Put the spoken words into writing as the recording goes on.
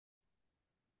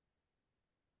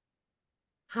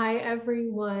Hi,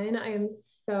 everyone. I am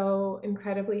so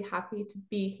incredibly happy to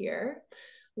be here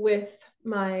with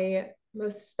my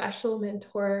most special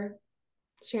mentor,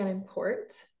 Shannon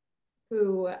Port,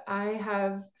 who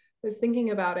was thinking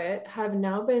about it,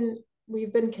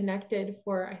 we've been connected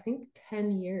for, I think,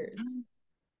 10 years.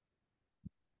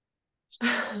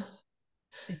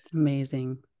 It's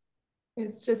amazing.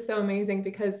 It's just so amazing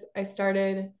because I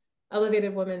started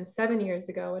Elevated Women 7 years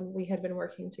ago and we had been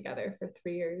working together for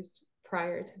 3 years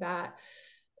prior to that.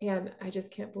 And I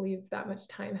just can't believe that much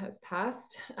time has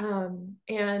passed.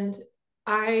 And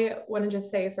I want to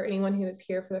just say for anyone who is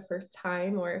here for the first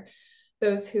time or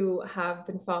those who have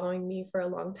been following me for a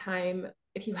long time,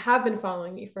 if you have been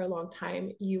following me for a long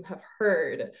time, you have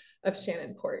heard of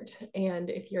Shannon Port. And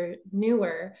if you're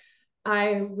newer,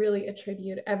 I really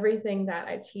attribute everything that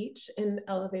I teach in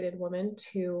Elevated Woman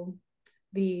to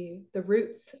the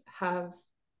roots have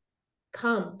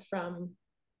come from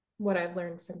what I've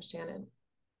learned from Shannon.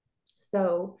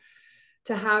 So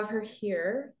to have her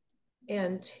here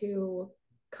and to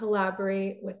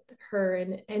collaborate with her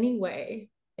in any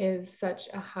way is such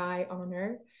a high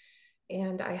honor.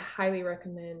 And I highly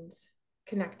recommend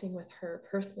connecting with her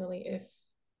personally if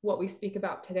what we speak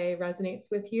about today resonates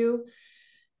with you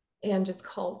and just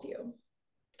calls you.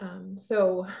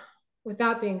 So, with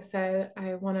that being said,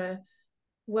 I want to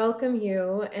welcome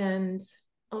you and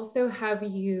also have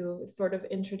you sort of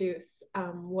introduce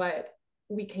what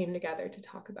we came together to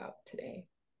talk about today.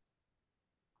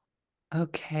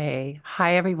 Okay.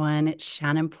 Hi, everyone. It's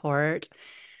Shannon Port.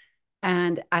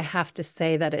 And I have to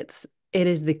say that it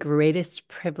is the greatest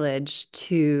privilege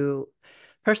to,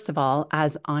 first of all,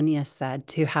 as Anya said,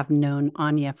 to have known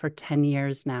Anya for 10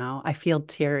 years now. I feel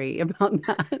teary about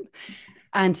that.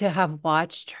 And to have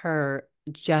watched her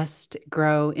just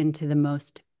grow into the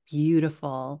most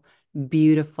beautiful,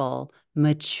 beautiful,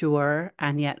 mature,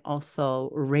 and yet also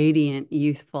radiant,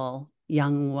 youthful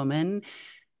young woman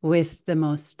with the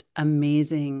most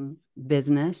amazing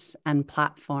business and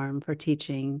platform for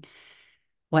teaching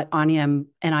what Anya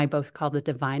and I both call the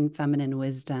divine feminine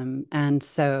wisdom. And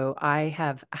so I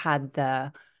have had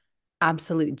the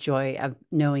absolute joy of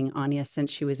knowing Anya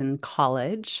since she was in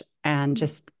college and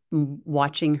just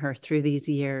watching her through these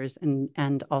years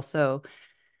and also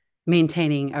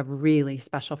maintaining a really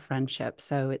special friendship.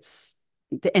 So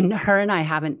and her and I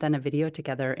haven't done a video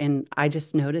together in, I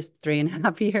just noticed,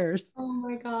 3.5 years. Oh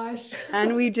my gosh.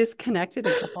 And we just connected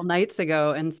a couple nights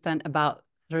ago and spent about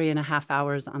 3.5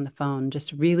 hours on the phone,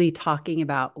 just really talking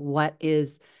about what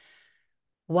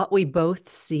we both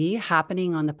see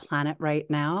happening on the planet right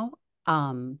now.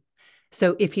 Um,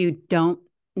 so if you don't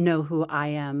know who I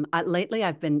am, lately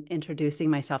I've been introducing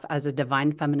myself as a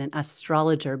divine feminine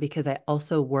astrologer because I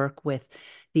also work with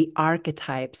the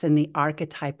archetypes and the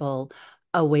archetypal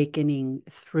awakening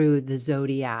through the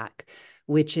zodiac,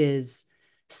 which is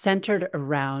centered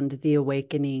around the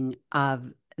awakening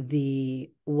of the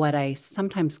what I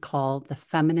sometimes call the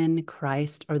feminine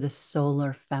Christ or the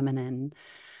solar feminine,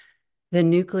 the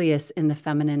nucleus in the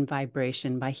feminine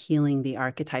vibration by healing the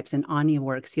archetypes. And Anya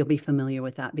works, you'll be familiar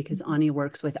with that because Anya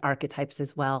works with archetypes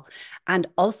as well. And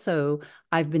also,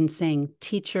 I've been saying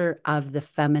teacher of the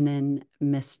feminine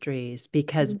mysteries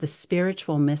because the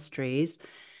spiritual mysteries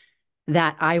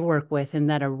that I work with and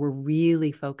that we're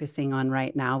really focusing on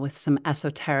right now with some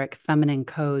esoteric feminine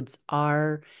codes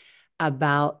are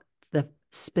about the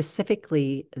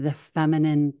specifically the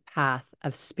feminine path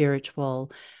of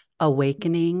spiritual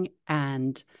awakening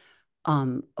and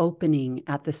opening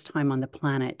at this time on the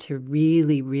planet to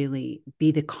really, really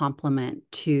be the complement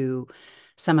to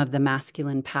some of the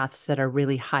masculine paths that are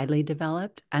really highly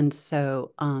developed. And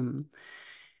so Anya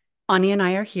and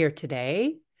I are here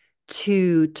today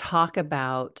to talk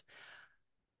about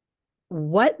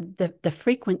what the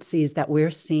frequencies that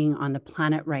we're seeing on the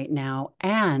planet right now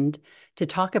and to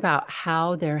talk about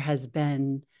how there's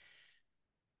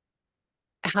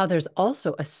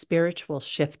also a spiritual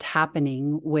shift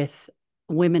happening with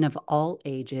women of all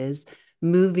ages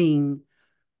moving,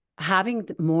 having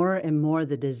more and more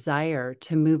the desire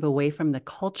to move away from the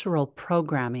cultural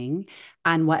programming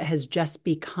and what has just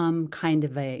become kind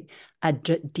of a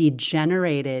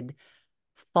degenerated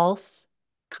false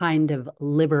kind of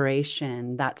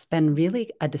liberation that's been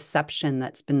really a deception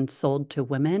that's been sold to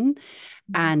women.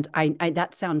 And I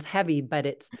that sounds heavy, but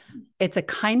it's a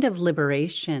kind of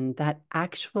liberation that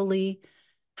actually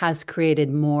has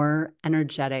created more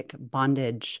energetic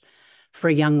bondage for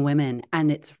young women.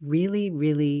 And it's really,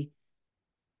 really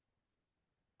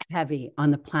heavy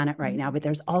on the planet right now. But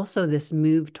there's also this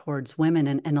move towards women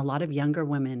and a lot of younger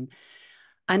women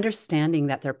understanding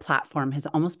that their platform has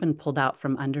almost been pulled out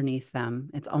from underneath them.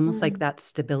 It's almost like that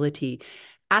stability.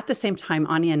 at the same time,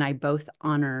 Anya and I both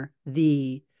honor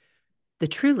the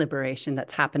true liberation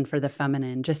that's happened for the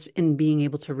feminine, just in being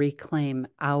able to reclaim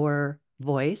our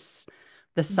voice,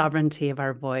 the sovereignty of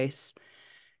our voice,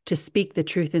 to speak the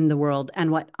truth in the world. And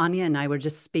what Anya and I were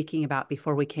just speaking about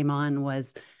before we came on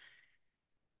was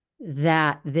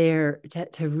that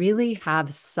to really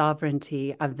have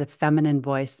sovereignty of the feminine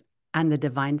voice and the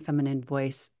divine feminine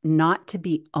voice, not to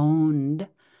be owned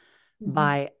Mm-hmm.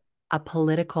 by a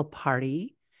political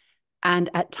party and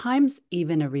at times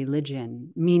even a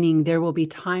religion, meaning there will be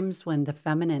times when the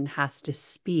feminine has to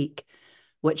speak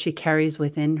what she carries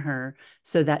within her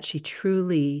so that she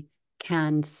truly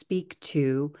can speak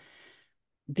to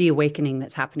the awakening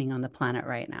that's happening on the planet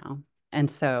right now. And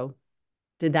so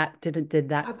did that come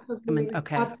in? Absolutely,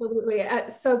 Okay. absolutely.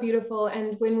 So beautiful.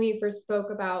 And when we first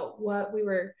spoke about what we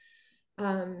were,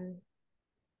 um,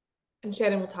 and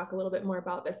Shannon will talk a little bit more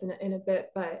about this in a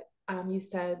bit, but you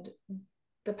said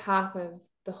the path of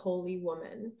the holy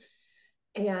woman.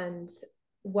 And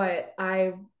what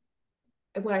I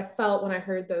what I felt when I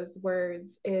heard those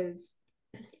words is,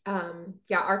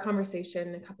 yeah, our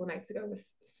conversation a couple of nights ago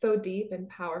was so deep and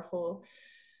powerful,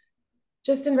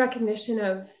 just in recognition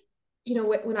of,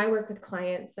 when I work with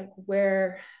clients, like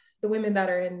where the women that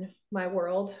are in my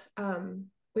world,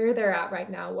 where they're at right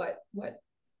now, what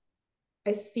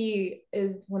I see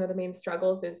is one of the main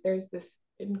struggles is there's this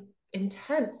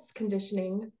intense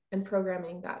conditioning and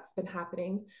programming that's been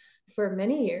happening for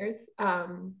many years.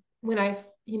 When I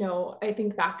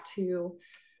think back to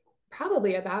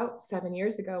probably about 7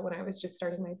 years ago when I was just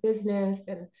starting my business,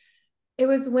 and it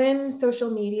was when social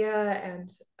media and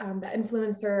the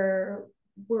influencer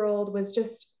world was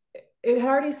just, it had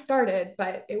already started,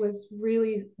 but it was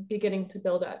really beginning to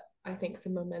build up, I think,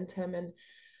 some momentum. And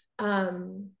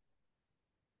um,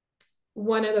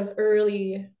 one of those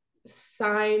early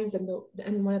signs and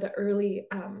one of the early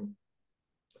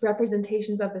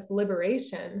representations of this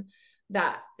liberation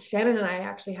that Shannon and I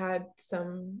actually had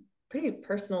some pretty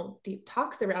personal deep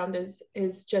talks around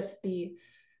is just the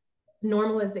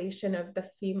normalization of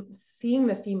seeing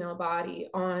the female body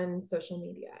on social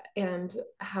media, and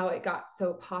how it got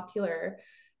so popular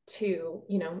to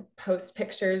post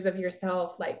pictures of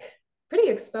yourself like pretty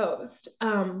exposed.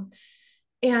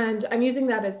 And I'm using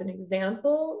that as an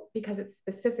example because it's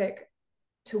specific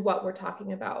to what we're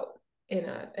talking about in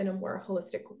a more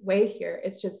holistic way here.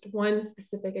 It's just one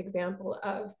specific example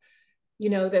of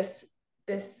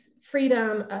this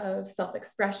freedom of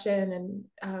self-expression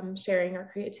and sharing our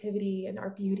creativity and our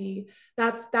beauty.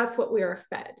 That's what we are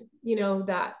fed.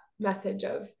 That message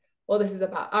of, well, this is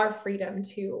about our freedom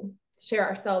to share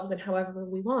ourselves and however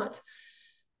we want.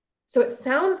 So it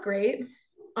sounds great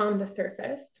on the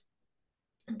surface,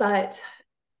 but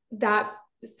that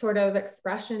sort of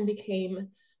expression became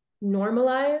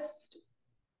normalized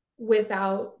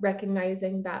without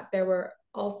recognizing that there were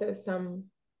also some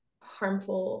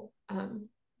harmful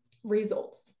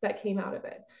results that came out of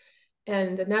it.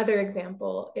 And another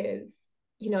example is,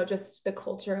 just the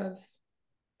culture of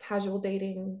casual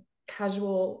dating,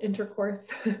 casual intercourse,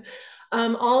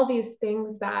 all these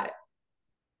things that,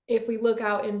 if we look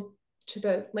out into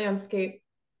the landscape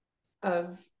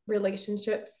of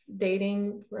relationships,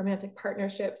 dating, romantic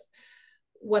partnerships,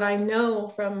 what I know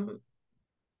from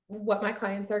what my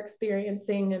clients are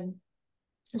experiencing and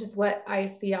just what I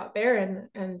see out there,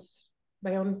 and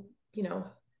my own,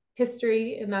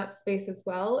 history in that space as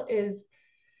well, is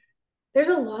there's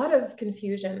a lot of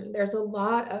confusion. There's a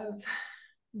lot of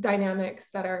dynamics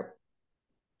that are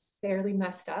fairly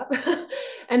messed up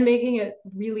and making it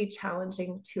really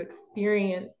challenging to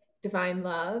experience divine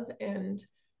love and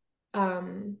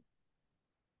um,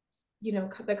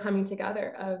 the coming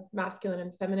together of masculine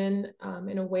and feminine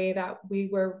in a way that we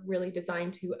were really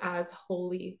designed to as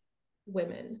holy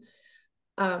women.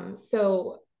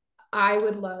 So I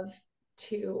would love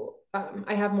to,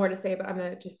 I have more to say, but I'm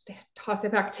going to just toss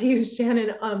it back to you,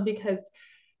 Shannon, because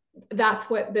that's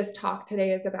what this talk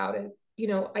today is about is,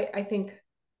 I think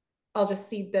I'll just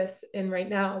seed this in right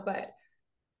now, but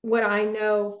what I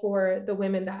know for the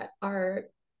women that are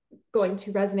going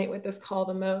to resonate with this call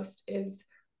the most is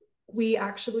we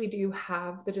actually do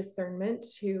have the discernment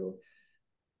to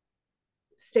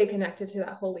stay connected to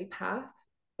that holy path,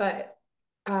 but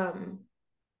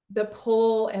the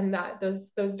pull and that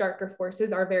those darker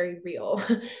forces are very real.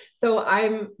 So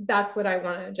that's what I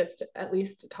want to just at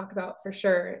least talk about for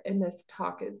sure in this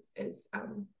talk is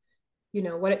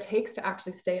what it takes to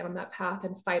actually stay on that path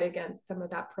and fight against some of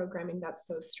that programming that's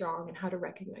so strong, and how to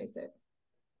recognize it.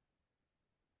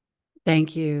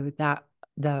 Thank you. That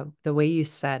the way you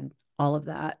said all of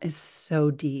that is so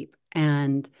deep.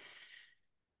 And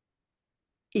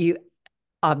you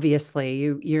obviously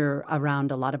you're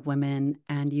around a lot of women,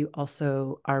 and you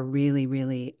also are really,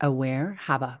 really aware,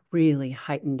 have a really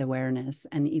heightened awareness,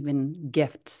 and even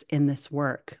gifts in this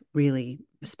work, really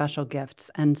special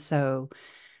gifts. And so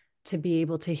to be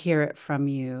able to hear it from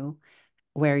you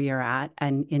where you're at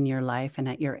and in your life and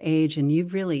at your age, and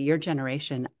you've really, your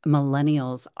generation,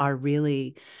 millennials, are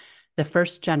really the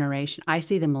first generation. I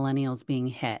see the millennials being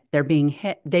hit. They're being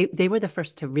hit. They were the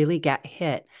first to really get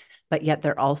hit, but yet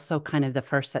they're also kind of the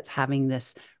first that's having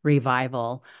this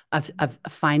revival of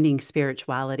finding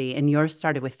spirituality. And yours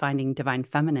started with finding divine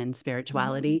feminine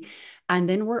spirituality. And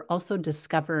then we're also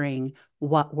discovering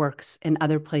what works in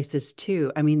other places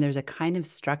too. I mean, there's a kind of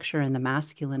structure in the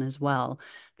masculine as well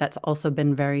that's also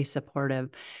been very supportive.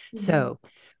 Mm-hmm. So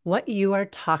what you are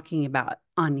talking about,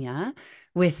 Anya,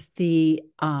 with the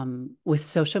with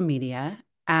social media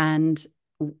and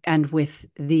with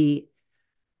the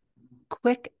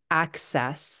quick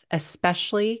access,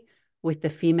 especially with the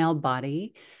female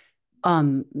body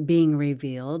being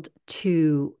revealed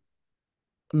to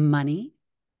money,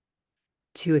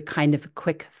 to a kind of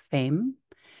quick fame,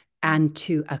 and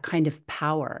to a kind of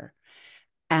power.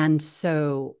 And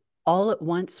so all at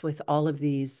once with all of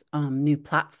these new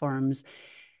platforms,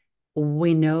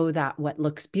 we know that what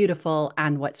looks beautiful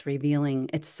and what's revealing,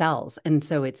 it sells. And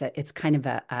so it's kind of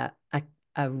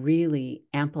a really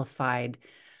amplified.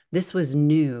 This was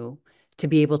new, to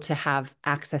be able to have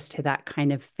access to that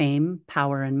kind of fame,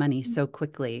 power, and money so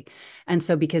quickly. And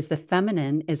so because the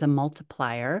feminine is a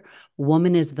multiplier,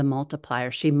 woman is the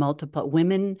multiplier. She multiply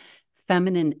women,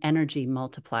 feminine energy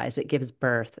multiplies, it gives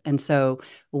birth. And so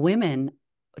women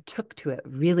took to it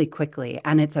really quickly.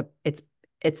 And it's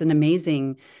an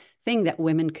amazing thing that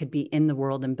women could be in the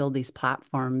world and build these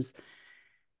platforms.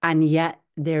 And yet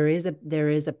there is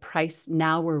a price.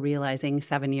 Now we're realizing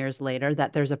 7 years later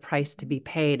that there's a price to be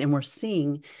paid. And we're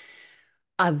seeing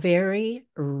a very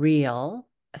real,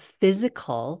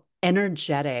 physical,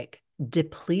 energetic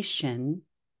depletion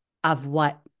of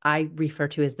what I refer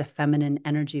to as the feminine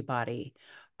energy body,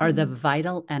 or the Mm-hmm.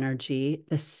 vital energy,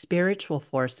 the spiritual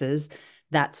forces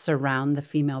that surround the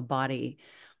female body.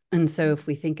 And so if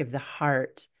we think of the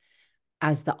heart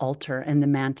as the altar and the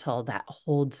mantle that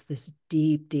holds this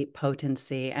deep, deep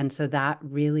potency. And so that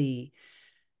really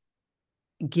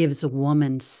gives a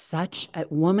woman such a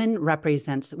woman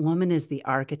represents, woman is the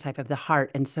archetype of the heart.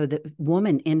 And so the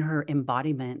woman in her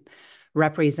embodiment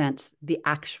represents the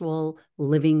actual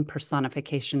living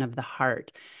personification of the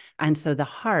heart. And so the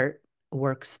heart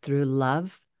works through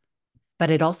love, but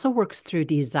it also works through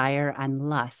desire and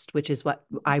lust, which is what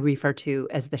I refer to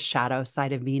as the shadow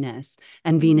side of Venus.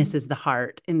 And Mm-hmm. Venus is the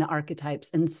heart in the archetypes.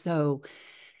 And so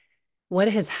what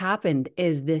has happened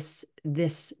is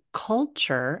this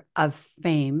culture of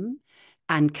fame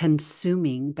and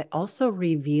consuming, but also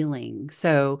revealing.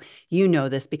 So you know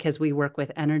this because we work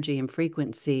with energy and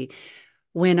frequency.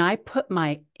 When I put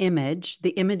my image,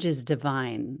 the image is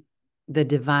divine, the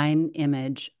divine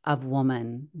image of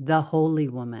woman, the holy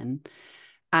woman.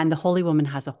 And the holy woman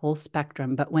has a whole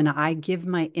spectrum. But when I give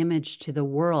my image to the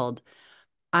world,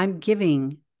 I'm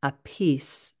giving a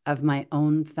piece of my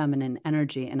own feminine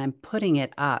energy, and I'm putting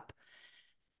it up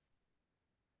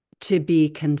to be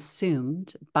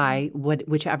consumed by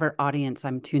whichever audience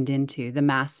I'm tuned into, the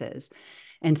masses.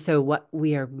 And so what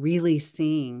we are really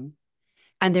seeing,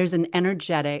 and there's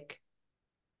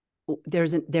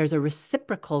a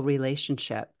reciprocal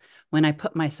relationship. When I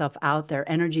put myself out there,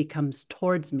 energy comes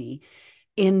towards me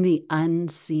in the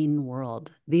unseen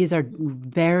world. These are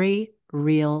very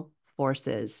real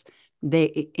forces. They,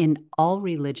 in all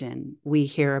religion, we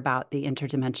hear about the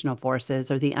interdimensional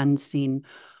forces or the unseen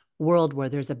world where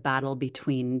there's a battle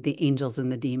between the angels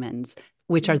and the demons,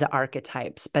 which are the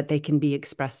archetypes, but they can be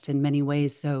expressed in many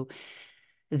ways. So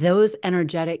those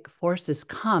energetic forces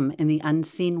come in the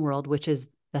unseen world, which is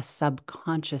the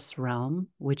subconscious realm,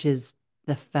 which is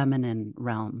the feminine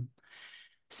realm.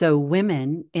 So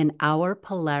women in our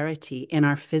polarity, in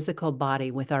our physical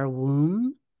body, with our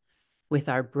womb, with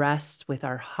our breasts, with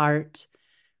our heart,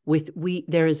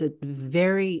 there is a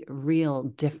very real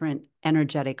different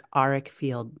energetic auric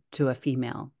field to a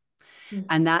female.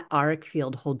 And that auric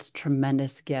field holds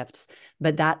tremendous gifts.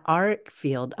 But that auric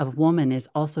field of woman is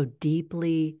also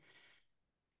deeply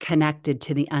connected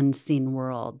to the unseen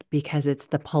world because it's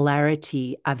the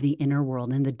polarity of the inner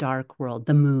world and the dark world,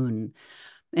 the moon.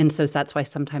 And so that's why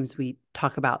sometimes we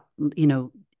talk about,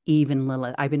 Eve and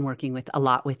Lilith. I've been working with a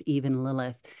lot with Eve and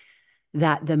Lilith,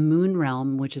 that the moon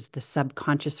realm, which is the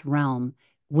subconscious realm,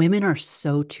 women are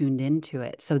so tuned into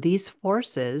it. So these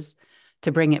forces,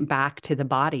 to bring it back to the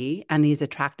body and these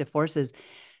attractive forces,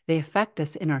 they affect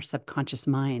us in our subconscious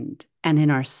mind and in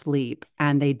our sleep,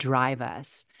 and they drive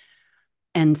us.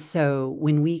 And so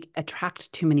when we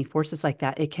attract too many forces like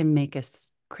that, it can make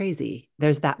us crazy.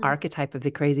 There's that archetype of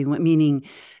the crazy, meaning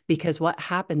because what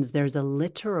happens, there's a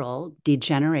literal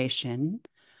degeneration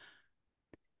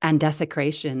and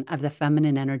desecration of the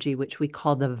feminine energy, which we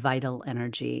call the vital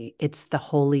energy. It's the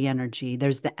holy energy.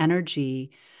 There's the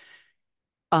energy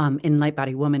in Light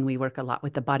Body Woman, we work a lot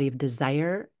with the body of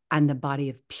desire and the body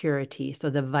of purity. So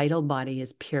the vital body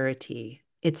is purity.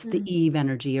 It's the Eve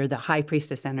energy or the high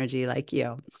priestess energy, like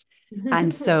you.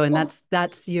 And so, and that's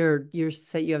so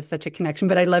you have such a connection.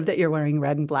 But I love that you're wearing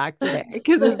red and black today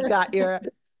because it's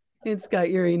got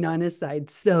your Inanna side.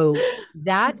 So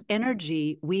that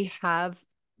energy, we have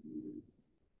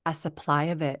a supply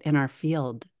of it in our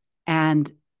field, and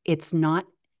it's not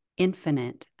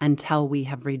infinite until we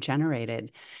have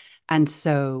regenerated. And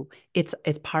so it's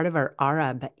part of our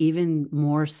aura, but even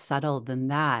more subtle than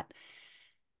that,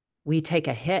 we take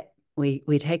a hit. We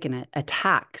take an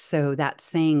attack. So that's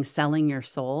saying selling your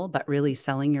soul, but really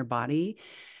selling your body.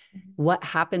 What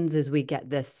happens is we get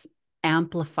this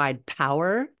amplified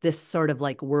power, this sort of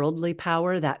like worldly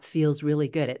power that feels really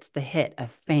good. It's the hit of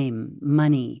fame,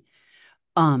 money,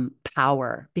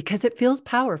 power, because it feels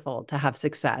powerful to have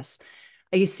success.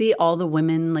 You see all the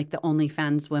women, like the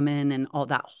OnlyFans women and all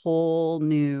that whole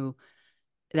new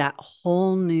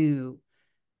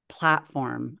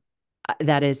platform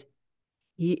that is,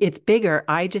 it's bigger.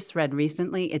 I just read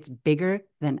recently, it's bigger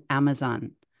than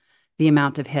Amazon, the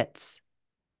amount of hits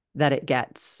that it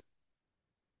gets.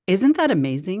 Isn't that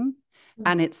amazing?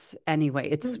 And it's, anyway,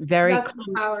 it's very That's the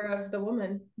cool. power of the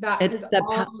woman, that It's because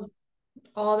the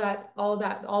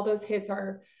all those hits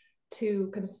are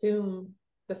to consume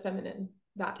the feminine.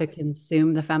 to That's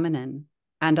consume the feminine.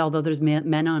 And although there's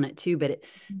men on it too, but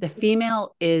the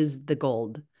female is the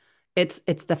gold. It's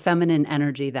the feminine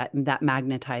energy that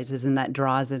magnetizes and that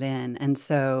draws it in. And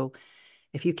so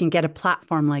if you can get a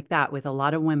platform like that with a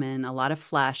lot of women, a lot of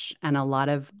flesh, and a lot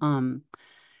of um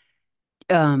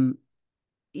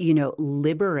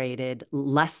liberated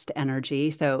lust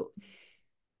energy. So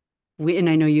and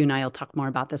I know you and I will talk more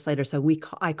about this later. So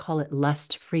I call it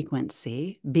lust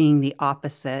frequency, being the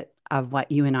opposite of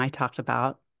what you and I talked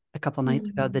about a couple nights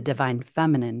ago, the divine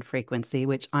feminine frequency,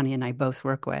 which Anya and I both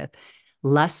work with.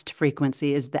 Lust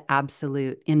frequency is the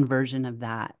absolute inversion of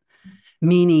that,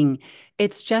 meaning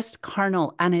it's just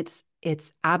carnal, and it's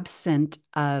absent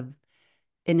of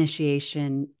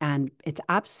initiation, and it's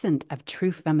absent of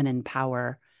true feminine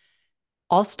power.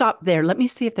 I'll stop there. Let me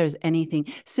see if there's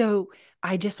anything. So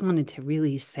I just wanted to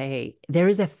really say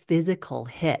there's a physical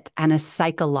hit and a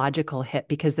psychological hit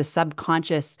because the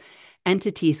subconscious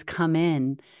entities come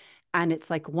in. And it's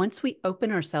like once we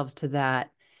open ourselves to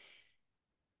that,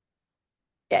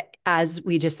 as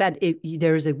we just said,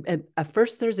 there's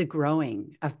first there's a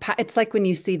growing of. It's like when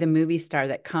you see the movie star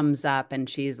that comes up and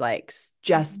she's like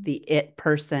just the it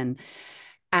person,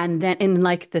 and then in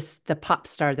like the pop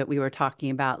star that we were talking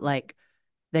about, like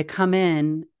they come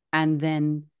in and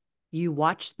then you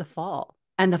watch the fall.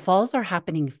 And the falls are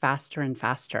happening faster and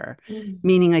faster,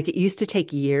 meaning like it used to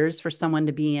take years for someone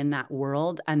to be in that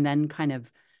world and then kind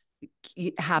of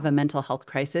have a mental health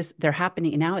crisis. They're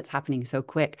happening now, it's happening so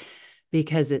quick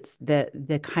because it's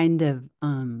the kind of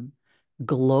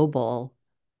global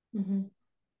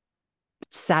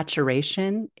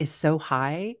saturation is so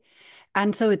high.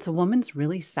 And so it's a woman's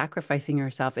really sacrificing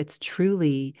herself. It's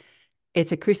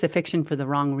a crucifixion for the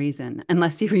wrong reason,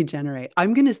 unless you regenerate.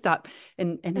 I'm going to stop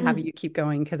and have you keep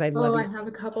going because I love Oh, I you. have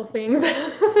a couple things.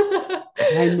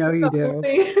 I know A you couple do.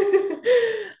 things.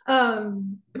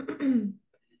 um,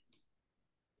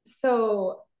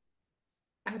 so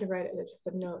I had to write it in just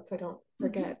a note so I don't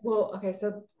forget. Well, okay,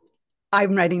 so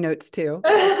I'm writing notes too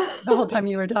the whole time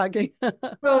you were talking.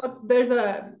 so there's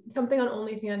a something on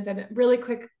OnlyFans, and really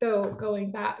quick though,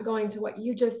 going to what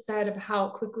you just said of how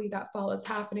quickly that fall is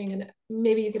happening, and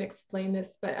maybe you can explain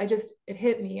this, but it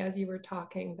hit me as you were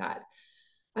talking that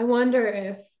I wonder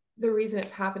if the reason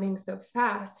it's happening so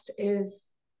fast is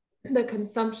the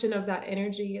consumption of that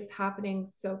energy is happening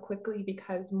so quickly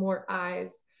because more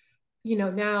eyes,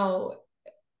 now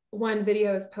one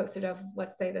video is posted of,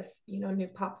 let's say, this, new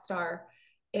pop star,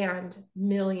 and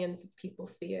millions of people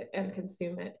see it and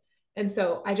consume it. And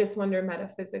so I just wonder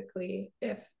metaphysically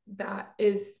if that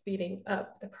is speeding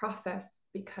up the process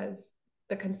because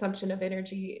the consumption of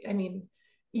energy, I mean,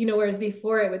 whereas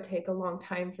before it would take a long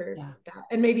time for Yeah. that.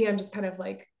 And maybe I'm just kind of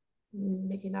like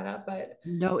making that up, but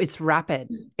No, it's rapid.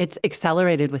 It's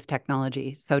accelerated with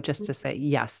technology. So just to say,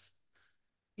 yes.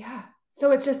 yeah.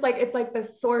 So it's just like, it's like the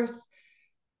source.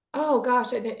 Oh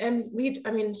gosh, and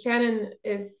I mean, Shannon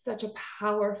is such a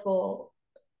powerful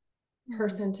Mm.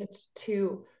 person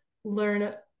to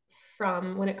learn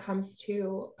from when it comes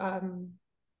to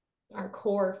our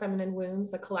core feminine wounds,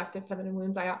 the collective feminine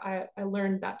wounds. I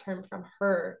learned that term from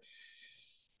her.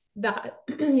 That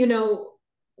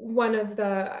one of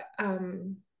the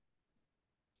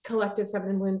collective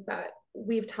feminine wounds that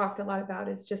we've talked a lot about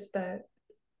is just the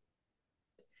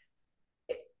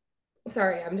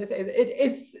sorry, I'm just it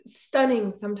is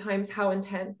stunning sometimes how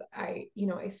intense I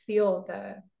feel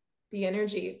the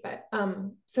energy. But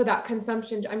so that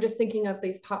consumption, I'm just thinking of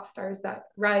these pop stars that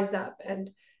rise up and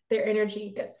their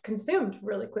energy gets consumed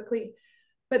really quickly.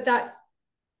 But that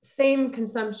same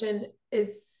consumption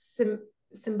is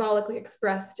symbolically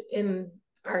expressed in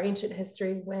our ancient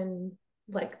history when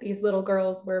like these little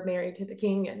girls were married to the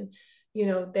king, and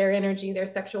their energy, their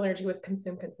sexual energy was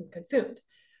consumed.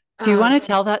 Do you um want to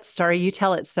tell that story? You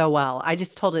tell it so well. I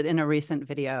just told it in a recent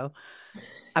video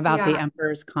about the yeah,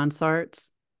 emperor's consorts.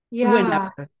 yeah.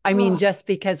 Whenever. I mean, Oh, just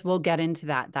because we'll get into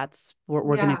that. That's we're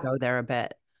going to yeah, go there a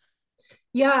bit.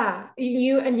 yeah.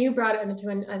 You brought it into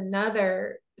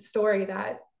another story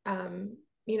that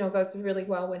goes really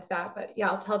well with that. But yeah,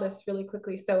 I'll tell this really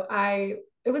quickly. So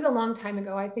it was a long time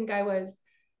ago. I think it was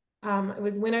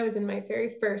when I was in my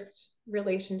very first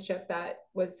relationship that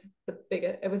was the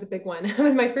biggest. It was a big one. It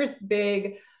was my first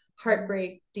big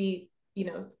heartbreak, deep,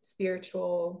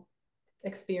 spiritual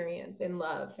experience in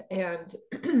love. And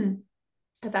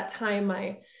at that time,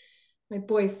 my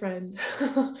boyfriend,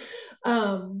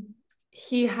 um,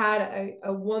 he had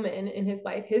a woman in his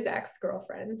life, his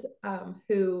ex-girlfriend,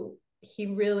 who he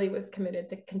really was committed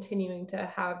to continuing to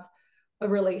have a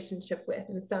relationship with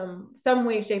in some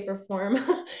way, shape, or form.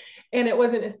 And it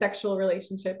wasn't a sexual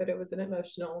relationship, but it was an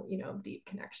emotional, deep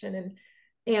connection.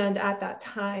 And at that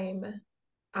time,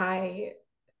 I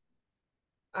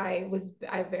I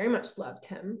very much loved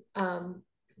him.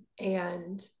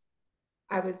 And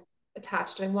I was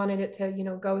attached. I wanted it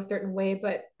to, go a certain way,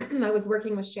 but I was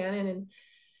working with Shannon,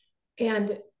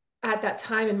 and at that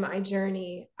time in my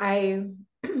journey, I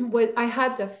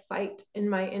had to fight in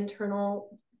my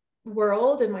internal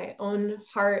world, in my own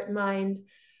heart, mind,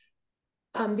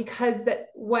 because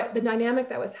what the dynamic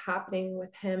that was happening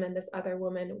with him and this other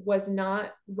woman was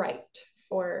not right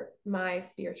for my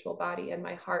spiritual body and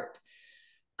my heart.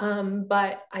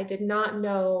 But I did not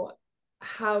know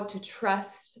how to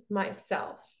trust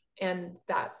myself, and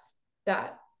that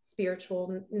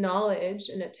spiritual knowledge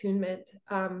and attunement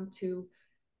to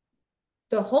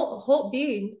the whole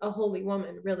being a holy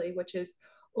woman, really, which is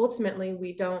ultimately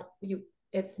we don't you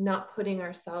it's not putting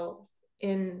ourselves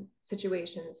in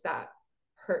situations that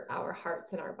hurt our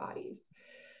hearts and our bodies.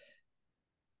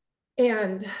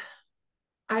 And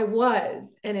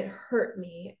and it hurt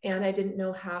me, and I didn't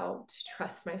know how to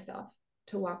trust myself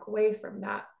to walk away from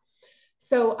that.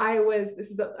 So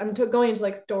I'm going into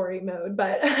like story mode,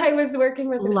 but I was working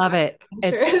with an Love it.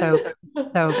 It's so,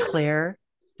 acupuncturist. so clear.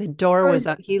 The door Oh, was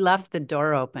up. He left the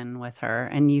door open with her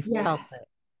and you yes, felt it.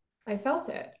 I felt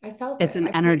it. I felt It's it.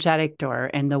 an energetic door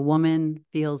and the woman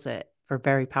feels it for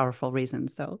very powerful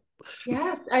reasons, though.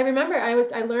 Yes, I remember I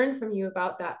learned from you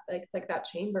about that, like that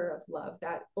chamber of love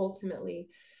that ultimately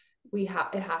it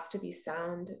has to be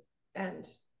sound and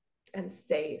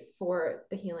safe for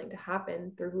the healing to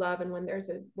happen through love. And when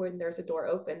there's a door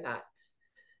open, that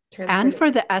And transference.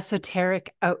 for the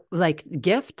esoteric, like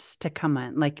gifts to come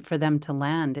in, like for them to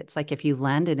land. It's like if you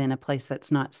landed in a place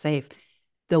that's not safe,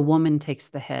 the woman takes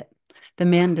the hit. The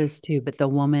man does too, but the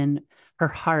woman, her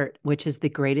heart, which is the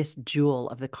greatest jewel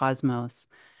of the cosmos,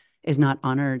 is not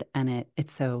honored. And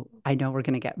it's so, I know we're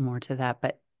going to get more to that,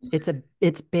 but it's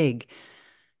big.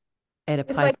 It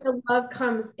It's like applies. the love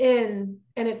comes in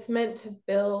and it's meant to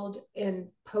build in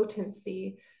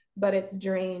potency, but it's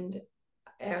drained.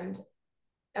 And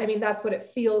I mean, that's what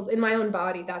it feels in my own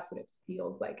body. That's what it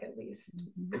feels like, at least.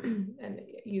 Mhm. And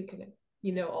you can,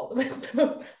 all the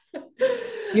wisdom.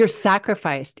 You're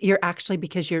sacrificed. You're actually,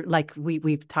 because you're like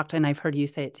we've talked and I've heard you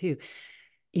say it too.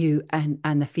 You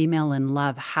and the female in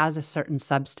love has a certain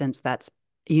substance that's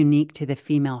unique to the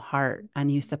female heart,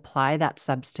 and you supply that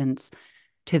substance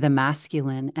to the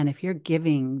masculine. And if you're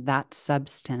giving that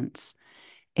substance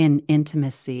in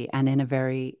intimacy and in a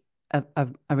very a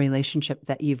relationship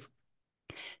that you've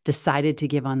decided to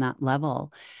give on that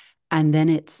level, and then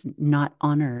it's not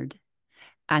honored.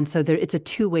 And so it's a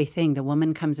two-way thing. The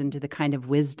woman comes into the kind of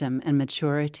wisdom and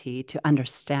maturity to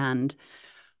understand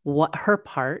what her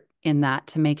part in that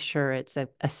to make sure it's a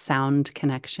sound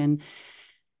connection.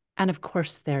 And of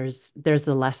course, there's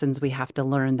the lessons we have to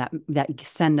learn that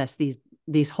send us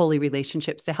these holy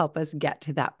relationships to help us get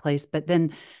to that place. But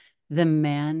then the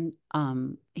man,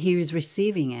 he was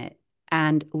receiving it.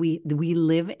 And we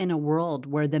live in a world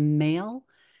where the male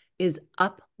is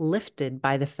uplifted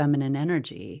by the feminine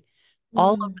energy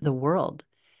all over Mm, the world.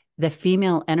 The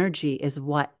female energy is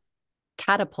what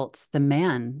catapults the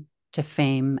man to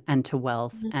fame and to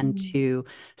wealth and mm, to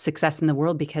success in the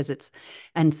world, because it's,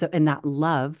 and so in that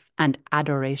love and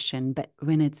adoration, but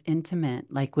when it's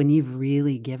intimate, like when you've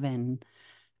really given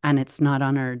and it's not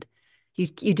honored,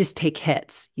 you just take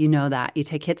hits. You know that you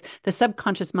take hits. The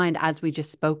subconscious mind, as we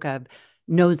just spoke of,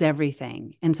 knows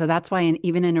everything. And so that's why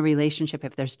even in a relationship,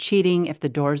 if there's cheating, if the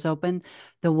door's open,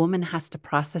 the woman has to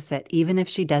process it. Even if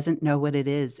she doesn't know what it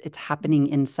is, it's happening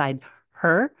inside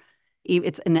her.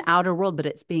 It's in the outer world, but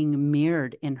it's being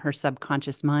mirrored in her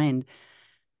subconscious mind.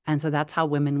 And so that's how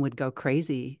women would go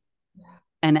crazy yeah.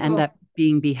 and end Oh, up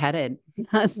being beheaded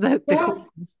as the yes.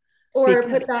 queens. Or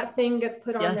Because put that thing gets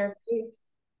put on yes. their face.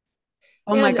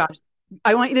 Oh my And gosh.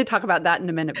 I want you to talk about that in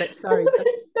a minute, but sorry. Yes.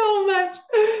 so much.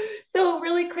 So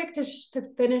really quick to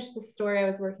finish the story, I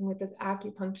was working with this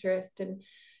acupuncturist, and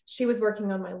she was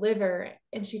working on my liver,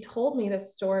 and she told me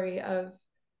this story of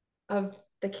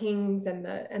the kings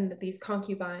and these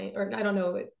concubine, or I don't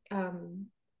know,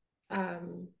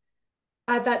 um,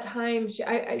 at that time she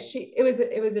it was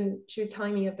in she was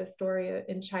telling me of the story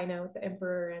in China with the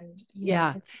emperor and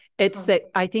Yeah. his It's that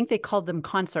consorts. I think they called them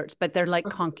consorts, but they're like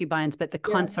concubines, but the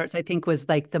Yeah. consorts I think was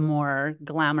like the more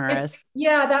glamorous,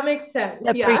 Yeah, that makes sense.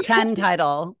 the Yeah. pretend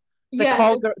title,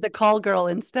 Yes. the call girl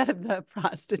instead of the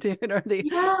prostitute or the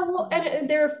Yeah, well, and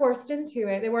they were forced into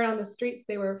it. They weren't on the streets.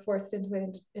 They were forced into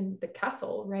it in the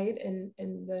castle, right? And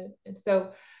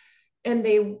so and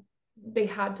they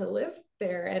had to live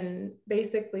there and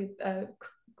basically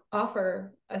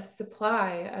offer a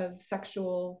supply of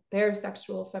their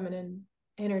sexual feminine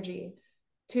energy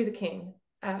to the king,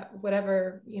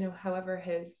 whatever however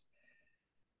his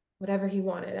whatever he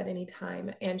wanted at any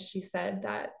time. And she said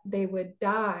that they would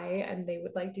die and they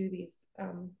would like do these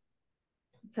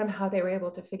somehow they were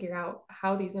able to figure out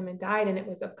how these women died, and it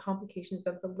was of complications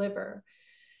of the liver.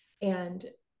 And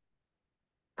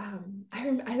I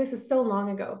remember this was so long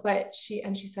ago, but she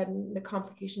said the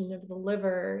complication of the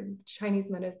liver, Chinese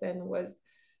medicine was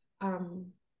um,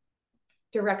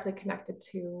 directly connected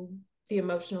to the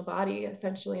emotional body,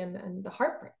 essentially, and the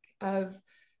heartbreak of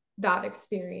that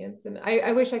experience. And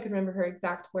I wish I could remember her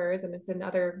exact words, and it's in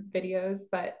other videos,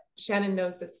 but Shannon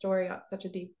knows this story on such a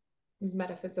deep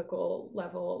metaphysical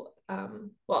level.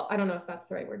 Well, I don't know if that's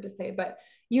the right word to say, but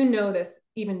this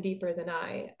even deeper than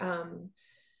I.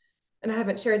 And I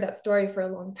haven't shared that story for a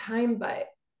long time, but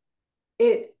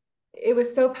it it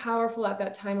was so powerful at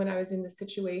that time when I was in the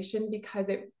situation, because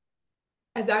it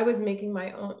as I was making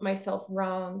myself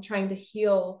wrong, trying to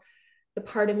heal the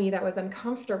part of me that was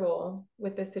uncomfortable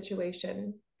with this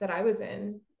situation that I was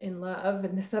in love,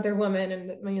 and this other woman,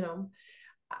 and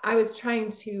I was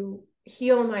trying to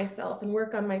heal myself and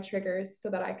work on my triggers so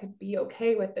that I could be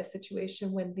okay with this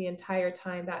situation, when the entire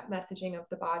time that messaging of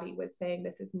the body was saying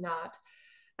this is not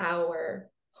our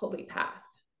holy path.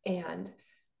 And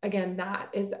again, that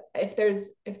is, if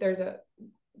there's a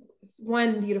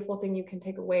one beautiful thing you can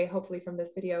take away hopefully from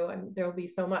this video, and there will be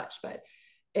so much, but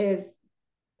is,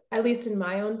 at least in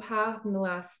my own path in the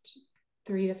last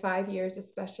 3 to 5 years,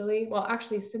 especially, well,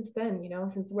 actually since then,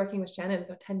 since working with Shannon,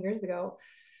 so 10 years ago,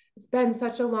 it's been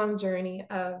such a long journey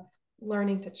of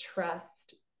learning to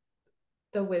trust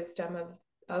the wisdom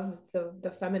of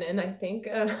the feminine, I think,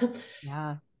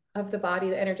 yeah. of the body,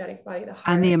 the energetic body, the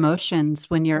And the heart. emotions,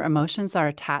 when your emotions are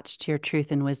attached to your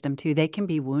truth and wisdom too, they can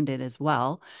be wounded as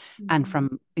well. And Mm-hmm.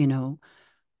 from,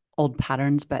 old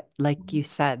patterns, but like you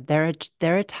said,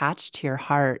 they're attached to your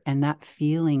heart and that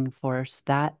feeling force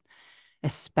that,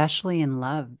 especially in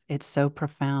love, it's so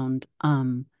profound.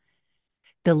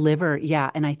 The liver, yeah,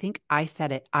 and I think I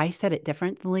said it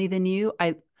differently than you.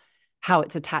 How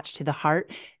it's attached to the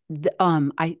heart. The,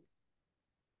 I'm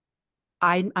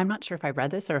not sure if I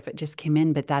read this or if it just came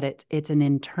in, but that it's an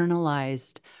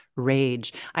internalized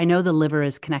rage. I know the liver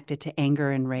is connected to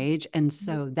anger and rage, and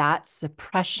so that Yeah.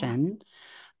 suppression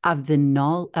of the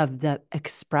null of the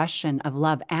expression of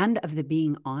love and of the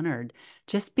being honored,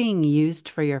 just being used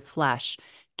for your flesh,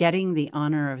 getting the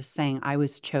honor of saying I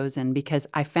was chosen. Because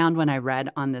I found when I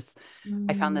read on this,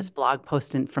 I found Mm, this blog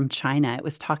post from China. It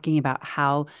was talking about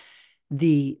how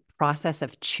the process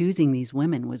of choosing these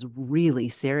women was really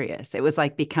serious. It was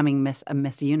like becoming a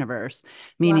Miss Universe,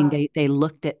 meaning wow. they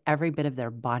looked at every bit of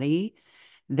their body.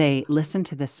 They listened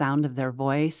to the sound of their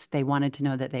voice. They wanted to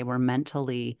know that they were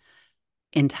mentally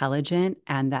intelligent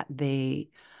and that they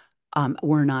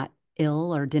were not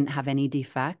ill or didn't have any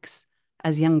defects.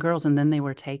 as young girls, and then they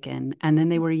were taken, and then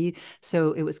they were you.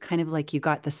 So it was kind of like you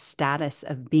got the status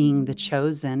of being the Mhm.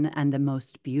 chosen and the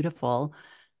most beautiful,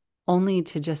 only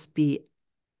to just be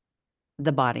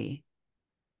the body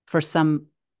for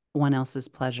someone else's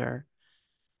pleasure.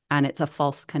 And it's a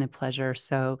false kind of pleasure.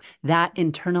 So that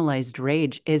internalized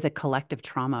rage is a collective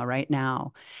trauma right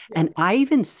now. And Yep. I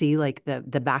even see like the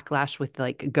backlash with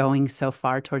like going so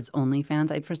far towards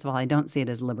OnlyFans. First of all, I don't see it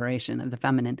as liberation of the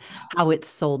feminine, how it's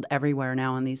sold everywhere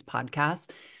now on these podcasts.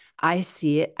 I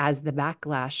see it as the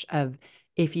backlash of,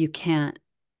 if you can't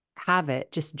have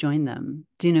it, just join them.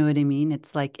 Do you know what I mean?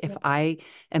 It's like, if Yep. I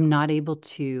am not able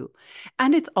to,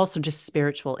 and it's also just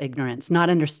spiritual ignorance,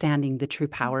 not understanding the true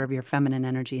power of your feminine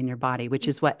energy in your body, which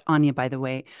is what Anya, by the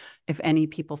way, if any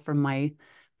people from my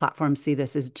platform see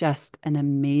this, is just an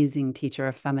amazing teacher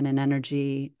of feminine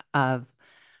energy. Of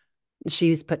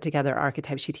She's put together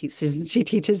archetypes. She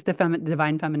teaches the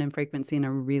divine feminine frequency in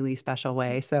a really special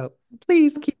way. So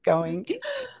please keep going.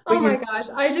 But Oh my you're gosh.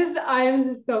 I am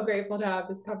just so grateful to have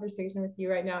this conversation with you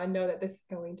right now and know that this is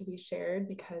going to be shared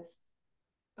because,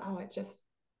 oh, it's just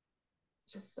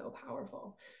so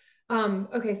powerful.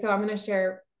 Okay, so I'm going to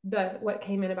share the what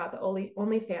came in about the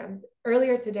OnlyFans.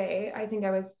 Earlier today, I think I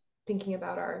was thinking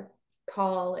about our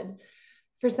call, and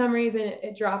for some reason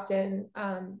it dropped in.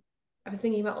 I was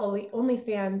thinking about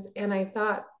OnlyFans, and I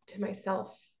thought to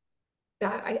myself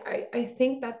that I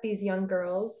think that these young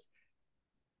girls,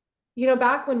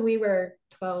 back when we were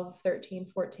 12, 13,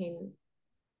 14,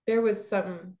 there was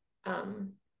some,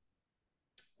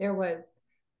 there was,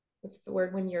 what's the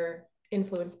word when you're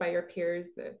influenced by your peers,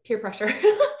 the peer pressure.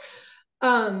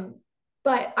 um,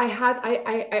 but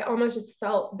I almost just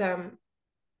felt them.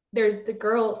 There's the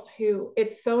girls who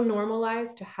it's so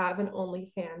normalized to have an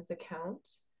OnlyFans account.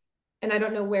 And I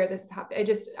don't know where this happened.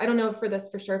 I don't know for this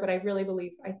for sure, but I really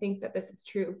believe, I think that this is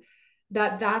true,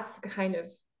 that that's the kind of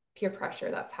peer pressure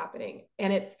that's happening.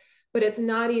 But it's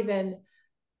not even,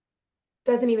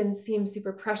 doesn't even seem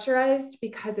super pressurized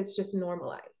because it's just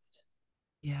normalized.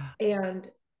 yeah. And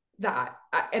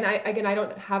again, I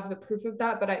don't have the proof of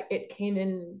that, but it came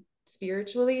in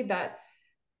spiritually that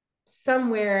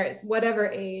somewhere, it's whatever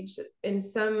age, in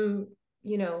some,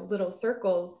 little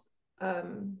circles,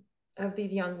 um, of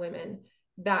these young women,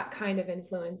 that kind of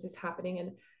influence is happening.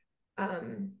 And I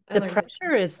The learned this.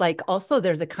 pressure is like, also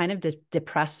there's a kind of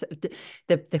depress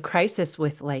the crisis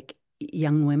with like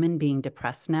young women being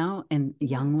depressed now, and Yeah.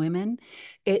 young women.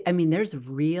 I mean, there's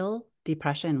real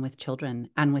depression with children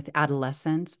and with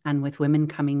adolescents and with women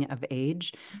coming of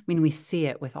age. I mean, we see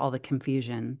it with all the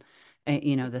confusion,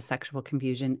 the sexual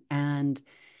confusion. And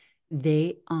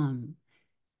they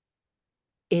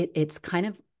it's kind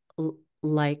of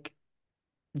like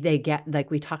they get, like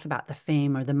we talked about, the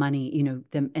fame or the money,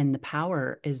 and the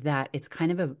power, is that it's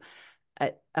kind of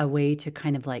a way to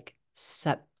kind of like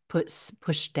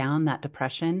push down that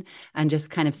depression and just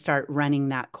kind of start running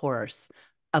that course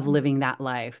of living that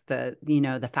life,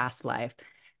 the fast life.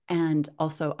 And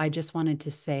also, I just wanted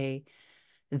to say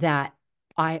that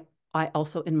I I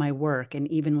also, in my work, and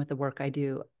even with the work I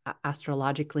do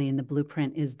astrologically in the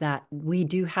blueprint, is that we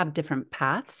do have different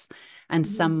paths, and Mhm.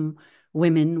 some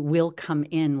women will come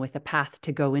in with a path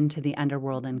to go into the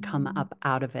underworld and come Mhm. up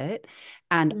out of it.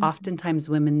 And Mhm. oftentimes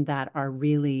women that are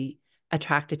really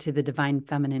attracted to the divine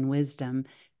feminine wisdom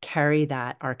carry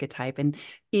that archetype. And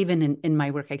even in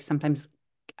my work,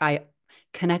 I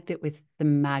connect it with the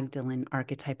Magdalene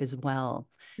archetype as well.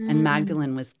 And Mhm.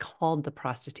 Magdalene was called the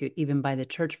prostitute even by the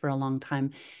church for a long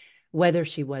time. Whether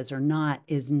she was or not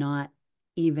is not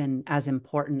even as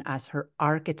important as her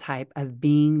archetype of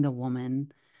being the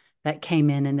woman that came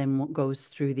in and then goes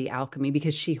through the alchemy,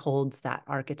 because she holds that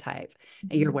archetype.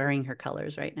 You're Mhm. wearing her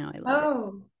colors right now. I love it.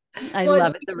 Oh, I well,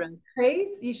 love it. she The was red.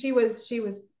 crazy.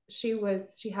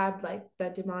 She had like the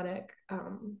demonic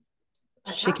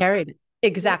She attack. carried it. Yeah.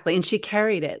 Exactly. And she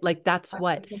carried it. Like, that's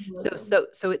what. So, Symbolism.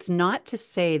 so it's not to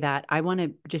say that, I want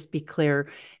to just be clear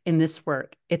in this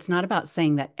work. It's not about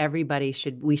saying that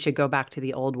we should go back to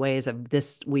the old ways of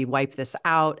this. We wipe this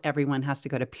out. Everyone has to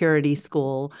go to purity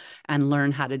school and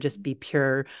learn how to just be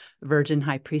pure virgin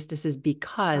high priestesses,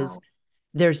 because Wow.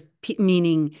 there's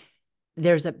meaning,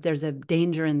 there's a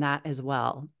danger in that as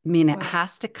well. I mean, it Wow.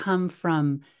 has to come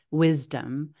from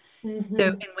wisdom. So,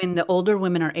 Mm-hmm. and when the older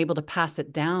women are able to pass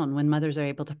it down, when mothers are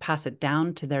able to pass it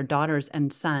down to their daughters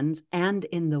and sons, and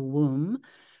in the womb,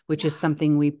 which is Yeah.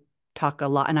 something we talk a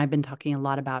lot, and I've been talking a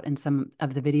lot about in some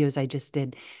of the videos I just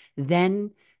did,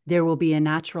 then there will be a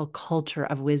natural culture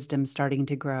of wisdom starting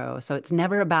to grow. So it's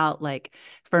never about, like,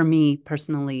 for me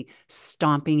personally,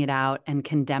 stomping it out and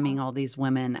condemning all these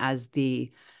women as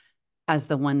the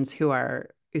ones who are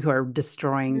who are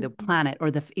destroying the Mhm. planet,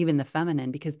 or even the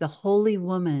feminine, because the holy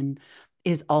woman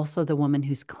is also the woman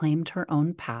who's claimed her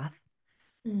own path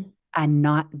Mm. and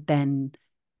not been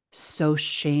so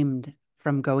shamed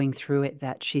from going through it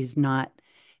that she's not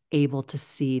able to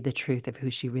see the truth of who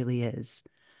she really is.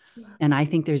 Wow. And I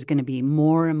think there's going to be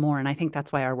more and more, and I think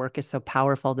that's why our work is so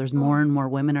powerful. There's more Oh. and more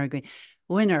women are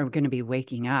going to be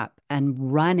waking up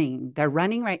and running. They're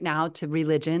running right now to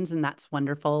religions, and that's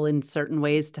wonderful in certain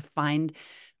ways, to find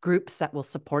groups that will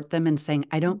support them and saying,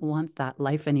 I don't want that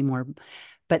life anymore.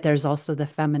 But there's also the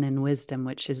feminine wisdom,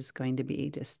 which is going to be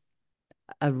just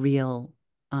a real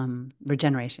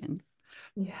regeneration.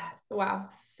 Yes. Wow.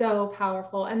 So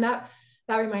powerful. And that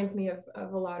reminds me of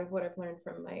a lot of what I've learned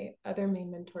from my other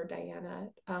main mentor, Diana,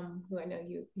 who I know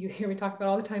you hear me talk about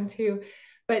all the time too.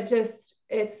 But just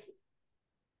it's,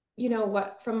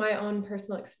 what from my own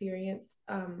personal experience,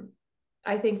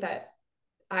 I think that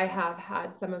I have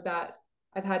had some of that.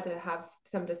 I've had to have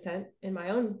some dissent in my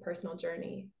own personal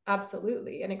journey,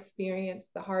 absolutely, and experience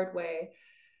the hard way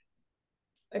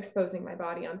exposing my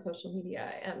body on social media,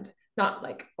 and not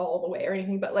like all the way or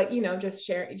anything, but like, just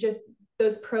sharing, just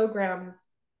those programs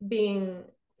being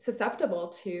susceptible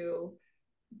to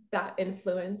that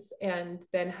influence, and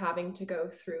then having to go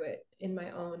through it in my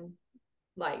own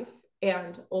life,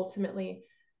 and ultimately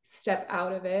step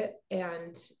out of it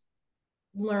and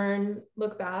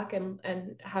look back,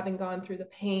 and having gone through the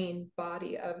pain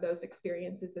body of those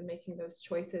experiences and making those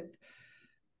choices,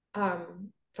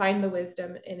 find the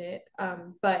wisdom in it.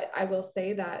 But I will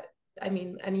say that, I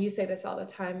mean, and you say this all the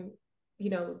time, you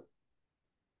know,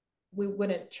 we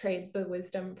wouldn't trade the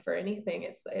wisdom for anything.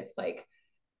 It's like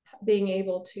being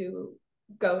able to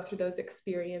go through those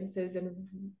experiences. And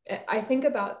I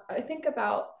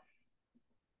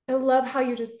love how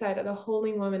you just said the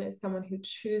holy woman is someone who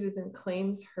chooses and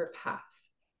claims her path,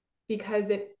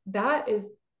 because that is,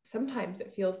 sometimes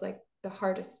it feels like the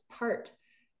hardest part.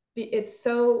 It's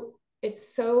so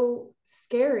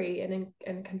scary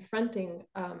and confronting,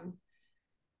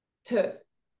 to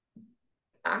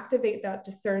activate that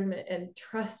discernment and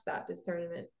trust that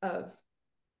discernment of,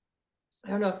 I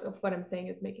don't know if what I'm saying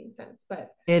is making sense, but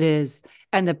It is.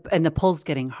 And the pull's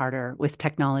getting harder with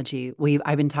technology.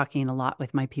 I've been talking a lot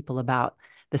with my people about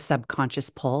the subconscious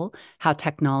pull, how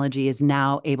technology is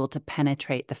now able to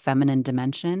penetrate the feminine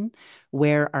dimension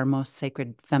where our most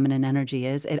sacred feminine energy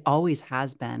is. It always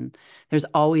has been. There's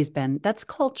always been. That's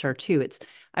culture too.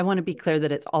 I want to be clear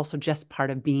that it's also just part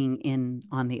of being in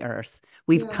on the earth.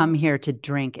 We've yeah, come here to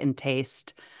drink and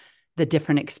taste the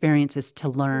different experiences, to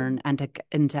yeah, learn and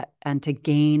to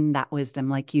gain that wisdom,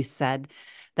 like you said,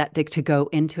 that to go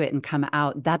into it and come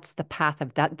out. That's the path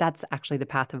of that. That's actually the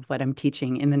path of what I'm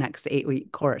teaching in the next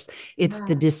 8-week course. It's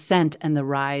the yeah. descent and the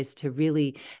rise to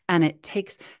really, and it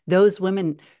takes those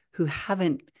women who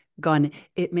haven't gone,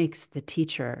 it makes the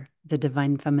teacher, the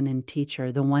divine feminine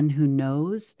teacher, the one who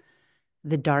knows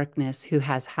the darkness, who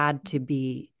has had to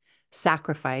be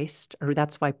sacrificed. Or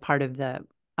that's why part of the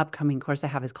upcoming course I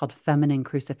have is called Feminine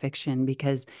Crucifixion,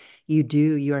 because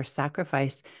you are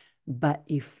sacrificed, but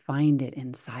you find it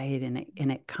inside,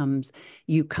 and it comes,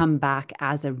 you come back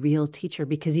as a real teacher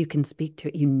because you can speak to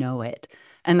it, it.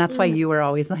 And that's why Mm, you were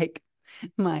always like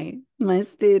my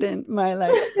student, my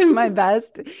like my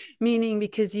best, meaning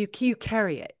because you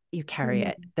carry it. You carry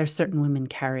it. mhm, There's certain mhm. women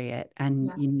carry it, and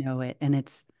Yeah, you know it, and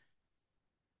it's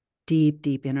deep,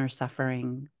 deep inner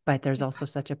suffering, but there's yeah. also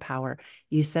such a power.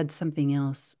 You said something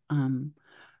else.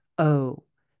 Oh,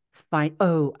 fine.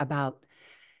 Oh, about,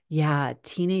 yeah,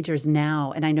 teenagers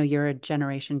now. And I know you're a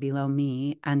generation below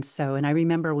me. And I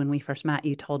remember when we first met,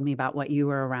 you told me about what you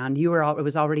were around. It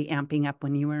was already amping up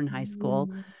when you were in high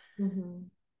school. Mhm,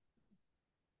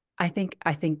 mhm.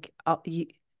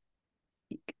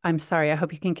 I'm sorry. I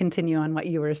hope you can continue on what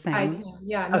you were I saying. can.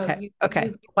 Yeah, no, Okay. Okay.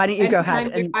 you Why don't you go ahead?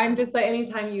 And I'm just like,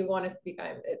 anytime you want to speak,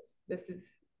 this is,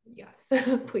 yes,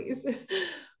 please.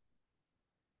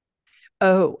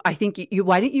 oh, I think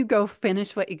why don't you go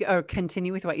finish or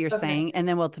continue with what you're Okay. saying, and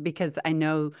then because I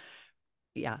know,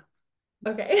 yeah.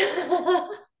 Okay.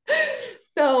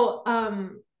 So,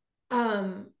 um,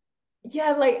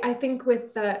 yeah, like I think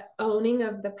with the owning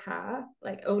of the path,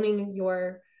 like owning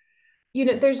your,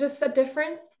 there's just a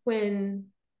difference when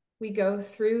we go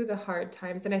through the hard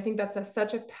times. And I think that's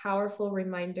such a powerful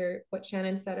reminder, what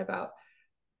Shannon said about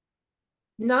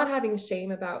not having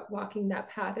shame about walking that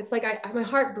path. It's like my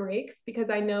heart breaks, because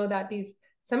I know that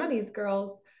some of these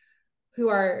girls who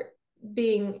are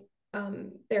being,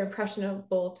 they're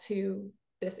impressionable to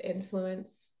this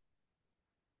influence.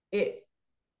 It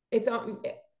it's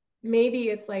maybe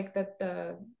it's like that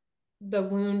the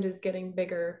wound is getting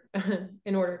bigger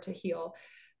in order to heal.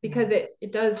 because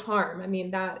it does harm. I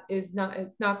mean, that is not,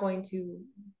 it's not going to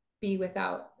be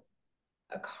without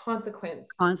a consequence.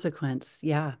 Consequence.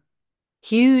 Yeah.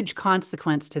 Huge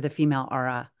consequence to the female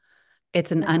aura.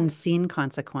 It's an Yeah. unseen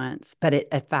consequence, but it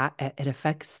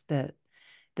affects the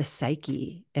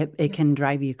psyche. It Yeah. can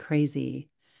drive you crazy.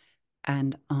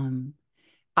 And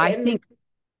I And think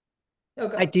oh,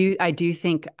 go. I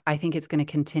think it's going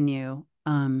to continue.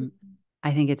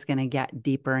 I think it's going to get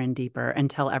deeper and deeper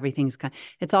until everything's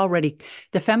it's already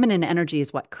the feminine energy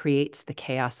is what creates the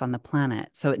chaos on the planet.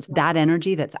 So it's Yeah. that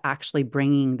energy that's actually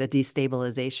bringing the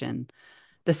destabilization.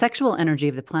 The sexual energy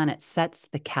of the planet sets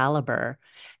the caliber,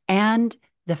 and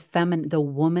the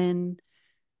woman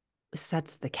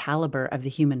sets the caliber of the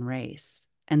human race.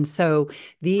 And so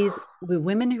the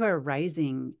women who are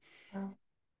rising, Wow.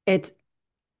 it's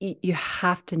you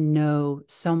have to know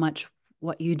so much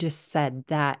what you just said,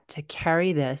 that to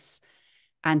carry this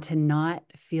and to not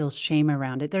feel shame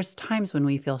around it. There's times when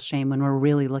we feel shame when we're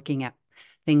really looking at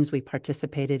things we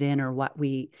participated in or what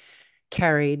we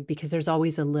carried, because there's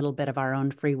always a little bit of our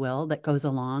own free will that goes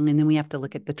along. And then we have to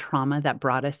look at the trauma that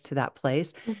brought us to that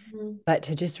place. Mm-hmm. But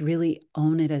to just really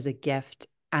own it as a gift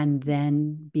and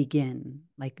then begin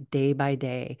like day by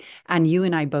day. And you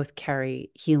and I both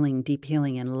carry healing, deep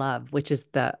healing and love, which is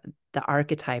the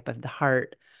archetype of the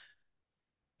heart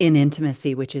in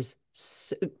intimacy, which is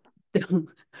so,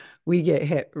 we get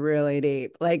hit really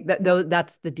deep. Like that, Yeah. though,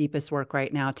 that's the deepest work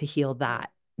right now, to heal that.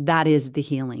 That is the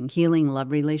healing love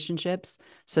relationships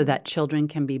so Yeah. that children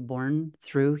can be born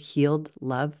through healed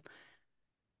love.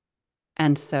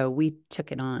 And so we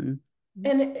took it on.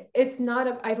 And it's not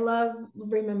a, I love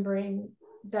remembering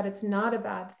that it's not a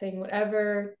bad thing.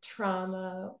 Whatever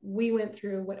trauma we went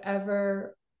through,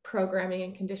 whatever programming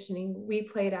and conditioning we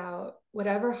played out,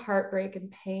 whatever heartbreak and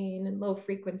pain and low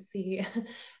frequency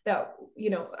that,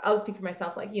 I'll speak for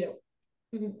myself, like,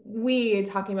 we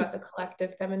talking about the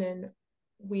collective feminine,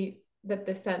 the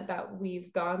descent that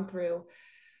we've gone through,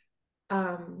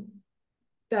 um,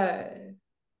 the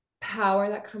power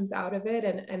that comes out of it,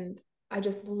 and I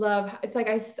just love, it's like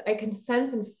I can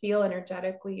sense and feel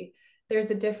energetically there's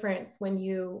a difference when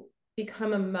you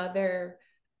become a mother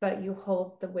but you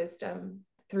hold the wisdom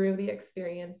through the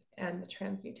experience and the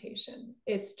transmutation.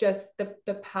 It's just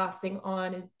the passing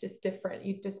on is just different.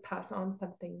 You just pass on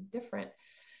something different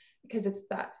because it's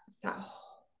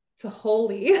it's a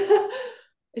holy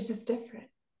it's just different.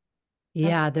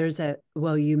 That's Yeah,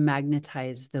 well, you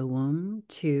magnetize the womb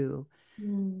to,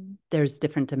 mm. there's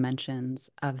different dimensions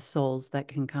of souls that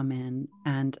can come in.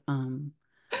 And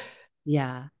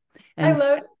yeah. I And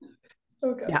love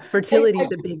okay. yeah, fertility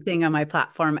is a big thing on my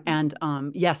platform. And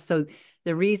yes, so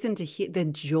the reason to hear the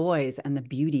joys and the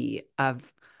beauty of,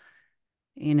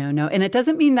 no, and it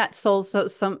doesn't mean that some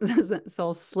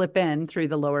souls slip in through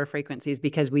the lower frequencies,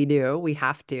 because we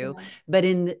have to, Yeah. but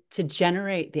to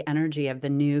generate the energy of the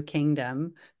new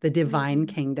kingdom,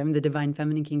 Mm-hmm. the divine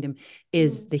feminine kingdom,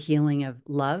 is the healing of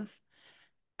love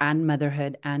and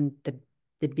motherhood and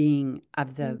the being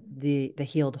of Mm-hmm. the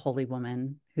healed holy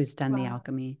woman who's done the Wow.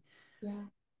 alchemy. Yeah.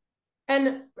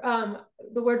 And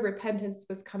the word repentance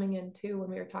was coming in too when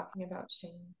we were talking about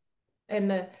shame.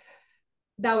 And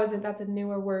that's a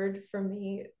newer word for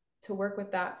me to work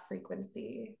with that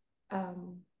frequency.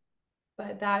 Um,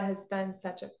 but that has been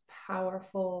such a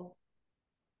powerful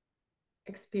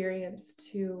experience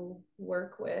to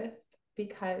work with,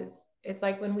 because it's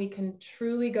like when we can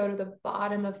truly go to the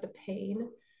bottom of the pain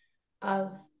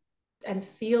of and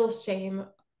feel shame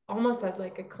almost as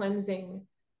like a cleansing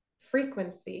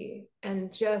frequency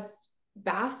and just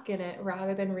bask in it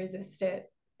rather than resist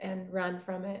it and run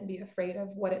from it and be afraid of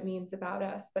what it means about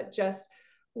us, but just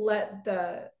let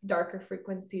the darker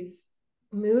frequencies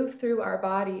move through our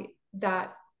body,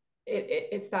 that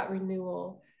it's that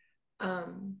renewal.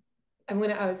 um and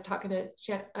when I was talking to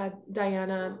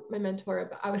Diana, my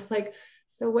mentor, I was like,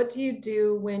 so what do you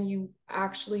do when you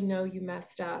actually know you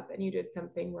messed up and you did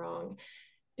something wrong?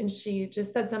 And she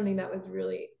just said something that was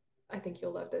really, I think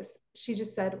you'll love this. She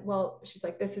just said, well, she's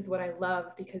like, this is what I love,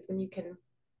 because when you can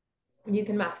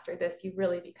master this, you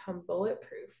really become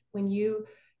bulletproof. When you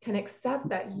can accept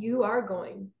that you are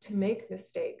going to make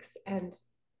mistakes and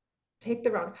take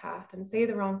the wrong path and say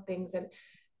the wrong things,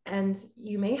 and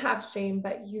you may have shame,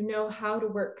 but you know how to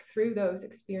work through those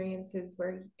experiences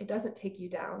where it doesn't take you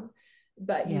down,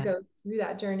 but you Yeah. go through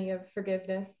that journey of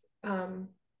forgiveness,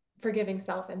 forgiving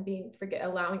self and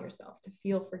allowing yourself to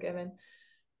feel forgiven.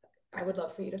 I would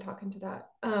love for you to talk into that.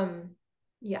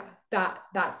 Yeah,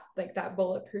 that's like that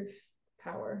bulletproof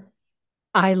power.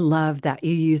 I love that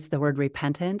you use the word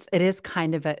repentance. It is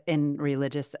kind of a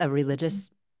religious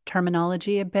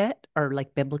terminology a bit, or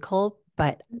like biblical,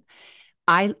 But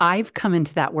I've come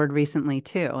into that word recently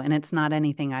too, and it's not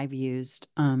anything I've used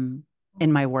in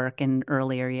my work in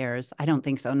earlier years. I don't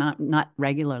think so, not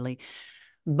regularly.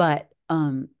 But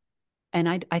and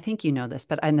I think you know this,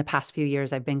 but in the past few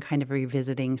years, I've been kind of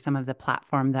revisiting some of the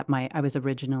platform that I was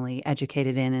originally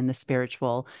educated in the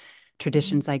spiritual Mhm.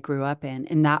 traditions I grew up in.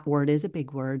 And that word is a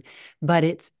big word, but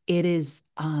it is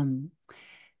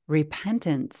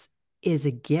repentance is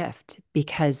a gift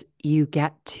because you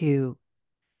get to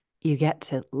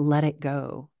let it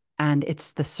go. And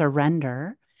it's the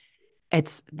surrender.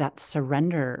 It's that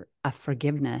surrender of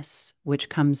forgiveness, which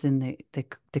comes in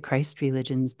the Christ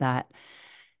religions, that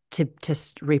to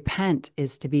repent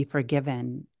is to be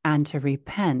forgiven, and to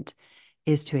repent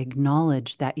is to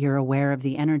acknowledge that you're aware of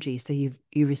the energy. So you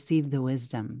receive the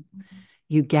wisdom,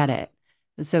 you get Wow. it.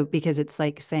 So because it's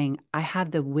like saying, I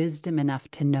have the wisdom enough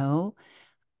to know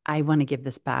I want to give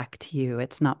this back to you.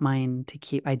 It's not mine to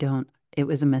keep. I don't, it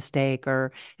was a mistake,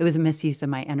 or it was a misuse of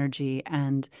my energy.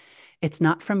 And it's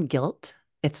not from guilt.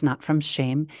 It's not from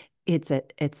shame. It's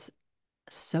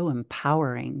so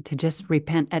empowering to just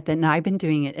repent at the, and I've been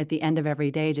doing it at the end of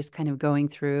every day, just kind of going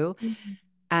through Mhm.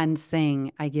 and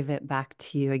saying, I give it back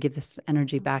to you. I give this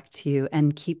energy back to you,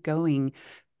 and keep going,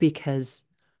 because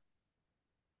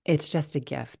it's just a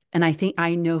gift. And I think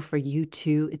I know for you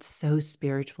too, it's so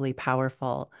spiritually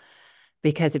powerful,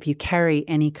 because if you carry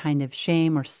any kind of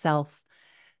shame or self,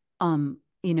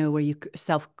 where you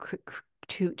self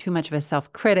too much of a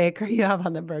self critic, or you have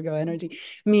on the Virgo energy,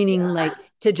 meaning Yeah. like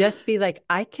to just be like,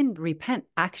 I can repent.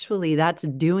 Actually, that's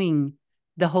doing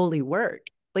the holy work.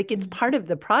 Like it's Mhm. part of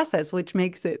the process, which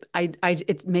makes it,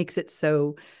 it makes it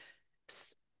so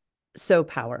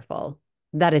powerful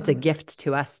that it's a Oh, gift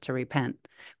to us to repent,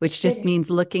 which it just is. means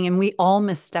looking, and we all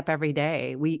misstep every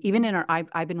day. We, even in our,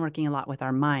 I've been working a lot with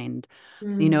our mind. If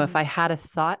Mm. I had a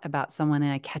thought about someone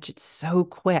and I catch it so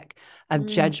quick, of Mm.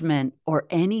 judgment or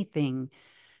anything,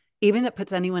 even that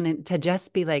puts anyone in, to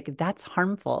just be like, that's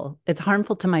harmful. It's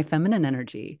harmful to my feminine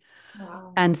energy.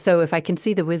 Wow. And so if I can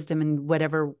see the wisdom in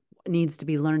whatever needs to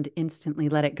be learned, instantly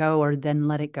let it go, or then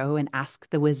let it go and ask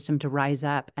the wisdom to rise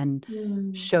up and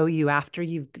Mm. show you after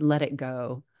you've let it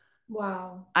go.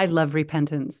 Wow. I love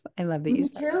repentance. I love that you Me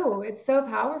said this. too. It's so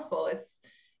powerful. It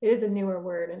is a newer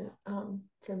word and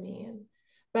for me and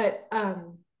but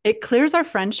It clears our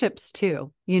friendships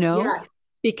too, yes.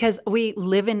 because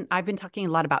I've been talking a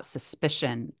lot about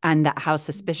suspicion, and that how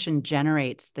suspicion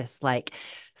generates this like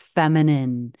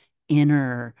feminine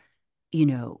inner,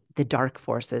 the dark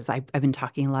forces. I've been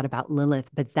talking a lot about Lilith,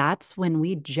 but that's when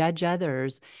we judge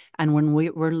others, and when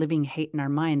we're living hate in our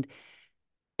mind.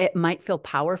 It might feel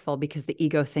powerful because the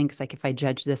ego thinks like, if I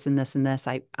judge this and this and this,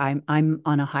 I'm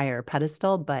on a higher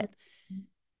pedestal, but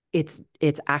it's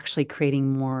actually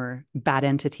creating more bad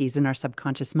entities in our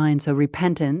subconscious mind. So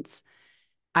repentance,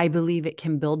 I believe it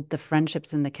can build the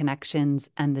friendships and the connections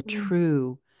and Mm. the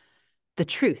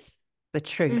truth, the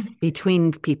truth Mm.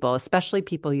 between people, especially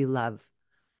people you love,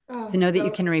 Oh, to know that you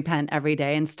so can repent every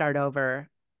day and start over,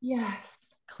 yes.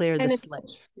 clear the And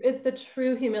slate. it's the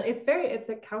true humility. It's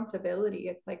accountability.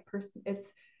 It's like it's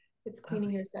Oh,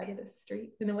 cleaning your side of the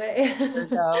street in a way.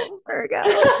 Virgo.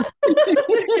 Yeah.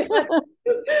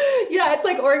 Yeah, it's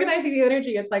like organizing the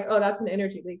energy. It's like, oh, that's an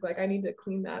energy leak. Like I need to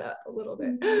clean that up a little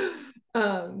bit.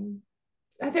 Um,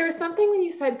 there was something when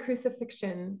you said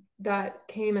crucifixion that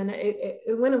came and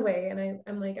it went away. And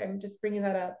I'm like, I'm just bringing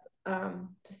that up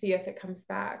to see if it comes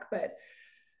back. But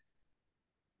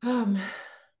um,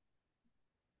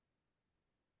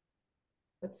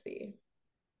 let's see.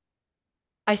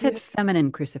 I Do you said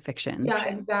feminine crucifixion. yeah,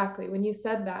 exactly. When you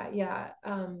said that, yeah,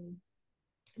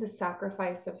 the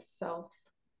sacrifice of self.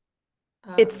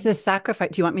 It's Um, the sacrifice.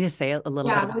 Do you want me to say a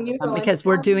little bit yeah, about will you them? go into Because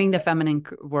we're that? doing the feminine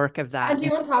work of And that. do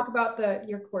you want to talk about the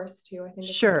your course too? I think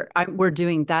it's Sure, important. we're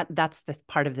doing that. That's the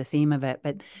part of the theme of it.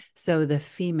 But so the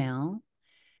female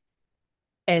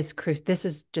is this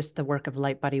is just the work of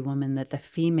light body woman, that the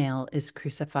female is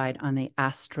crucified on the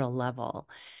astral level.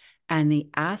 And the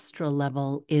astral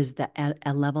level is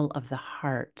a level of the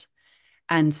heart.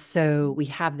 And so we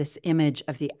have this image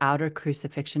of the outer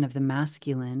crucifixion of the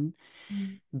masculine,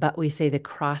 Mm. but we say the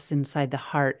cross inside the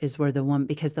heart is where the woman,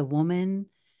 because the woman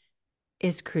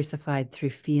is crucified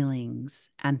through feelings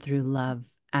and through love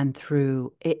and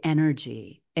through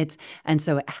energy. And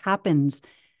so it happens,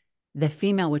 the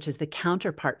female, which is the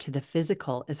counterpart to the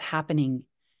physical, is happening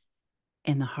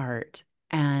in the heart.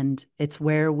 And it's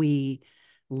where we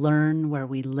learn, where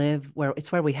we live, where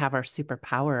it's where we have our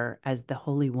superpower as the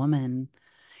holy woman.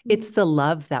 It's Mm. the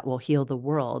love that will heal the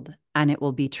world, and it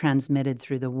will be transmitted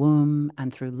through the womb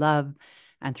and through love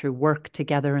and through work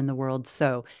together in the world.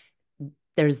 So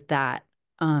there's that.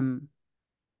 Um,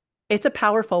 it's a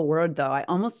powerful word, though. I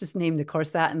almost just named the course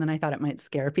that, and then I thought it might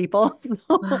scare people. So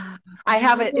Wow. I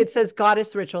have it. It says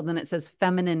goddess ritual, then it says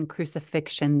feminine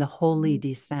crucifixion, the holy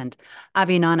descent,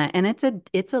 Avinana, and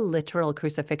it's a literal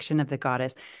crucifixion of the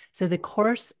goddess. So the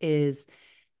course is.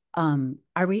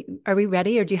 Are we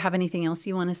ready, or do you have anything else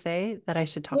you want to say that I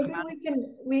should talk Maybe about?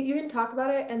 you can talk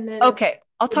about it and then Okay,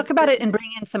 I'll talk about it and bring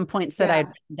in some points that I had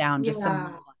yeah. written down, just some little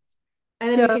Yeah. ones. And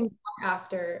then we So can talk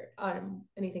after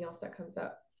anything else that comes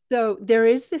up. So there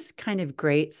is this kind of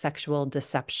great sexual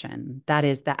deception that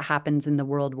happens in the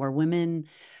world where women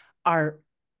are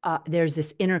there's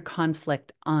this inner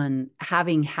conflict on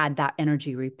having had that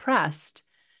energy repressed.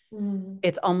 Mm.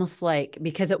 It's almost like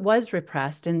because it was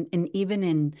repressed and even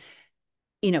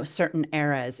in certain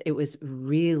eras, it was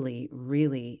really,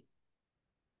 really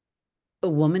a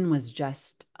woman was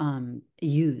just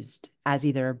used as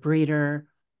either a breeder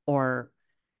or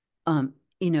um,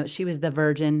 she was the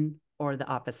virgin or the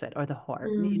opposite or the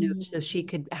whore, so she Mm.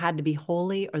 could had to be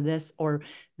holy or this or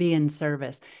be in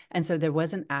service. And so there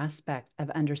was an aspect of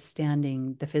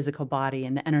understanding the physical body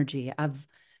and the energy of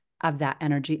that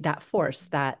energy, that force,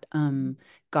 that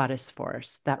goddess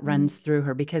force that Mm. runs through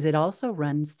her, because it also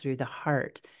runs through the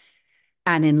heart.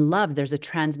 And in love, there's a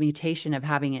transmutation of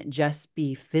having it just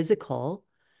be physical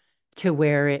to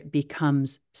where it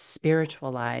becomes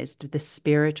spiritualized, the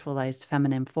spiritualized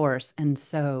feminine force. And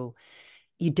so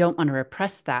you don't want to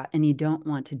repress that and you don't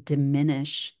want to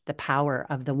diminish the power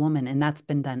of the woman. And that's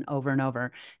been done over and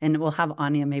over. And we'll have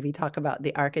Anya maybe talk about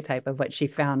the archetype of what she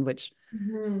found, which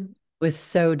Mhm. was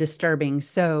so disturbing.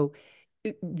 So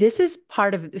this is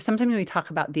part of sometimes we talk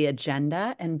about the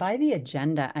agenda. And by the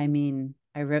agenda, I mean,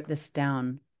 I wrote this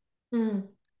down Mm.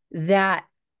 that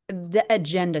the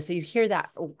agenda, so you hear that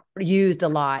used a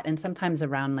lot and sometimes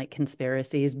around like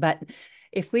conspiracies, but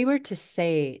if we were to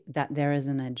say that there is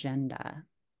an agenda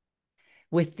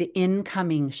with the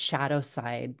incoming shadow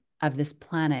side of this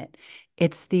planet,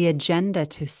 it's the agenda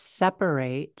to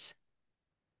separate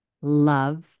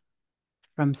love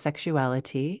from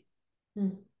sexuality.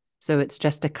 Mm. So it's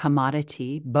just a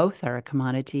commodity, both are a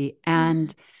commodity,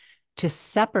 and to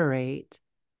separate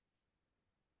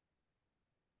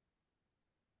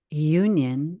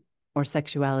union or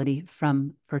sexuality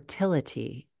from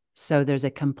fertility. So there's a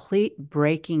complete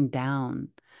breaking down,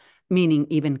 meaning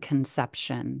even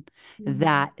conception,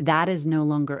 Mm. that is no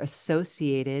longer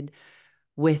associated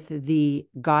with the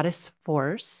goddess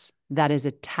force that is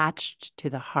attached to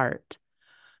the heart.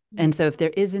 Mm. And so if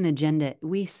there is an agenda,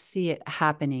 we see it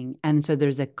happening. And so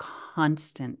there's a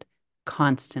constant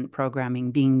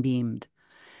programming being beamed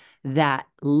that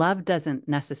love doesn't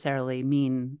necessarily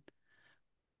mean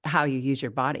how you use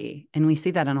your body. And we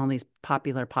see that on all these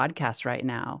popular podcasts right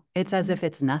now. It's as Mm. if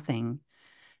it's nothing.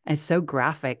 It's so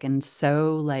graphic and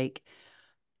so like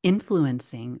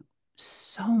influencing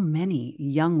so many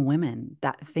young women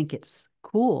that think it's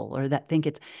cool or that think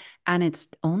and it's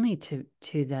only to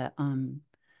the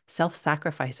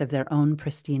self-sacrifice of their own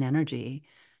pristine energy.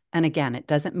 And again, it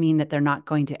doesn't mean that they're not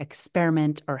going to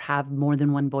experiment or have more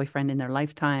than one boyfriend in their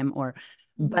lifetime Mm.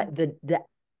 but the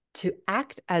to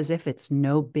act as if it's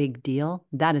no big deal,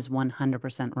 that is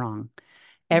 100% wrong.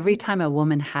 Every Mhm. time a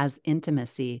woman has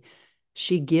intimacy,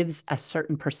 she gives a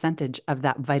certain percentage of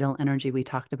that vital energy we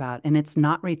talked about, and it's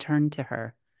not returned to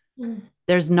her. Mm.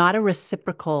 There's not a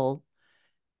reciprocal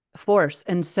force.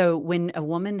 And so when a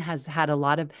woman has had a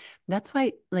lot of, that's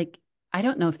why, like, I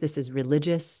don't know if this is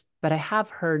religious, but I have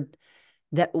heard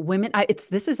that women,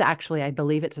 this is actually, I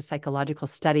believe it's a psychological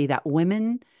study that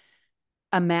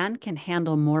a man can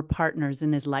handle more partners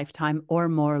in his lifetime or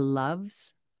more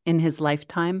loves in his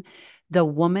lifetime. The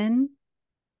woman,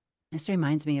 this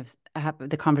reminds me of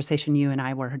the conversation you and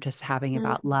I were just having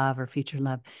about Mm. love or future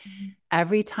love. Mm.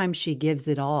 Every time she gives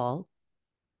it all,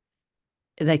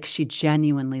 like she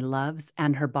genuinely loves,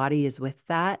 and her body is with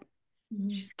that,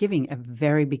 Mm. she's giving a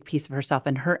very big piece of herself,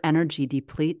 and her energy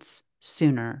depletes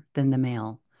sooner than the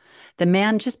male. The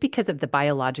man, just because of the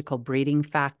biological breeding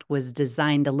fact, was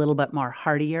designed a little bit more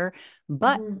hardier,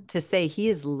 but Mhm. to say he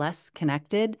is less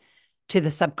connected to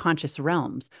the subconscious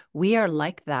realms. We are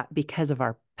like that because of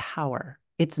our power.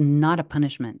 It's not a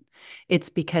punishment. It's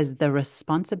because the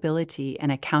responsibility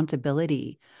and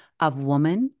accountability of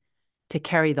woman to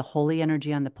carry the holy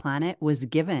energy on the planet was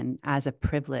given as a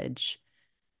privilege.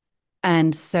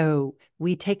 And so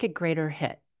we take a greater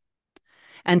hit.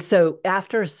 And so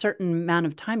after a certain amount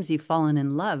of times you've fallen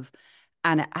in love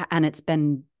and it's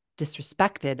been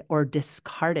disrespected or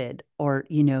discarded or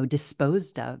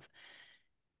disposed of,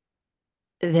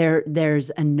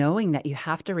 there's a knowing that you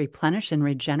have to replenish and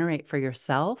regenerate for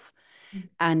yourself.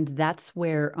 And that's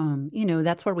where,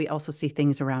 that's where we also see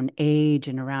things around age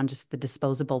and around just the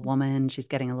disposable woman. She's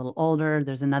getting a little older.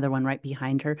 There's another one right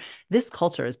behind her. This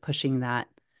culture is pushing that.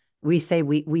 We say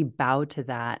we bow to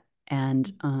that.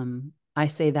 And I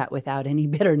say that without any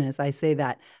bitterness. I say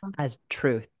that as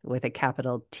truth with a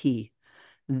capital T.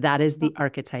 That is the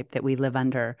archetype that we live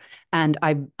under. And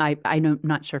I'm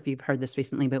not sure if you've heard this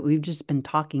recently, but we've just been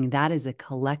talking. That is a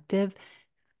collective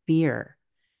fear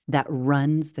that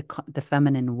runs the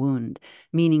feminine wound,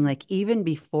 meaning like even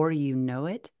before you know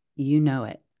it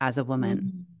as a woman.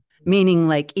 Mm. Meaning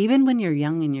like even when you're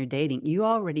young and you're dating, you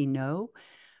already know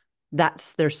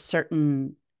there's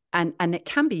certain and it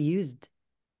can be used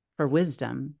for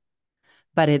wisdom,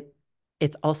 but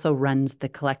it's also runs the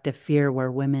collective fear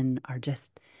where women are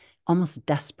just almost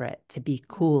desperate to be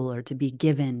cool or to be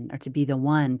given or to be the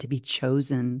one to be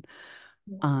chosen.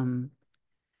 um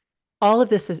all of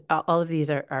these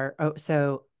are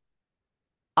so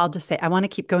I'll just say I want to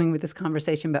keep going with this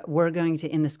conversation, but we're going to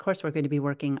in this course we're going to be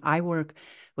working. I work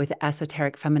with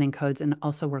esoteric feminine codes and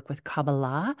also work with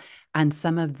Kabbalah and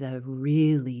some of the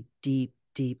really deep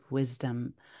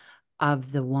wisdom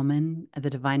of the woman, the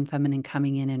divine feminine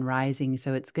coming in and rising.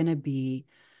 So it's going to be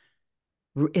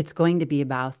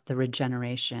about the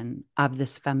regeneration of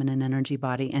this feminine energy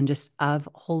body and just of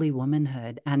holy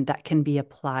womanhood, and that can be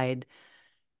applied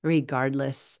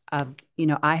regardless of,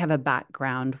 I have a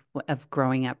background of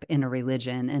growing up in a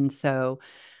religion. And so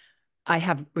I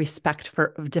have respect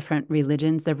for different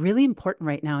religions. They're really important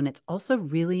right now. And it's also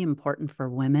really important for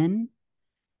women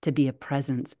to be a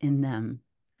presence in them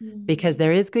because Mm.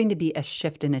 there is going to be a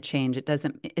shift and a change.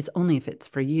 It's only if it's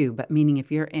for you, but meaning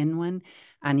if you're in one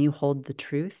and you hold the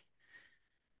truth,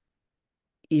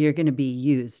 you're going to be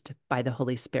used by the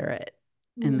Holy Spirit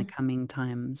in the Mm. coming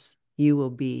times.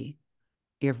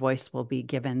 Your voice will be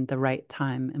given the right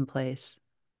time and place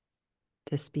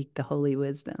to speak the holy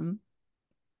wisdom.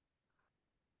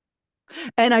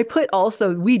 And I put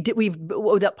also,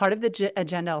 that part of the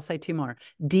agenda, I'll say two more.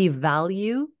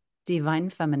 Devalue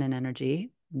divine feminine energy,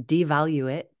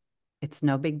 devalue it. It's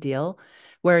no big deal.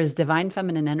 Whereas divine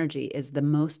feminine energy is the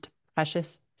most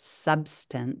precious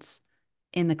substance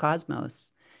in the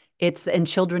cosmos. And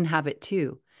children have it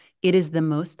too. It is the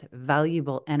most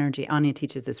valuable energy. Anya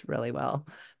teaches this really well,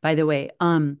 by the way.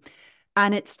 And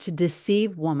it's to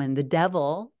deceive woman. The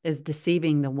devil is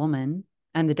deceiving the woman,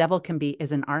 and the devil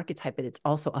is an archetype, but it's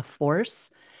also a force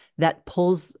that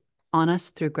pulls on us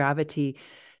through gravity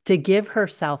to give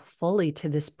herself fully to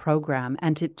this program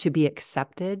and to be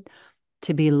accepted,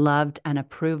 to be loved and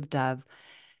approved of.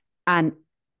 And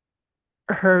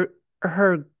her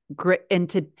grit and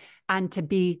to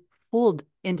be fooled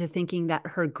into thinking that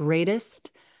her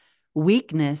greatest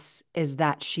weakness is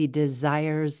that she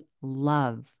desires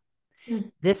love.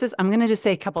 Mm. I'm going to just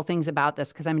say a couple things about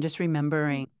this because I'm just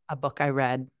remembering a book I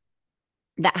read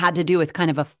that had to do with kind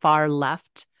of a far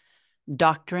left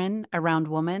doctrine around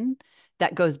woman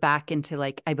that goes back into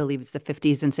like I believe it's the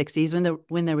 50s and 60s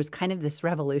when there was kind of this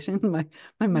revolution. My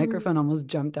Mm. microphone almost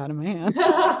jumped out of my hand.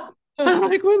 I'm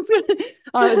like,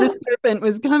 the serpent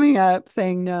was coming up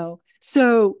saying no.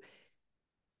 So,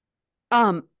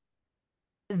 um,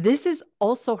 this is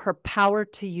also her power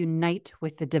to unite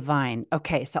with the divine.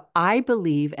 Okay, so I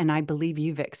believe, and I believe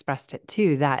you've expressed it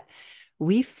too, that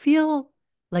we feel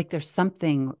like there's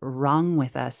something wrong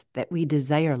with us, that we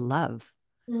desire love,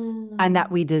 and that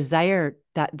Mm. we desire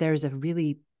that there's a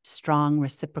really strong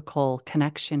reciprocal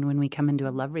connection when we come into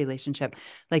a love relationship.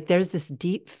 Like there's this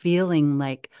deep feeling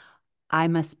like I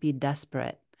must be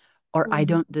desperate, or I Mm.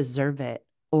 don't deserve it,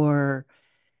 or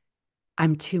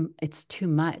it's too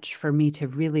much for me to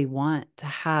really want to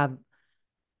have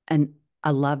an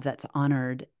a love that's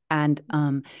honored. And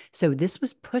so this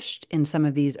was pushed in some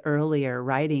of these earlier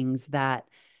writings that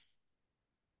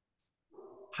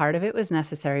part of it was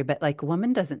necessary, but like a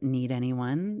woman doesn't need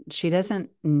anyone. She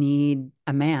doesn't need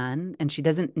a man. And she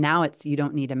doesn't, now it's, you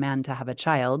don't need a man to have a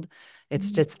child.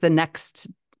 It's Mm. just the next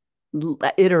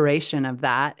iteration of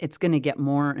that. It's going to get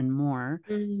more and more.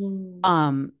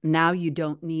 Mm. Now you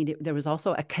don't need it. There was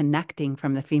also a connecting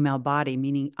from the female body,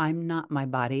 meaning I'm not my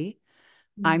body.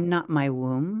 Mm. I'm not my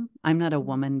womb. I'm not a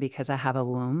woman because I have a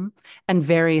womb, and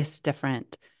various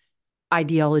different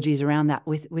ideologies around that,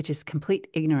 which is complete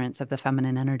ignorance of the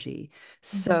feminine energy. Mhm.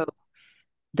 So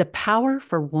the power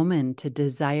for woman to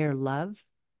desire love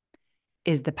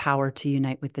is the power to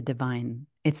unite with the divine.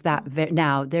 It's that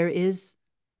now there is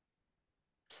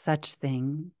such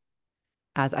thing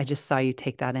as I just saw you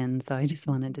take that in. So I just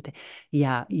wanted to take,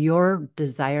 yeah, your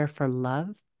desire for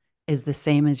love is the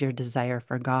same as your desire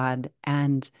for God.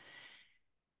 And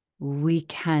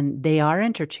they are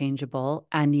interchangeable.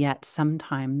 And yet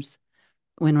sometimes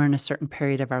when we're in a certain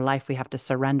period of our life, we have to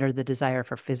surrender the desire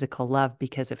for physical love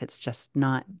because if it's just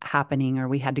not happening, or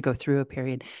we had to go through a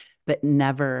period, but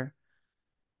never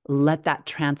let that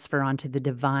transfer onto the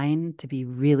divine to be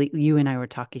really, you and I were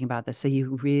talking about this. So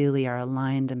you really are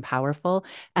aligned and powerful,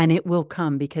 and it will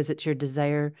come because it's your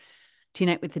desire to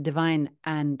unite with the divine.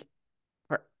 And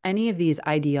for any of these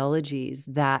ideologies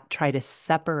that try to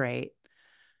separate,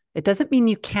 it doesn't mean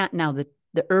you can't now.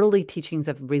 The early teachings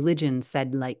of religion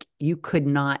said like you could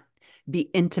not be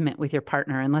intimate with your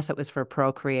partner unless it was for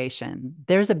procreation.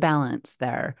 There's a balance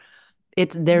there.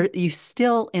 It's there. You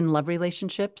still in love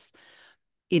relationships,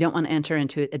 you don't want to enter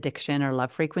into addiction or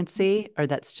love frequency, or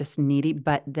that's just needy.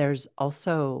 But there's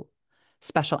also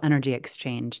special energy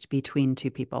exchanged between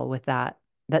two people with that.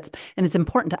 And it's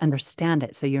important to understand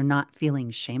it so you're not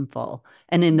feeling shameful.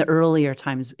 And in the earlier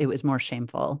times, it was more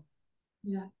shameful.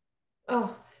 Yeah.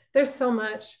 Oh, there's so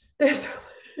much. There's so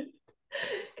much.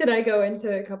 Can I go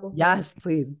into a couple things? Yes,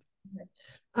 please.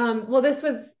 Well, this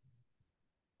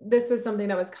was something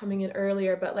that was coming in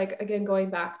earlier, but like again, going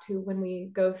back to when we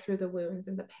go through the wounds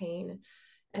and the pain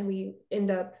and we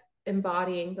end up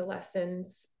embodying the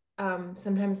lessons,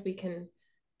 sometimes we can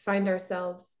find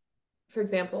ourselves, for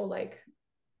example, like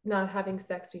not having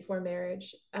sex before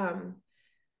marriage.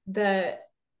 That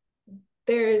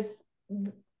there's,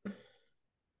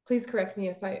 please correct me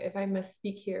if I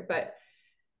misspeak here, but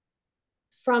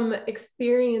from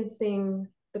experiencing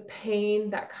the pain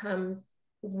that comes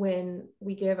when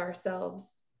we give ourselves,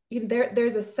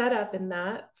 there's a setup in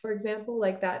that, for example,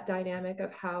 like that dynamic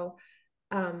of how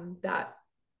that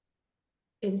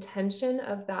intention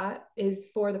of that is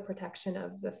for the protection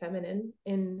of the feminine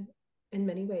in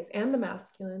many ways, and the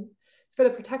masculine. It's for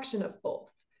the protection of both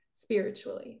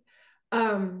spiritually.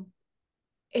 um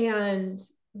and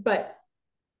but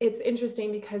it's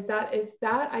interesting because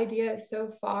that idea is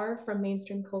so far from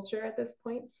mainstream culture at this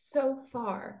point, so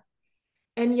far.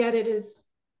 And yet it is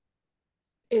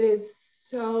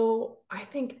so, I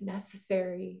think,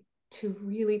 necessary to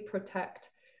really protect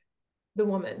the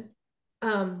woman.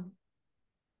 um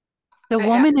The I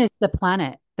woman is the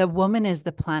planet. The woman is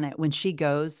the planet. When she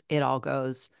goes, it all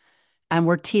goes. And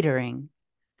we're teetering.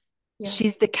 Yeah.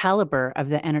 She's the caliber of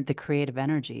the creative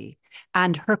energy.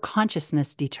 And her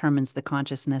consciousness determines the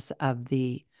consciousness of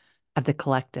the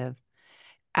collective.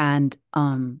 And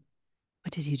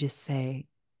what did you just say?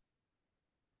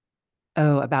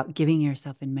 Oh, about giving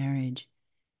yourself in marriage.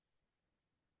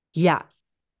 Yeah.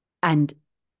 And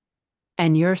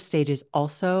your stages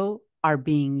also are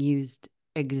being used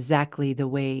exactly the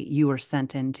way you were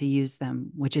sent in to use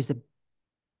them, which is a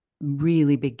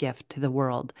really big gift to the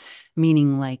world.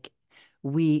 Meaning like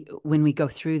when we go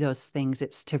through those things,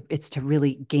 it's to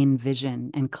really gain vision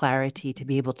and clarity to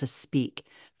be able to speak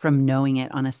from knowing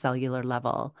it on a cellular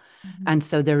level. Mhm. And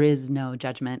so there is no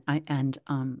judgment. And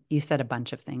you said a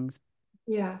bunch of things.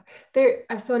 Yeah. There,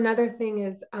 so another thing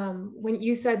is, when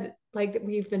you said like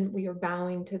we are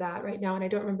bowing to that right now, and I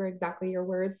don't remember exactly your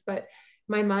words, but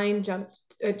my mind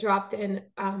dropped in.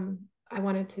 I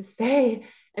wanted to say,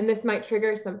 and this might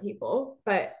trigger some people,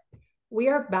 but we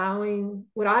are bowing.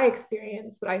 What I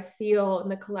experience, what I feel in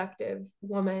the collective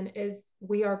woman is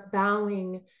we are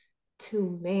bowing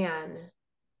to man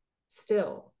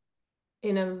still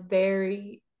in a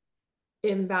very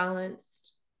imbalanced,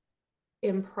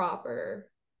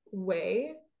 improper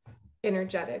way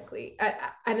energetically.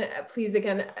 And please,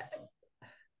 again,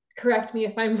 correct me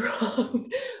if I'm wrong,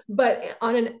 but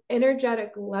on an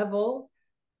energetic level,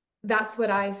 that's what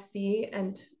I see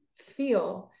and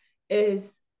feel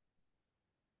is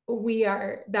we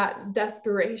are that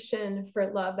desperation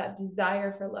for love, that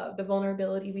desire for love, the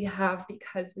vulnerability we have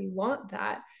because we want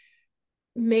that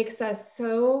makes us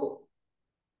so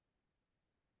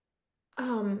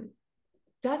um,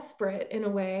 desperate in a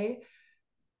way,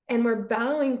 and we're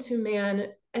bowing to man,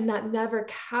 and that never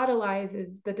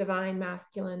catalyzes the divine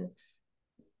masculine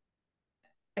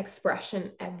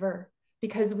expression ever,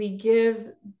 because we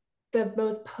give the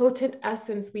most potent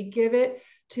essence, we give it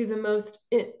to the most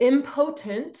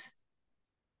impotent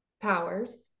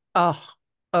powers. Oh,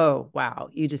 oh, wow.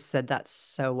 You just said that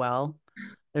so well.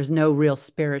 There's no real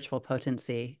spiritual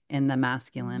potency in the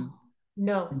masculine.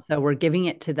 No. And so we're giving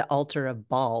it to the altar of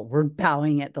Baal. We're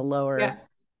bowing at the lower, Yes.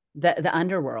 the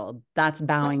underworld. That's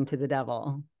bowing to the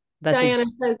devil. That's Diana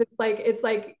says it's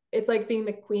like being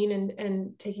the queen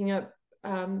and taking up,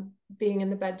 being in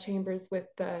the bedchambers with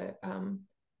the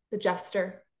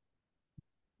jester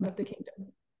of the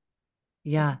kingdom.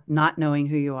 Yeah. yeah, not knowing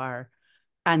who you are.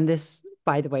 And this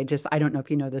by the way, just I don't know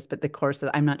if you know this, but the course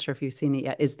that I'm not sure if you've seen it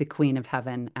yet is The Queen of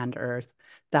Heaven and Earth.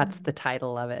 That's the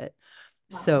title of it.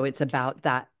 So Wow. it's about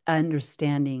that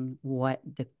understanding when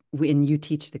you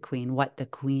teach the queen, what the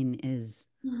queen is,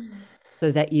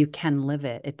 so that you can live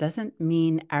it. It doesn't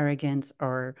mean arrogance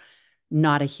or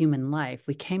not a human life.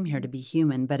 We came here to be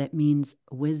human, but it means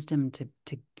wisdom to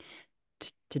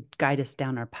guide us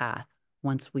down our path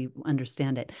once we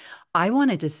understand it. I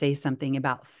wanted to say something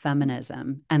about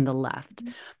feminism and the left.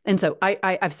 And so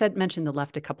I've mentioned the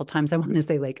left a couple times. I want to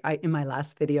say, like, in my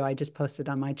last video I just posted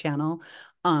on my channel,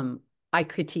 I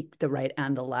critique the right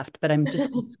and the left, but I'm just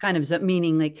kind of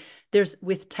meaning, like, there's,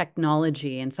 with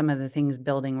technology and some of the things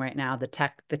building right now, the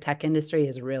tech industry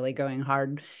is really going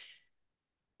hard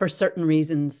for certain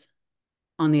reasons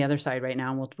on the other side right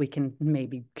now. We can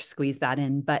maybe squeeze that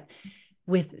in, but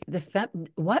with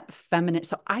what feminine,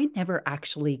 so I never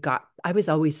actually I was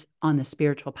always on the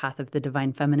spiritual path of the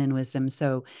divine feminine wisdom.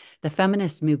 So the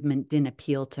feminist movement didn't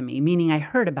appeal to me, meaning I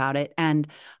heard about it and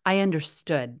I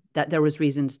understood that there was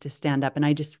reasons to stand up. And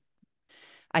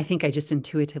I think I just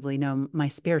intuitively know my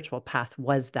spiritual path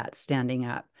was that standing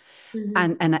up.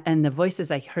 Mhm. And the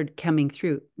voices I heard coming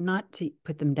through, not to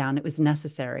put them down, it was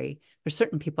necessary. There's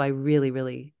certain people I really,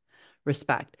 really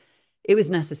respect. It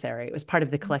was necessary. It was part of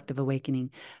the collective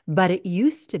awakening. But it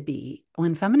used to be,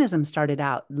 when feminism started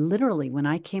out, literally when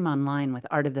I came online with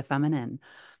Art of the Feminine,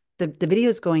 the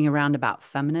videos going around about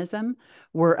feminism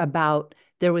were about,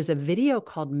 there was a video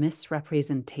called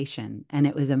Misrepresentation, and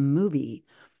it was a movie.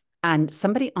 And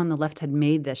somebody on the left had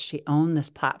made this, she owned this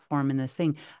platform and this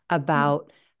thing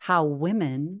about how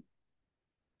women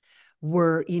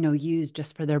were, used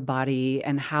just for their body,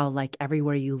 and how, like,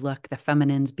 everywhere you look, the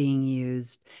feminine's being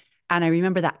used. And I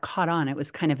remember that caught on. It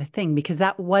was kind of a thing because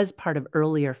that was part of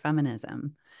earlier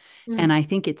feminism. And I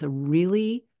think it's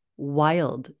really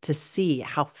wild to see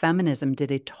how feminism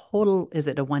did a total, is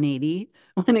it a 180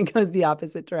 when it goes the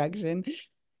opposite direction?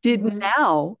 Did Mhm.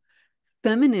 now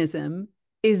feminism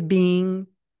is being,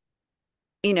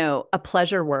 a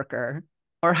pleasure worker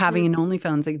or having an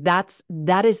OnlyFans. Like,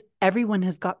 that is, everyone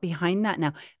has got behind that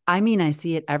now. I mean, I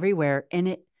see it everywhere.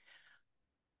 And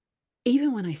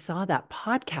even when I saw that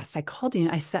podcast, I called you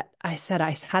and I said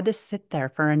I had to sit there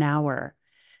for an hour.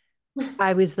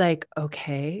 I was like,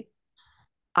 okay.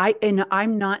 And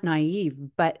I'm not naive,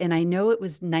 and I know it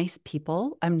was nice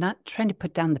people. I'm not trying to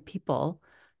put down the people,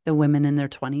 the women in their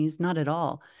 20s, not at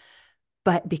all.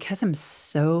 But because I'm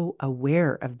so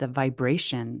aware of the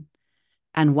vibration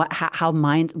and how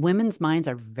women's minds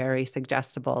are very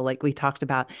suggestible, like we talked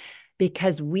about,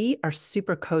 because we are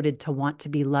super coded to want to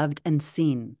be loved and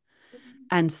seen.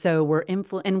 And so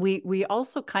and we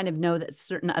also kind of know that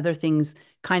certain other things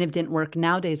kind of didn't work.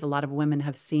 Nowadays, a lot of women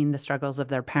have seen the struggles of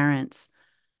their parents.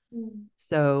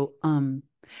 So,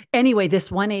 anyway, this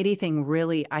 180 thing,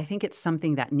 really, I think it's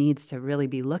something that needs to really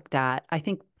be looked at.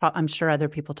 I'm sure other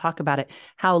people talk about it,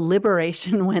 how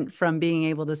liberation went from being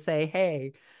able to say,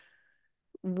 hey,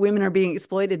 women are being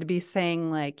exploited, to be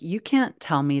saying, like, you can't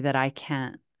tell me that I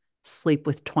can't sleep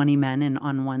with 20 men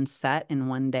on one set in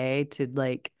one day to,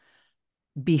 like,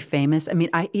 be famous. I mean,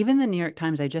 even the New York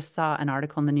Times, I just saw an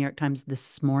article in the New York Times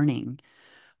this morning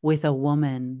with a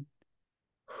woman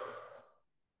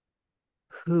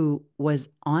who was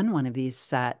on one of these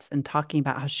sets and talking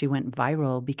about how she went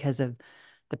viral because of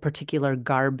the particular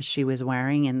garb she was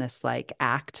wearing in this, like,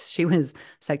 act. She was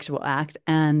sexual act.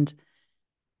 And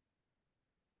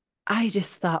I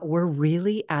just thought, we're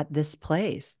really at this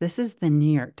place. This is the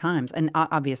New York Times. And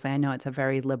obviously, I know it's a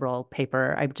very liberal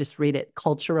paper. I just read it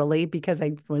culturally because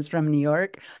I was from New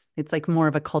York. It's like more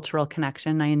of a cultural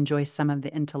connection. I enjoy some of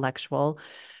the intellectual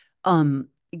um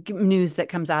news that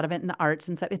comes out of it, and the arts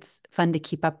and stuff. It's fun to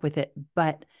keep up with it.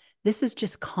 But this is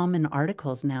just common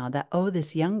articles now that, oh,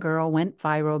 this young girl went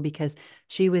viral because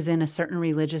she was in a certain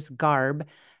religious garb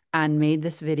and made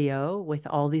this video with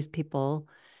all these people.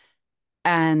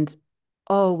 And,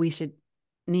 oh, we should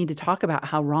need to talk about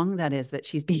how wrong that is, that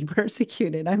she's being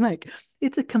persecuted. I'm like,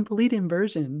 it's a complete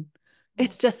inversion.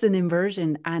 It's just an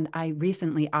inversion. And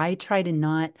I try to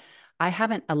not, I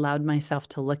haven't allowed myself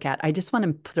to look at, I just want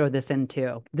to throw this in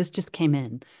too. This just came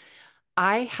in.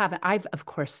 I've of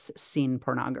course seen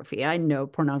pornography. I know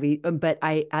pornography, but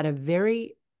at a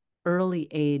very early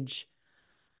age,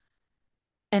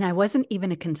 and I wasn't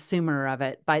even a consumer of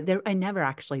it, but I never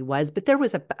actually was. But there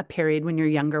was a period when you're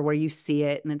younger where you see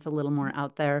it and it's a little more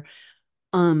out there.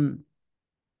 Um,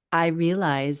 I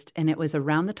realized, and it was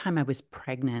around the time I was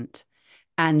pregnant,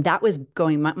 and that was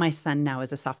my son now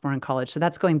is a sophomore in college. So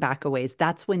that's going back a ways.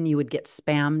 That's when you would get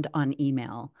spammed on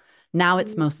email. Now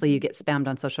it's mostly you Mm-hmm. get spammed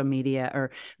on social media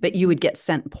or, but you would get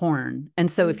sent porn.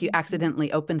 And so if you Mm-hmm.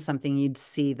 accidentally open something, you'd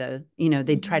see the, you know,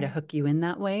 they'd try to Mm-hmm. hook you in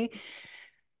that way.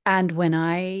 And when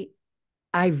I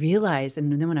realized,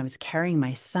 and then when I was carrying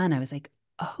my son, I was like,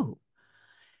 oh,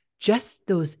 just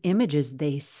those images,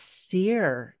 they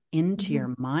sear into Mm-hmm.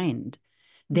 your mind.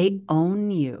 They Mm-hmm.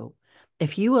 own you.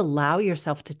 If you allow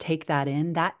yourself to take that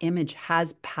in, that image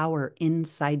has power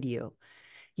inside you.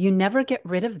 You never get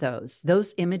rid of those.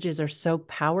 Those images are so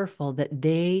powerful that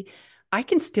I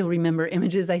can still remember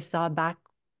images I saw back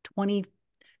 20,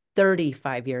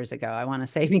 35 years ago, I want to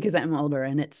say, because I'm older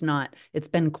and it's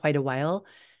been quite a while.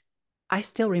 I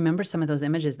still remember some of those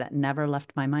images that never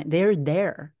left my mind. They're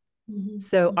there.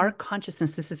 So, Mm-hmm. our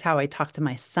consciousness, this is how I talk to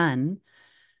my son,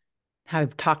 how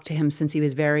I've talked to him since he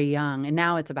was very young. And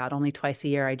now it's about only twice a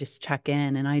year. I just check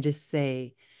in and I just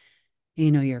say,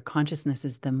 you know, your consciousness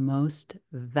is the most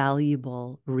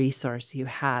valuable resource you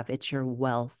have. It's your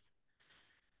wealth.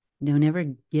 Don't ever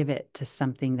give it to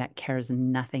something that cares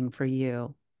nothing for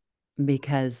you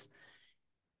because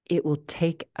it will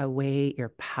take away your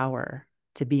power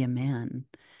to be a man.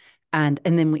 And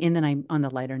then I'm on the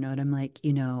lighter note, I'm like,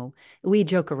 you know, we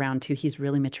joke around too. He's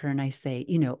really mature. And I say,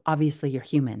 you know, obviously you're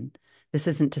human. This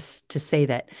isn't to say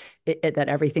that that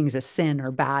everything's a sin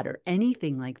or bad or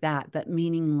anything like that, but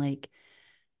meaning like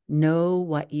know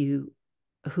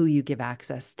who you give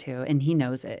access to. And he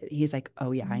knows it. He's like,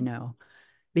 oh yeah, I know.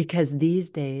 Because these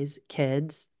days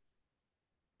kids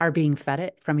are being fed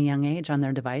it from a young age on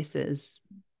their devices.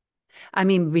 I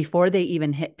mean, before they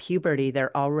even hit puberty,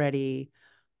 they're already,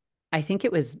 I think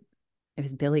it was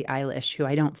Billie Eilish, who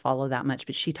I don't follow that much,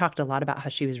 but she talked a lot about how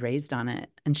she was raised on it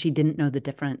and she didn't know the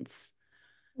difference.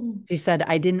 She said,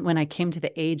 I didn't, when I came to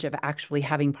the age of actually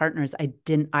having partners,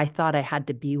 I thought I had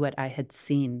to be what I had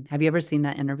seen. Have you ever seen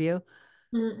that interview?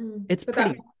 Mm-mm. It's But that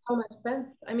pretty. makes so much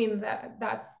sense. I mean,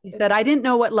 that's She said, it's I didn't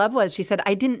know what love was. She said,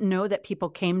 I didn't know that people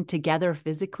came together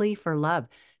physically for love.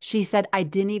 She said,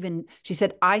 she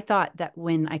said, I thought that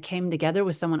when I came together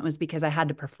with someone, it was because I had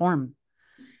to perform.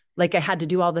 Like I had to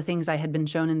do all the things I had been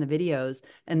shown in the videos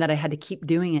and that I had to keep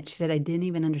doing it. She said, I didn't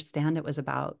even understand it was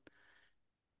about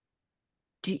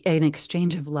an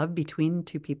exchange of love between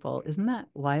two people. Isn't that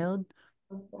wild?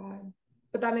 so sad.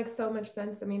 But that makes so much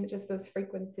sense. I mean, just those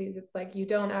frequencies, it's like you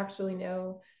don't actually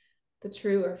know the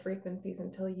truer frequencies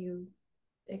until you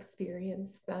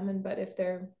experience them. And but if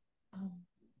they're um,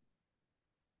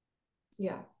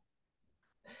 yeah.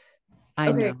 I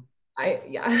Okay. know.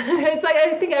 Yeah. It's like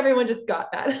I think everyone just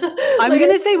got that. I'm Like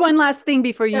going to say one last thing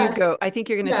before you yeah, go. I think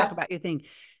you're going to talk yeah, about your thing.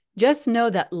 Just know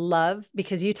that love,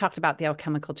 because you talked about the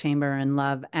alchemical chamber and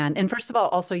love. And first of all,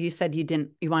 also you said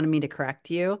you wanted me to correct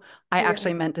you. I yeah.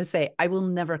 actually meant to say, I will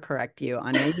never correct you,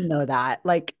 Anya. You know that.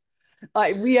 Like,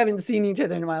 we haven't seen each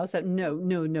other in a while. So no,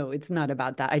 no, no, it's not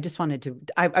about that. I just wanted to,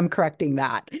 I'm correcting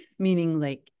that, meaning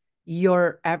like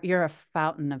you're a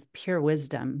fountain of pure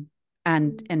wisdom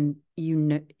and you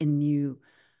know, and you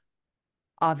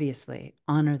obviously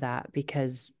honor that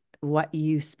because what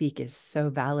you speak is so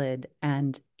valid.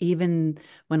 And even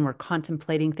when we're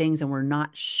contemplating things and we're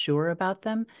not sure about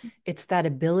them, it's that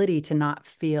ability to not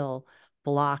feel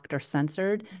blocked or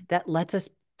censored that lets us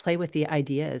play with the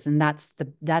ideas. And that's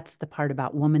the part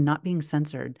about woman not being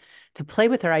censored, to play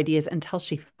with her ideas until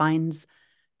she finds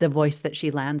the voice that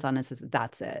she lands on is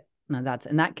that's it. No,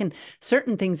 and that can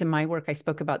certain things in my work. I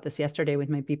spoke about this yesterday with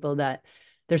my people that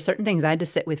there's certain things I had to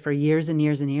sit with for years and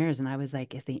years and years. And I was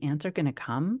like, is the answer going to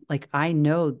come? Like, I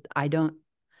know I don't,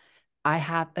 I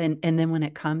have, and then when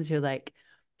it comes, you're like,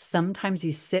 sometimes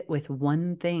you sit with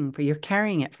one thing you're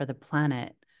carrying it for the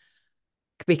planet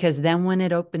because then when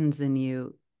it opens in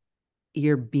you,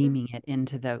 you're beaming it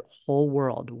into the whole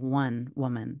world, one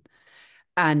woman.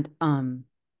 And,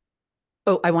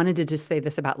 oh, I wanted to just say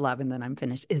this about love and then I'm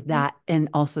finished. Is that, and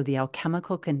also the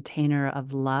alchemical container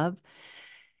of love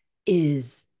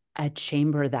is a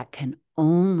chamber that can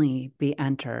only be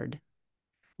entered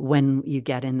when you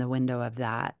get in the window of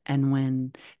that. And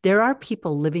when there are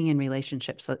people living in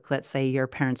relationships, let's say your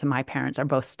parents and my parents are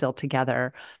both still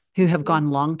together, who have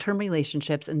gone long-term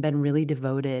relationships and been really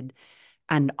devoted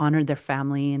and honored their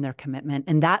family and their commitment.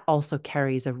 And that also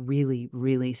carries a really,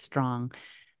 really strong.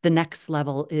 The next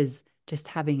level is just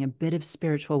having a bit of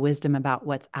spiritual wisdom about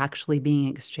what's actually being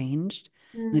exchanged.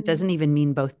 And it doesn't Mm, even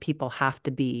mean both people have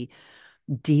to be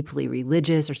deeply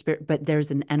religious or spirit, but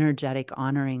there's an energetic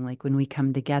honoring. Like when we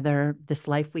come together, this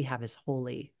life we have is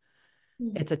holy.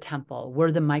 mm, It's a temple.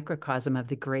 We're the microcosm of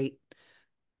the greater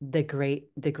yeah,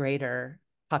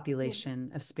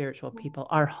 population of spiritual people.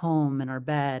 Our home and our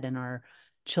bed and our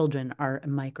children are a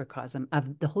microcosm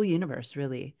of the whole universe,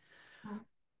 really.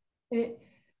 yeah.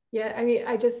 Yeah, I mean,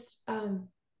 I just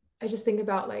think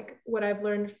about like what I've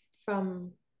learned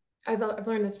from, I've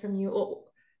learned this from you. Oh,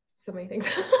 so many things.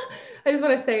 I just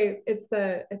want to say it's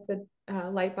the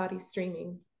light body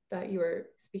streaming that you were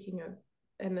speaking of,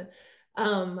 and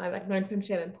I like learned from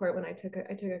Shannon Port when I took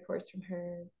a course from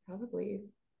her probably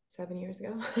 7 years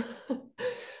ago.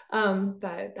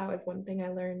 But that was one thing I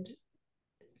learned.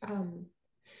 Um,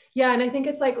 yeah, and I think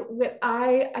it's like what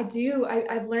I've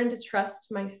learned to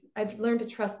trust I've learned to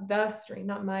trust the stream,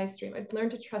 not my stream. I've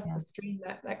learned to trust the Yeah. stream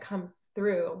that comes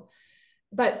through.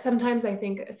 But sometimes I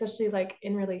think, especially like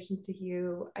in relation to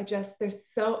you, I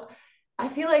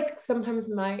feel like sometimes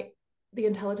the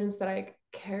intelligence that I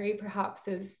carry perhaps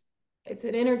is, it's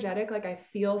an energetic, like I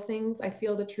feel things, I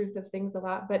feel the truth of things a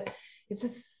lot, but it's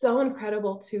just so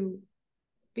incredible to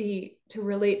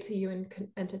relate to you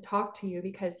and to talk to you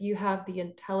because you have the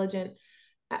intelligent,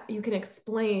 you can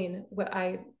explain what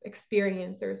I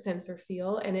experience or sense or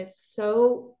feel, and it's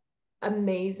so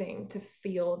amazing to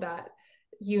feel that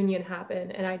union happen.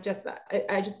 And I just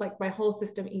like my whole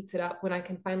system eats it up when I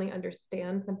can finally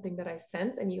understand something that I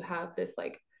sense, and you have this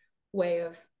like way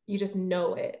of, you just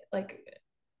know it like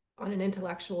on an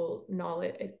intellectual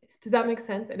knowledge. Does that make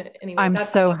sense? And anyway,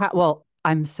 that's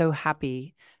I'm so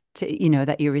happy to,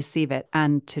 that you receive it,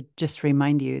 and to just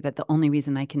remind you that the only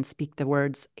reason I can speak the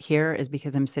words here is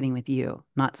because I'm sitting with you,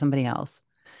 not somebody else.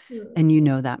 mm, And you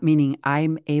know that, meaning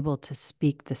I'm able to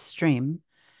speak the stream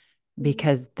mm,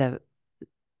 because the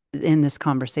in this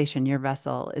conversation, your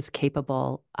vessel is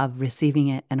capable of receiving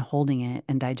it and holding it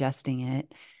and digesting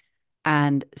it.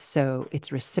 And so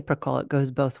it's reciprocal. It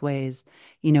goes both ways.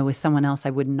 With someone else, I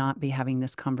would not be having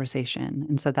this conversation.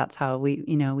 And so that's how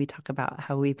we talk about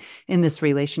how in this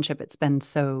relationship, it's been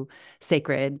so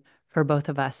sacred for both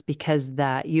of us because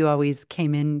that you always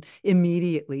came in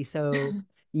immediately so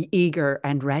eager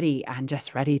and ready and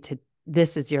just ready to,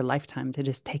 this is your lifetime to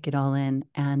just take it all in.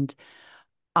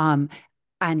 Um,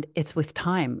 and it's with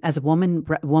time. As a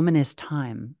woman is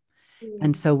time.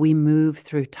 And mm, so we move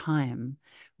through time.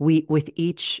 With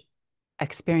each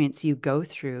experience you go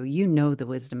through, the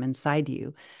wisdom inside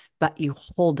you, but you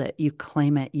hold it, you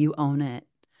claim it, you own it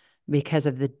because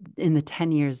of in the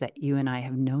 10 years that you and I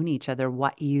have known each other,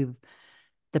 your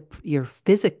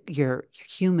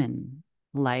human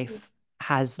mm. life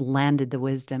has landed the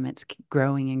wisdom. It's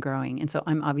growing and growing. And so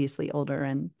I'm obviously older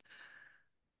and,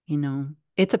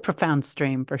 it's a profound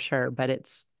stream for sure, but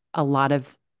it's a lot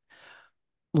of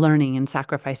learning and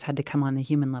sacrifice had to come on the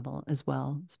human level as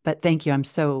well. But thank you. I'm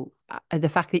so, the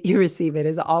fact that you receive it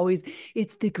is always,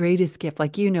 it's the greatest gift.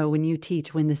 Like, when you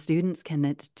teach, when the students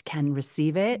can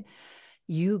receive it,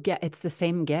 it's the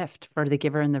same gift for the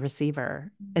giver and the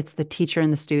receiver. It's the teacher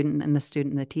and the student, and the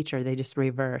student and the teacher. They just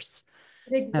reverse.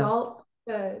 It So exalts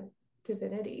the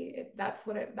divinity. That's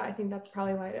what I think that's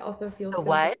probably why it also the feels so good.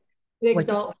 what? It What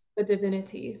did exalts the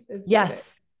divinity is what it,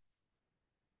 Yes,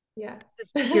 yeah.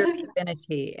 this pure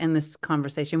divinity in this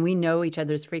conversation. We know each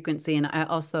other's frequency, and I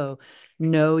also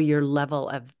know your level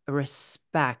of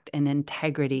respect and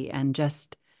integrity and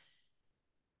just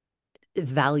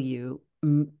value.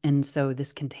 And so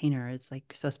this container is like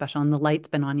so special, and the light's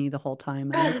been on you the whole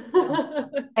time. I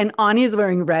was And Anya's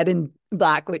wearing red and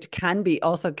black, which can be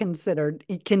also considered,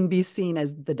 it can be seen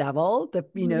as the devil,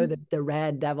 the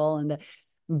red devil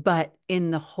but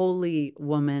in the holy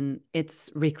woman,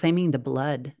 it's reclaiming the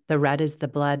blood. The red is the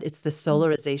blood. It's the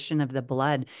solarization of the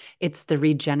blood. It's the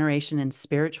regeneration and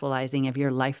spiritualizing of your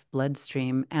life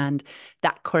bloodstream. And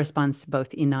that corresponds to both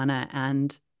Inanna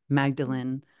and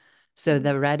Magdalene. So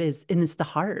the red and it's the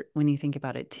heart when you think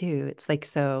about it too. It's like,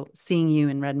 so seeing you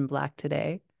in red and black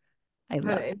today, I Kind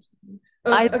love of it. interesting.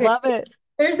 I Okay, love it.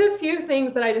 there's a few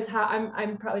things that I just have.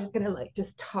 I'm probably just gonna like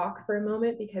just talk for a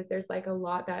moment because there's like a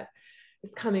lot that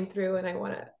is coming through, and I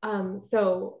want to.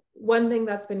 So one thing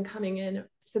that's been coming in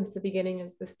since the beginning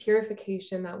is this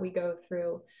purification that we go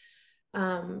through,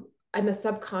 and the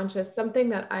subconscious. Something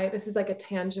that this is like a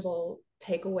tangible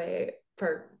takeaway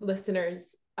for listeners.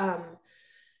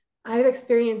 I've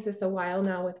experienced this a while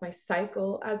now with my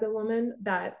cycle as a woman,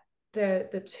 that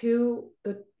the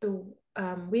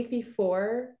week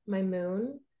before my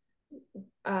moon,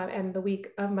 and the week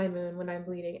of my moon when I'm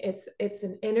bleeding, it's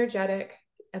an energetic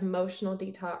emotional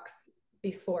detox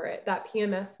before it. That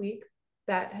PMS week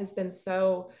that has been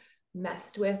so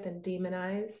messed with and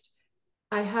demonized,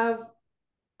 I have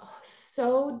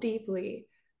so deeply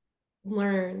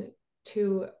learn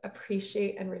to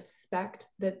appreciate and respect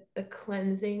the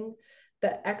cleansing,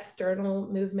 the external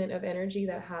movement of energy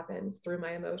that happens through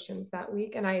my emotions that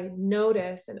week. And I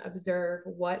notice and observe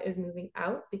what is moving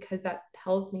out, because that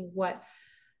tells me what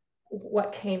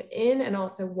came in and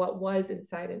also what was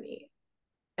inside of me.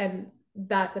 And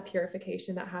that's a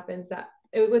purification that happens, that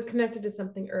it was connected to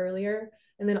something earlier,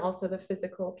 and then also the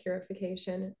physical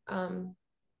purification.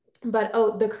 But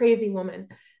oh, the crazy woman,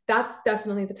 that's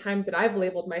definitely the times that I've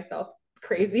labeled myself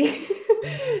crazy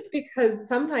because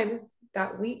sometimes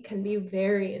that week can be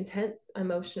very intense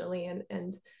emotionally,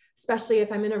 and especially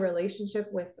if I'm in a relationship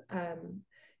with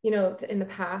in the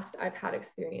past I've had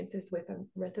experiences with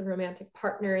a romantic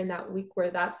partner in that week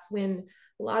where that's when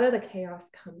a lot of the chaos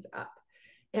comes up.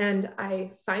 And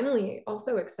I finally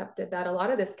also accepted that a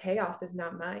lot of this chaos is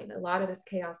not mine. A lot of this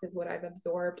chaos is what I've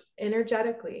absorbed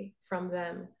energetically from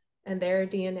them and their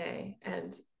DNA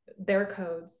and their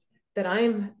codes that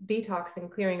I'm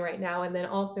detoxing, clearing right now. And then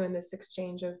also in this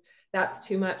exchange of that's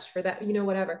too much for that,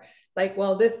 whatever. It's like,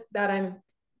 well, this, that I'm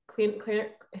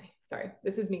clear. Sorry,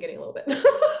 this is me getting a little bit.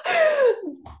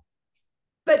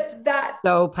 But that,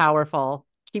 So powerful.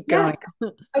 Keep yeah.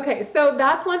 going. Okay. So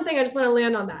that's one thing I just want to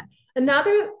land on that.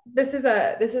 Another, this is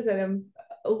a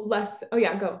less, oh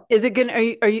yeah, go. Is it gonna,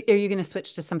 are you gonna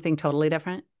switch to something totally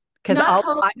different? Because Not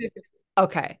totally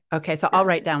different. okay. So I'll Yeah.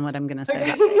 write down what I'm gonna say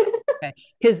Okay. about. Okay.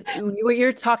 Because what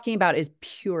you're talking about is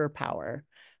pure power,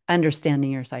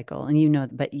 understanding your cycle.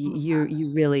 And but Oh you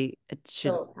gosh, really it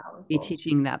should so be powerful.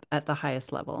 teaching that at the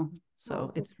highest level. Oh,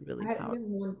 So so it's really we powerful. have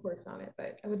one course on it,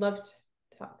 but I would love to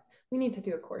talk. We need to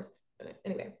do a course.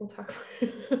 Anyway, we'll talk.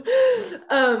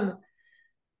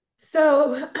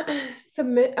 So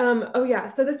submit. Oh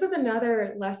yeah. So this was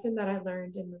another lesson that I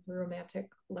learned in romantic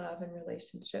love and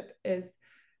relationship is,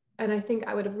 and I think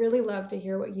I would really love to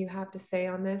hear what you have to say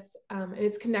on this. And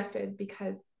it's connected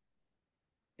because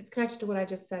it's connected to what I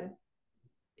just said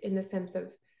in the sense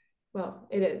of, well,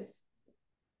 it is,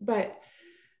 but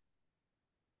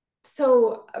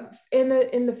so in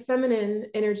the feminine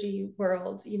energy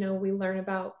world, we learn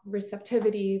about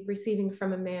receptivity, receiving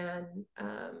from a man,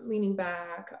 leaning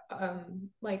back,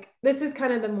 like this is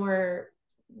kind of the more,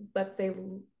 let's say,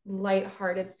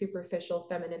 light-hearted, superficial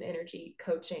feminine energy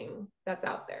coaching that's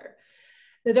out there.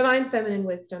 The divine feminine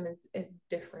wisdom is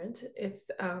different. It's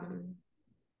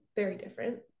very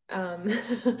different. Um,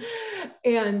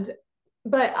 and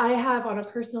but I have on a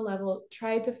personal level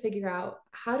tried to figure out,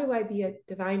 how do I be a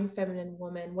divine feminine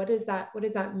woman? What does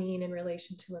that mean in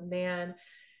relation to a man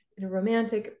in a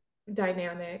romantic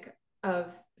dynamic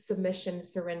of submission,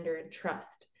 surrender, and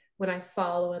trust? When I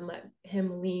follow and let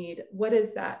him lead, what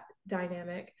is that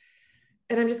dynamic?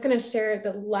 And I'm just going to share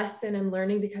the lesson and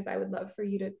learning because I would love for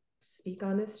you to speak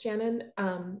on this, Shannon.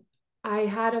 I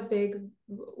had a big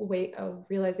weight of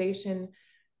realization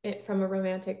from a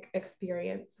romantic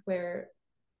experience where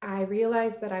I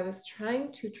realized that I was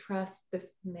trying to trust this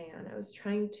man. I was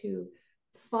trying to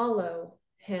follow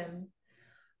him.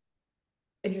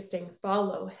 Interesting,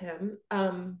 follow him.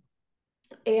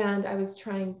 And I was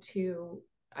trying to,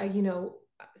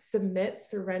 submit,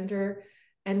 surrender,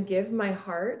 and give my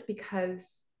heart because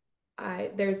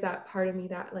there's that part of me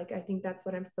that, like, I think that's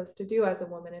what I'm supposed to do as a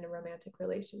woman in a romantic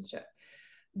relationship.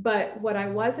 But what I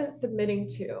wasn't submitting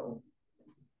to,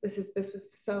 this was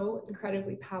so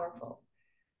incredibly powerful.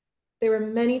 There were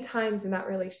many times in that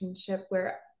relationship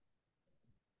where,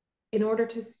 in order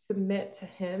to submit to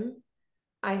him,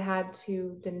 I had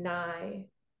to deny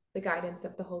the guidance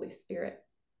of the Holy Spirit.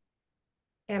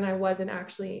 And I wasn't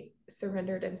actually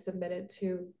surrendered and submitted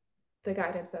to the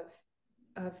guidance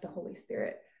of the Holy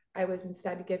Spirit. I was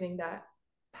instead giving that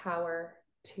power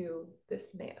to this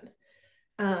man.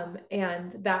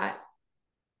 And that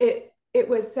it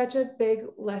was such a big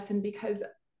lesson because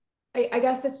I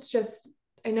guess it's just,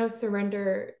 I know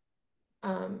surrender,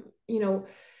 um, you know,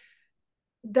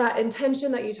 that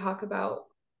intention that you talk about,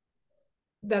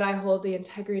 that I hold the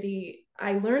integrity.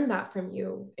 I learned that from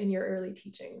you in your early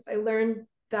teachings. I learned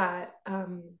that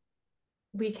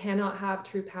we cannot have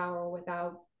true power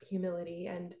without humility.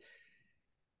 And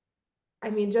I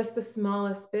mean, just the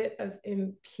smallest bit of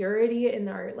impurity in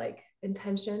our like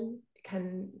intention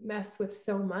can mess with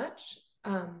so much.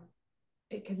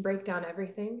 It can break down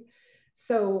everything.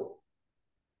 So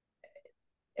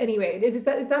anyway, is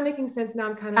that making sense? Now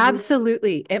I'm kind of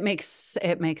Absolutely. It makes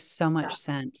so much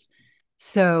sense.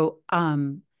 So,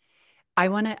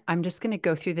 I'm just going to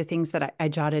go through the things that I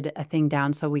jotted a thing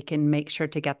down so we can make sure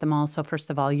to get them all. So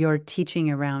first of all, your teaching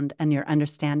around and your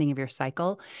understanding of your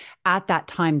cycle at that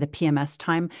time, the PMS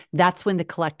time, that's when the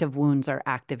collective wounds are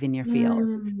active in your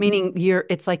field. Mm. Meaning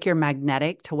it's like you're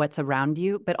magnetic to what's around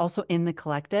you, but also in the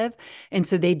collective. And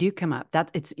so they do come up.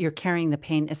 You're carrying the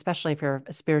pain, especially if you're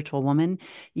a spiritual woman.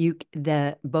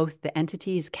 Both the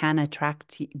entities can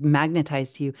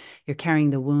magnetize to you. You're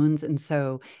carrying the wounds. And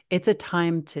so it's a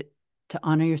time to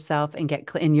honor yourself and get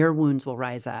clear, and your wounds will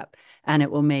rise up, and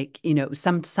it will make,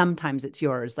 sometimes it's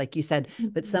yours, like you said,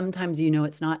 but Mhm. sometimes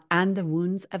it's not. And the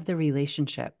wounds of the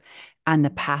relationship and the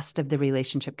past of the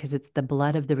relationship, because it's the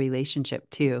blood of the relationship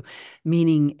too,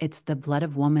 meaning it's the blood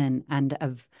of woman and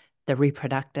of the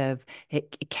reproductive.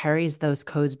 It carries those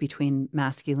codes between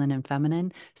masculine and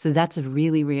feminine. So that's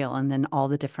really real. And then all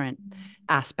the different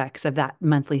aspects of that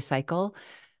monthly cycle.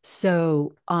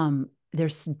 So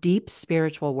there's deep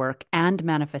spiritual work and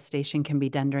manifestation can be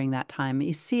done during that time.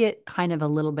 You see it kind of a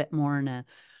little bit more in a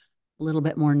little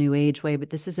bit more new age way, but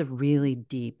this is a really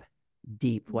deep,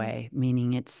 deep Mhm. way,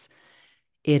 meaning it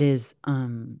is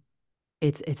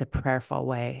it's a prayerful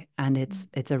way, and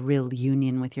it's a real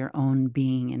union with your own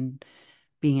being and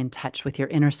being in touch with your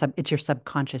it's your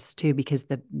subconscious too, because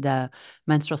the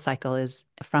menstrual cycle is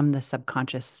from the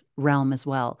subconscious realm as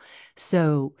well.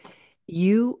 So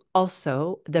you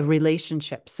also the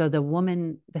relationship. So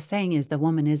the saying is the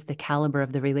woman is the caliber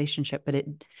of the relationship, but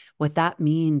what that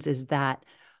means is that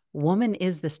woman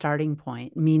is the starting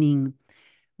point, meaning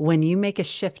when you make a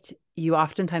shift, you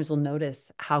oftentimes will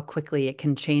notice how quickly it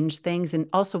can change things. And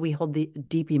also we hold the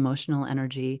deep emotional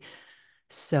energy,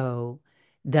 so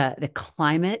the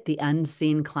climate, the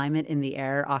unseen climate in the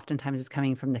air, oftentimes is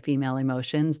coming from the female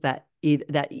emotions that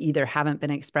either haven't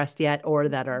been expressed yet or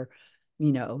that are,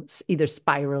 either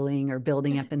spiraling or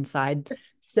building up inside.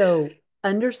 So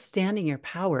understanding your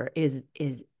power is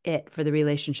it for the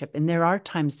relationship. And there are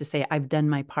times to say, I've done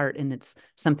my part and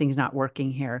something's not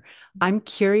working here. I'm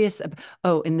curious.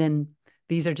 Oh, and then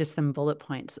these are just some bullet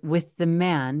points. With the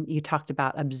man, you talked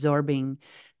about absorbing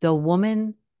the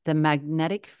woman. The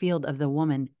magnetic field of the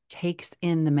woman takes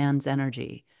in the man's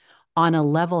energy on a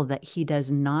level that he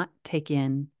does not take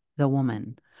in the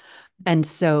woman. And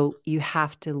so you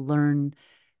have to learn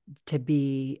to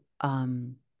be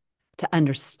to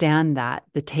understand that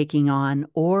the taking on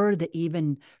or the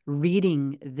even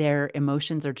reading their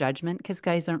emotions or judgment, because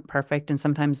guys aren't perfect and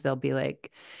sometimes they'll be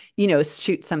like,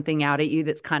 shoot something out at you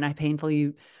that's kind of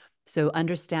painful. So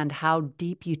understand how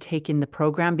deep you take in the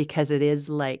program, because it is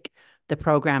like the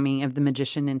programming of the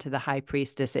magician into the high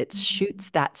priestess. It shoots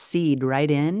that seed right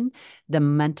in, the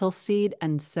mental seed.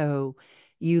 And so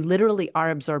you literally are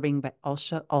absorbing, but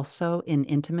also in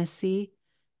intimacy,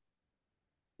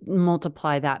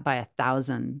 multiply that by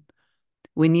 1,000.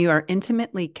 When you are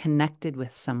intimately connected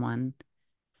with someone,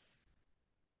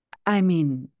 I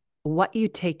mean, what you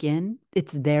take in,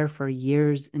 it's there for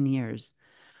years and years.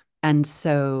 And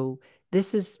so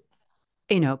this is,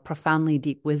 profoundly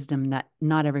deep wisdom that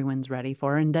not everyone's ready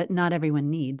for and that not everyone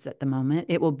needs at the moment.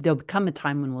 There'll come a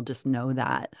time when we'll just know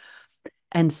that.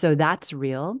 And so that's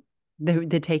real.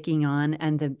 The taking on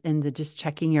and the just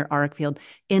checking your auric field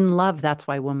in love. That's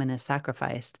why woman is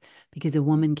sacrificed, because a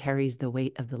woman carries the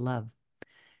weight of the love.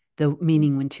 The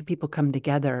meaning when two people come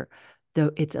together,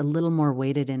 though it's a little more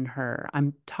weighted in her.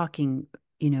 I'm talking,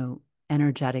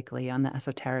 energetically on the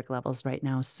esoteric levels right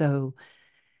now. So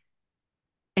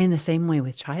in the same way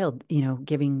with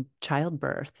giving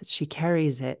childbirth, she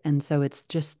carries it. And so it's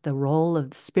just the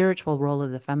spiritual role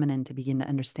of the feminine to begin to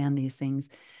understand these things.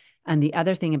 And the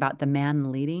other thing about the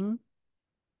man leading,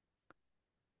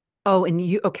 oh,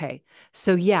 and okay.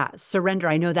 So yeah, surrender.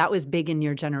 I know that was big in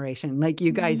your generation. Like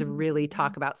you guys really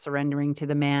talk about surrendering to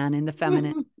the man and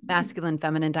the masculine,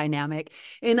 feminine dynamic.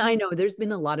 And I know there's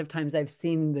been a lot of times I've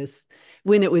seen this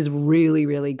when it was really,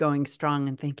 really going strong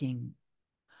and thinking,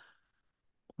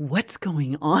 what's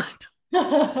going on?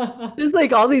 Just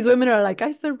like all these women are like,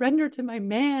 I surrender to my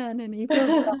man and he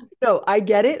feels no, I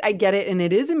get it. I get it. And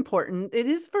it is important. It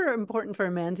is important for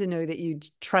a man to know that you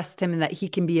trust him and that he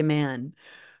can be a man.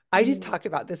 I just talked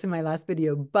about this in my last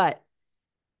video, but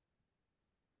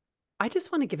I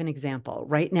just want to give an example.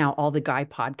 Right now, all the guy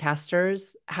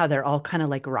podcasters, how they're all kind of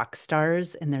like rock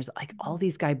stars. And there's like all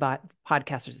these guy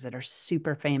podcasters that are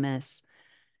super famous.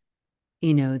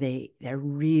 They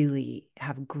really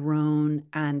have grown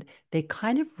and they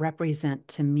kind of represent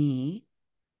to me,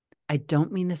 I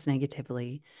don't mean this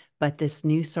negatively, but this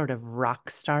new sort of rock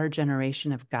star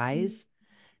generation of guys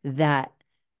that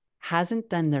hasn't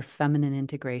done their feminine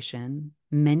integration.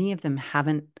 Many of them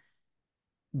haven't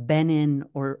been in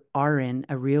or are in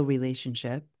a real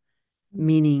relationship,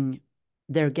 meaning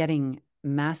they're getting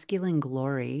masculine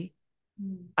glory.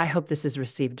 I hope this is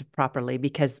received properly,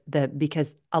 because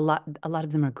a lot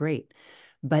of them are great,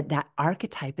 but that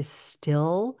archetype is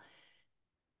still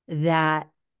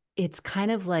that it's kind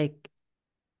of like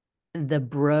the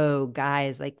bro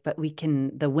guys, like, but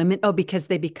the women, oh, because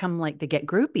they become like they get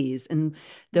groupies and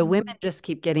the women just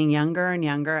keep getting younger and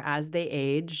younger as they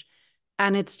age.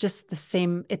 And it's just the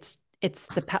same, it's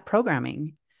the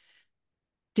programming.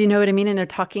 Do you know what I mean? And they're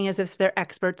talking as if they're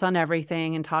experts on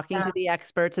everything and talking to Yeah. the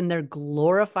experts, and they're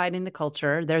glorified in the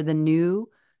culture. They're the new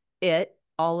it,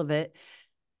 all of it.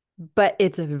 But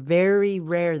it's very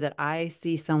rare that I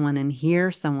see someone and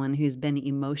hear someone who's been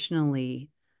emotionally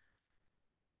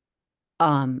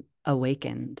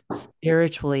awakened,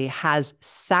 spiritually, has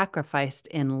sacrificed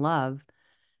in love.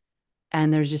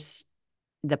 And there's just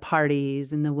the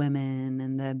parties and the women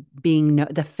and the being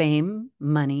the fame,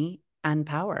 money, and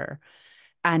power.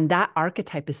 And that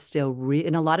archetype is still real.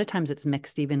 And a lot of times it's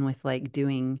mixed even with like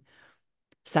doing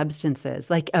substances,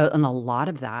 like and a lot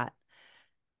of that.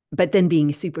 But then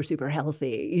being super, super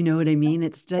healthy, you know what I mean?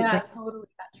 It's just Yeah, like totally.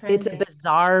 That it's a trending.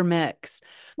 bizarre mix.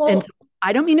 And so Well,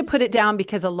 I don't mean to put it down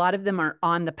because a lot of them are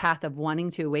on the path of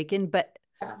wanting to awaken, but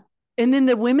yeah, and then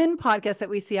the women podcasts that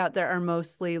we see out there are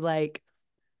mostly like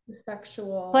the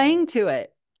sexual, playing to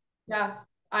it. yeah,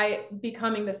 I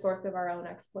becoming the source of our own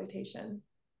exploitation.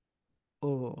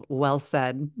 Oh, well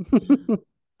said.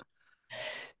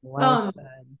 Well Um,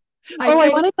 said. I Oh, I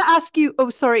think, wanted to ask you, oh,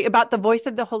 sorry, about the voice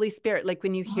of the Holy Spirit. Like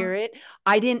when you uh, hear it,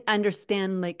 I didn't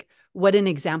understand like what an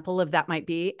example of that might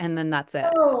be. And then that's it.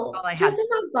 oh, All I just had. in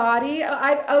my body.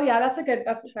 Oh yeah, that's a good,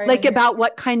 that's, sorry, I Like didn't hear. about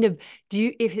what kind of do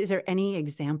you, if is there any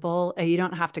example? You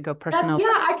don't have to go That, personal, yeah,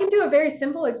 but I can do a very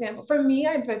simple example. For me,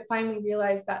 I've finally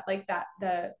realized that like that,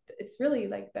 it's really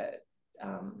like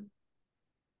um,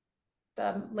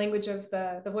 the language of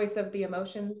the voice of the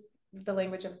emotions, the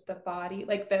language of the body,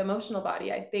 like the emotional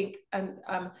body, I think. And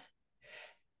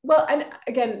well, and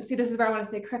again, see, this is where I want to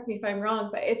say, correct me if I'm wrong,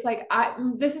 but it's like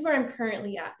this is where I'm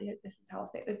currently at. This is how I'll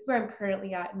say it. This is where I'm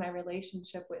currently at in my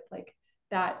relationship with like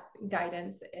that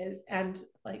guidance is, and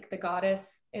like the goddess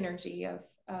energy of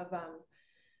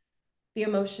the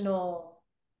emotional.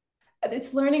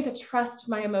 It's learning to trust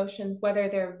my emotions, whether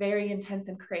they're very intense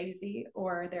and crazy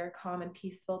or they're calm and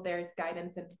peaceful. There's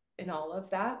guidance in all of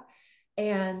that.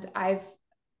 And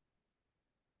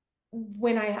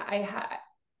when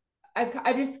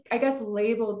I've just, I guess,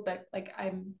 labeled that like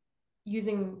I'm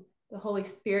using the Holy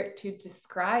Spirit to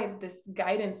describe this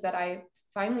guidance that I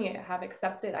finally have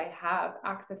accepted I have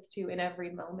access to in every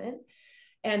moment.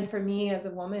 And for me as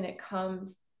a woman, it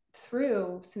comes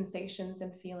through sensations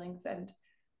and feelings. And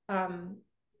um,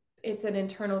 it's an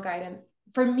internal guidance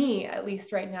for me, at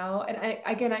least right now.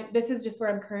 And this is just where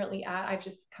I'm currently at. I've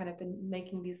just kind of been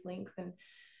making these links.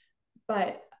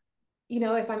 But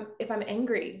if I'm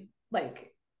angry,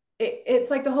 like it's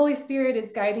like the Holy Spirit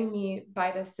is guiding me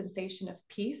by the sensation of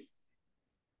peace.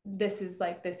 This is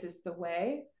the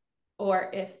way.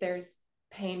 Or if there's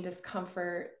pain,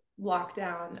 discomfort,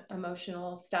 lockdown,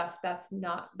 emotional stuff,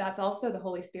 that's also the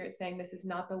Holy Spirit saying this is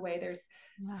not the way. There's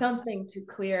yeah. something to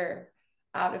clear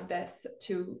out of this,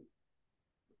 to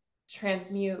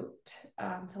transmute,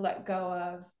 to let go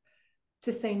of,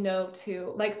 to say no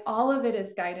to. Like all of it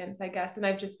is guidance, I guess. And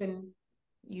I've just been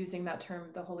using that term,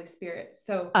 the Holy Spirit.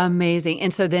 So Amazing.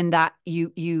 And so then that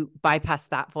you bypass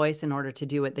that voice in order to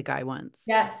do what the guy wants,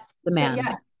 yes, the so man.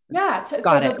 yeah, yeah. So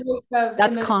Got the it. voice of in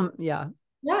That's the calm. Yeah.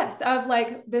 yes of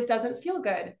like this doesn't feel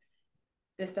good.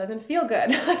 This doesn't feel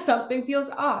good. Something feels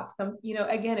off.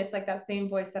 Again, it's like that same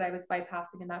voice that I was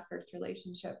bypassing in that first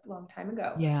relationship a long time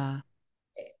ago. Yeah.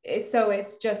 So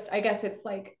it's just, I guess it's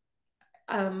like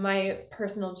my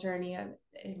personal journey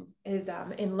is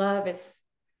in love. It's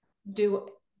do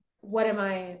what am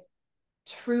I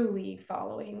truly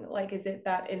following? Like, is it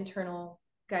that internal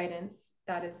guidance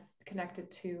that is connected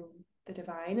to the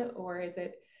divine, or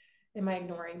am I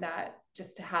ignoring that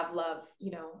just to have love?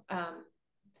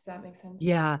 Does that make sense?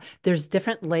 Yeah, there's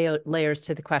different layers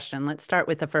to the question. Let's start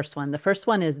with the first one. The first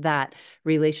one is that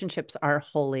relationships are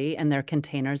holy and they're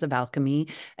containers of alchemy.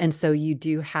 And so you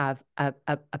do have a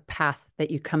path that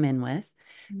you come in with.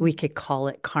 We Mm-hmm. could call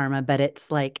it karma, but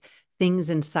it's like things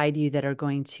inside you that are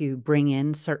going to bring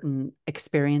in certain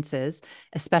experiences,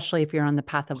 especially if you're on the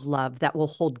path of love, that will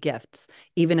hold gifts,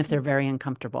 even if they're very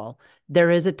uncomfortable. There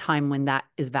is a time when that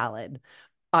is valid.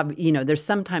 There's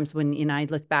sometimes when, I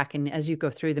look back and as you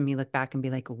go through them, you look back and be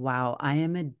like, wow, I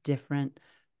am a different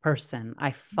person.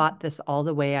 I fought this all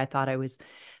the way I thought I was,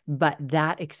 but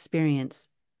that experience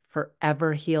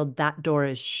forever healed. That door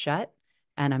is shut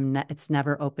and it's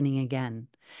never opening again.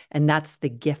 And that's the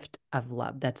gift of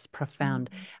love. That's profound.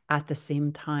 Mm-hmm. At the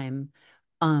same time,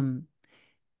 um,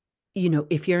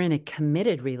 if you're in a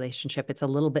committed relationship, it's a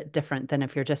little bit different than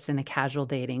if you're just in a casual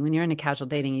dating. When you're in a casual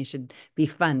dating, you should be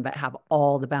fun, but have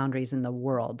all the boundaries in the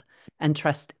world and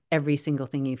trust every single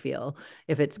thing you feel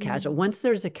if it's casual. Once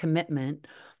there's a commitment,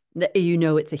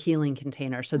 it's a healing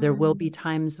container. So there will be Mm-hmm.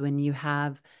 times when you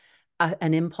have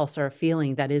an impulse or a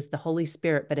feeling that is the Holy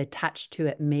Spirit, but attached to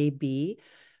it may be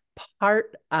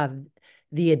part of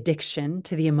the addiction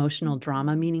to the emotional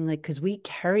drama, meaning like, because we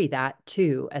carry that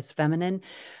too as feminine,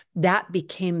 that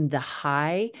became the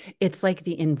high. It's like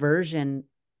the inversion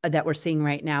that we're seeing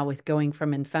right now with going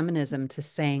from in feminism to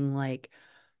saying like,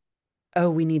 oh,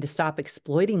 we need to stop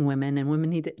exploiting women and women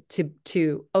need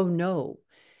to oh no,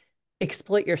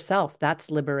 exploit yourself. That's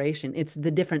liberation. It's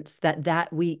the difference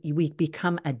that we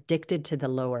become addicted to the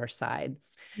lower side.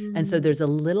 And so Mm-hmm. there's a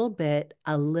little bit.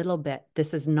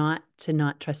 This is not to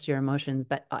not trust your emotions,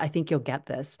 but I think you'll get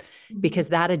this Mm-hmm. because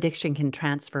that addiction can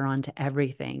transfer onto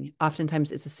everything.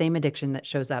 Oftentimes it's the same addiction that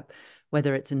shows up,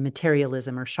 whether it's in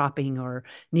materialism or shopping or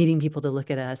needing people to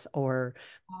look at us or,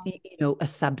 a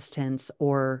substance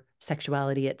or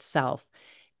sexuality itself.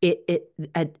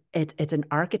 It's an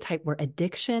archetype where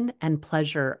addiction and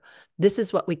pleasure, this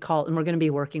is what we call, and we're going to be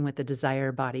working with the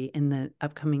desire body in the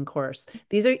upcoming course.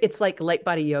 It's like light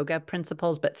body yoga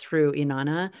principles, but through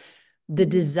Inanna. The Mm-hmm.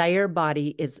 desire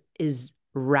body is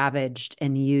ravaged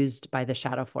and used by the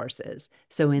shadow forces.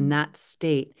 So in that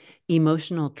state,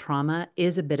 emotional trauma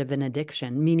is a bit of an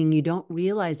addiction, meaning you don't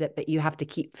realize it, but you have to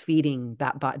keep feeding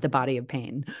the body of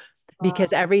pain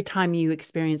because Wow. every time you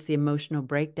experience the emotional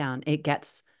breakdown, it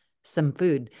gets some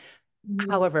food. Mm-hmm.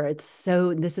 However,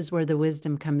 this is where the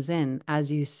wisdom comes in.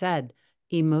 As you said,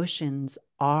 emotions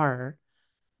are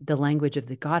the language of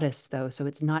the goddess, though. So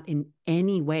it's not in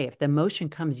any way, if the emotion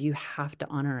comes, you have to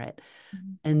honor it.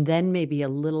 And then maybe a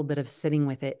little bit of sitting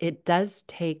with it. It does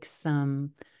take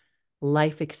some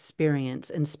life experience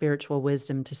and spiritual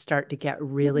wisdom to start to get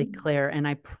really Mm-hmm. clear. And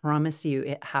I promise you,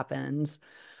 it happens.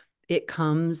 It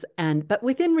comes but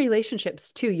within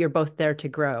relationships too, you're both there to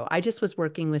grow. I just was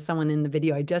working with someone in the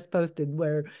video I just posted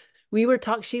where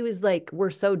she was like, we're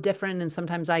so different. And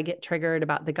sometimes I get triggered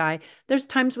about the guy. There's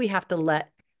times we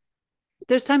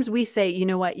say, you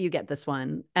know what, you get this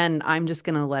one and I'm just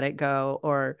going to let it go.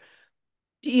 Or,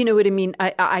 you know what I mean?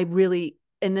 I really,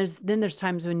 and there's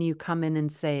times when you come in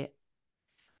and say,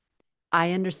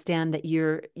 I understand that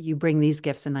you bring these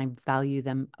gifts and I value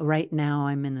them. Right now,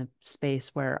 I'm in a space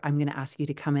where I'm going to ask you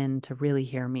to come in to really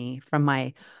hear me from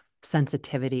my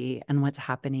sensitivity and what's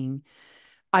happening.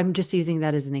 I'm just using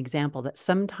that as an example that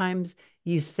sometimes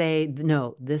you say,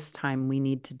 no, this time we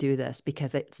need to do this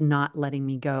because it's not letting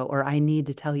me go, or I need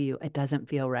to tell you it doesn't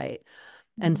feel right.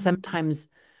 And Mm-hmm. sometimes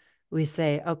we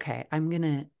say, okay,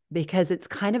 because it's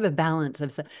kind of a balance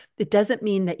of, it doesn't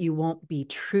mean that you won't be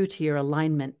true to your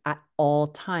alignment at all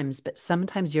times, but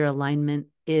sometimes your alignment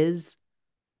is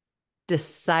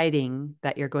deciding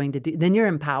that you're going to do, then you're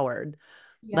empowered.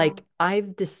 Yeah. Like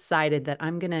I've decided that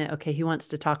okay, he wants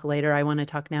to talk later. I want to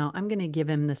talk now. I'm going to give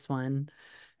him this one,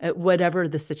 whatever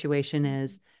the situation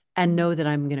is, and Mm-hmm. know that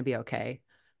I'm going to be okay.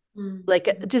 Like,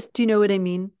 Mm-hmm. just, do you know what I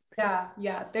mean? Yeah,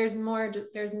 yeah. There's more.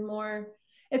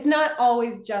 It's not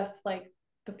always just like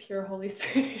the pure Holy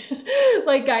Spirit,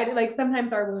 like guided. Like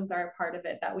sometimes our wounds are a part of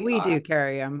it that we We are. do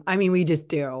carry them. I mean, we just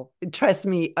do. Trust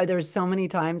me. There's so many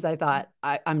times I thought,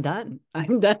 I'm done.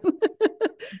 I'm done.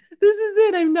 This is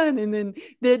it. I'm done. And then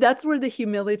that's where the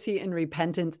humility and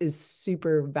repentance is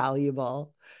super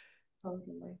valuable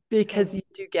Totally, because totally.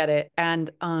 you do get it. And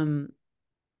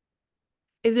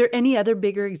is there any other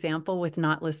bigger example with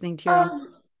not listening to your own Um,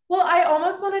 voice? well, I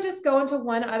almost want to just go into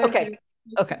one other Okay. thing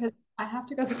just Okay. because I have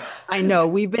to go to the I know,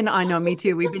 me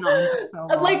too. We've been on for so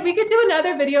like long. we could do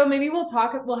another video. Maybe we'll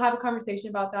have a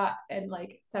conversation about that and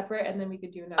like separate, and then we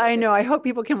could do another I video. know. I hope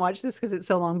people can watch this because it's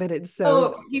so long, but it's so.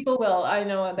 Oh, people will. I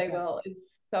know they Okay. will.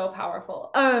 It's so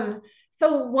powerful.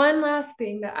 So one last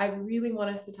thing that I really want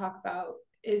us to talk about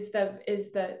is that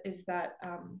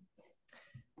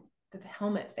the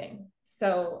helmet thing.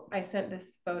 So I sent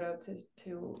this photo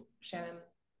to Shannon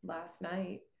last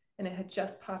night, and it had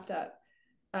just popped up.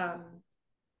 Um,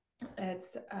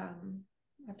 it's I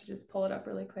have to just pull it up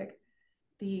really quick.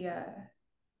 The A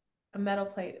metal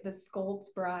plate, the Scold's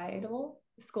bridle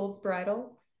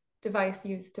device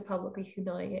used to publicly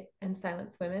humiliate and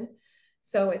silence women.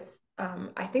 So it's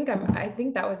I think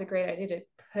that was a great idea to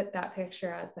put that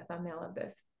picture as the thumbnail of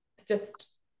this. It's just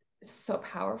so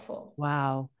powerful.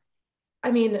 Wow.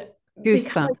 I mean, because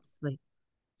Goosebumps. Like,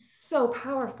 so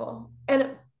powerful.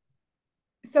 And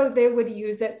so they would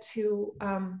use it to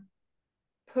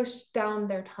push down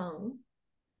their tongue,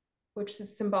 which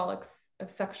is symbolic of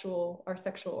sexual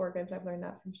organs. I've learned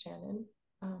that from Shannon.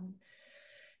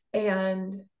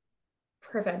 And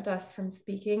prevent us from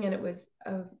speaking. And it was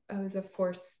a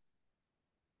force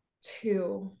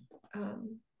to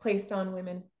placed on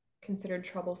women considered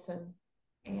troublesome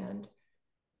and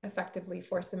effectively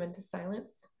force them into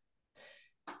silence.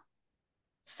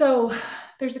 So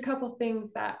there's a couple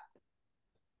things that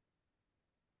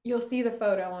you'll see the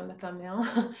photo on the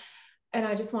thumbnail. And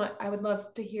I would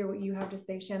love to hear what you have to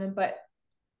say, Shannon. But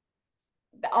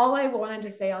all I wanted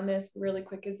to say on this really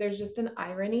quick is there's just an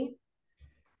irony,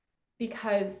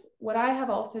 because what I have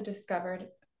also discovered,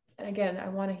 and again, I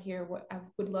want to hear what I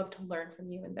would love to learn from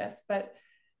you in this, but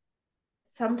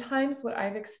sometimes what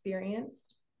I've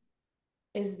experienced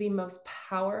is the most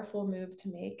powerful move to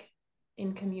make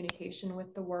in communication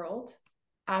with the world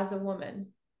as a woman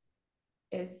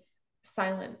is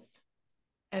silence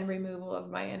and removal of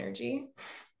my energy.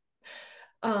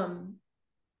 Um,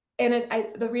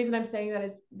 and the reason I'm saying that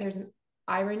is there's an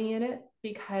irony in it,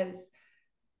 because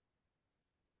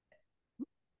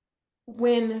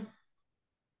when,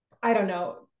 I don't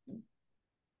know,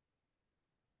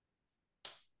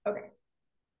 okay,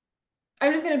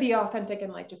 I'm just going to be authentic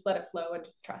and like just let it flow and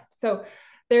just trust. So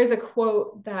there's a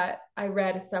quote that I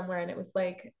read somewhere, and it was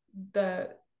like, the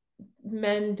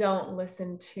men don't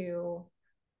listen to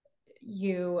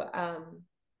you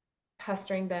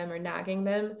pestering them or nagging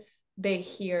them. They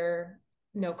hear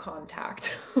no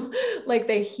contact. Like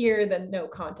they hear the no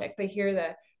contact, they hear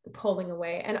the pulling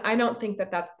away. And I don't think that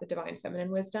that's the divine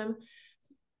feminine wisdom,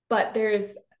 but there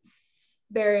is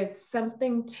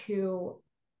something to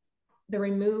the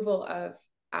removal of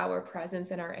our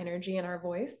presence and our energy and our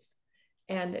voice.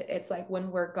 And it's like when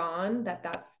we're gone,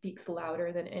 that speaks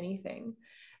louder than anything.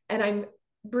 And I'm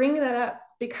bringing that up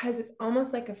because it's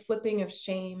almost like a flipping of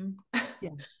shame.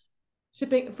 Yeah.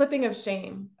 Flipping of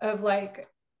shame of like,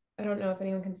 I don't know if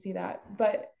anyone can see that,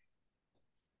 but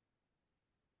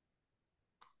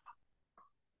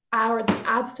the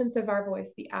absence of our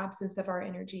voice, the absence of our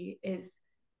energy is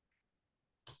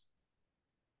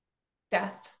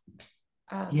death.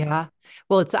 Yeah.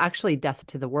 Well, it's actually death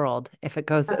to the world if it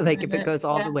goes That's what like I if it meant. goes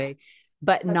all Yeah. the way,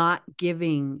 but That's, not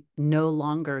giving, no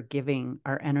longer giving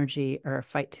our energy or a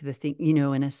fight to the thing, you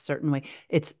know, in a certain way.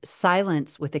 It's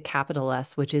silence with a capital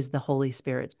S, which is the Holy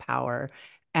Spirit's power,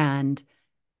 and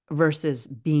versus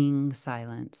being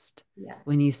silenced.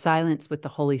 When yes. you silence with the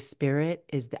Holy Spirit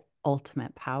is the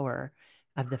ultimate power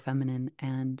of the feminine.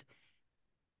 And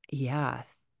yeah,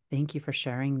 thank you for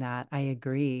sharing that. I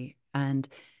agree. And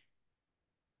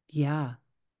yeah.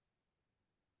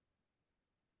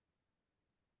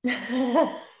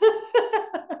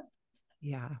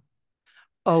 Yeah.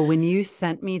 Oh, when you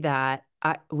sent me that,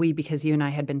 because you and I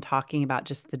had been talking about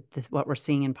just what we're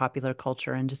seeing in popular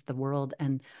culture and just the world,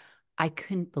 and I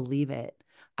couldn't believe it.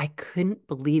 I couldn't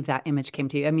believe that image came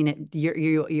to you. I mean,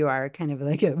 you are kind of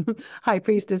like a high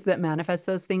priestess that manifests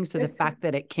those things. So the fact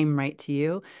that it came right to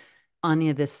you,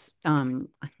 Anya, I don't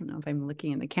know if I'm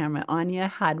looking in the camera. Anya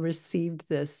had received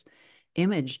this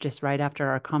image just right after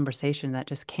our conversation that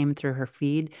just came through her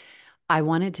feed. I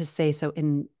wanted to say, so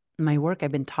in my work,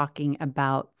 I've been talking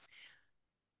about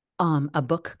a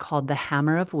book called The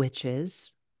Hammer of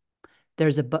Witches.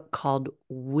 There's a book called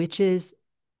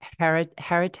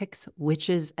Heretics,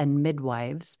 Witches, and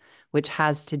Midwives, which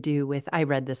has to do with, I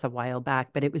read this a while back,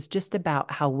 but it was just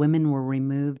about how women were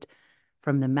removed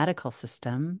from the medical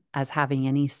system as having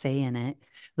any say in it.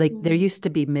 Like there Mm, used to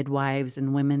be midwives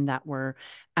and women that were,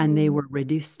 and they mm, were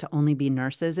reduced to only be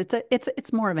nurses.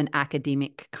 It's more of an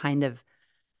academic kind of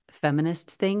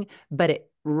feminist thing, but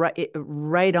it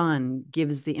right on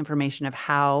gives the information of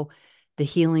how the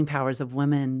healing powers of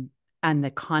women and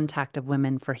the contact of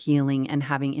women for healing and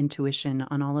having intuition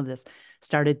on all of this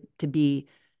started to be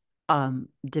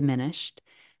diminished.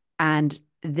 And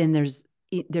then there's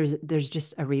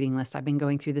just a reading list I've been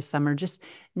going through this summer, just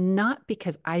not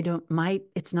because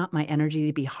it's not my energy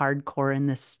to be hardcore in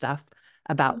this stuff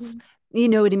about, mm, you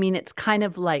know what I mean? It's kind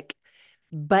of like,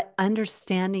 but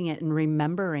understanding it and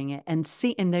remembering it and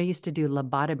they used to do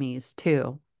lobotomies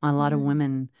too. A lot of mm,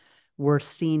 women were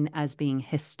seen as being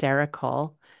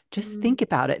hysterical. Just mm, think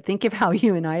about it. Think of how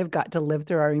you and I have got to live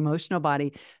through our emotional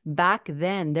body. Back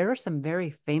then, there are some very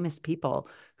famous people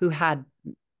who had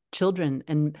children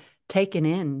and taken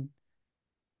in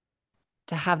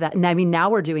to have that. And I mean, now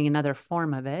we're doing another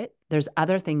form of it. There's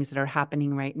other things that are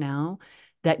happening right now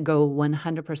that go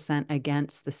 100%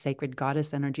 against the sacred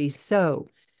goddess energy. So,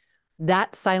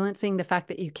 that silencing, the fact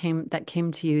that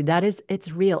came to you,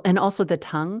 it's real. And also the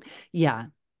tongue. Yeah.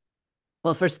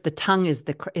 Well, first, the tongue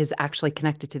is actually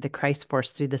connected to the Christ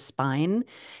force through the spine.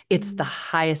 It's the mm,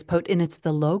 highest potent, and it's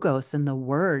the logos and the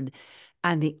word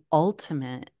and the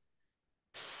ultimate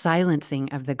silencing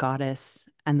of the goddess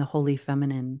and the holy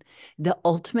feminine, the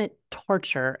ultimate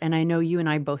torture. And I know you and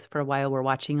I both for a while were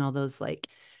watching all those like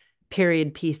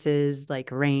period pieces like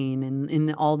Rain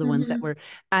and all the ones that mhm, were,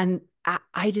 and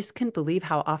I just couldn't believe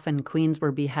how often queens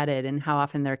were beheaded and how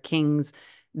often their kings,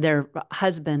 their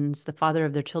husbands, the father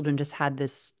of their children just had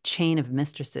this chain of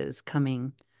mistresses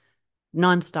coming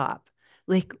nonstop.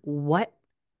 Like, what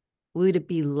would it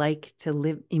be like to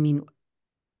live? I mean,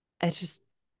 it's just,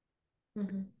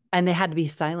 Mm-hmm. and they had to be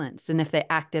silenced. And if they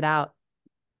acted out,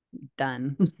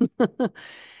 done.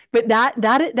 But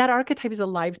that archetype is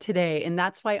alive today. And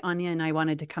that's why Anya and I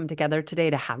wanted to come together today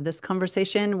to have this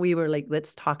conversation. We were like,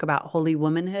 let's talk about holy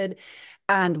womanhood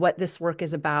and what this work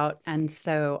is about. And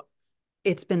so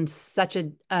it's been such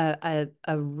I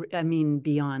mean,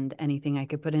 beyond anything I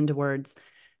could put into words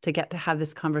to get to have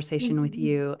this conversation with Mm-hmm.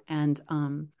 you. And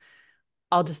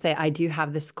I'll just say I do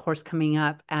have this course coming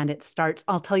up, and it starts,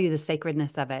 I'll tell you the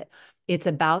sacredness of it. It's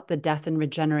about the death and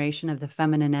regeneration of the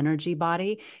feminine energy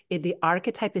body. The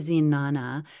archetype is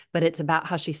Inanna, but it's about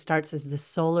how she starts as the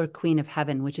solar queen of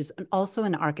heaven, which is also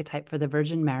an archetype for the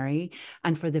Virgin Mary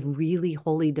and for the really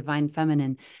holy divine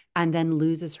feminine, and then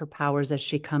loses her powers as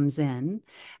she comes in,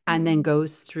 and then Mm-hmm.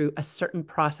 goes through a certain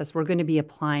process. We're going to be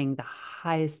applying the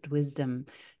highest wisdom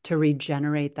to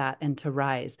regenerate that and to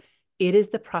rise. It is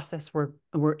the process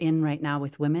we're in right now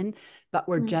with women, but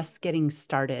we're just getting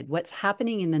started. What's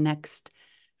happening in the next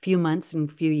few months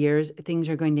and few years, things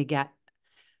are going to get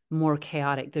more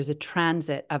chaotic. There's a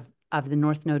transit of the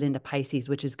North Node into Pisces,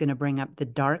 which is going to bring up the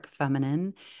dark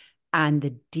feminine and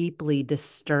the deeply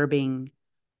disturbing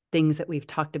things that we've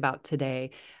talked about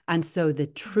today. And so the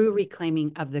true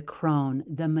reclaiming of the crone,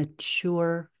 the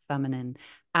mature feminine,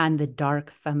 and the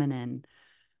dark feminine,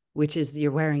 which is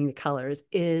you're wearing the colors,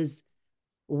 is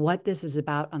what this is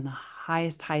about on the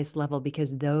highest level,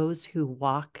 because those who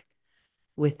walk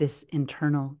with this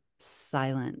internal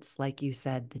silence, like you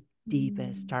said, the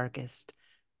deepest, Mm-hmm. darkest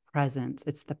presence,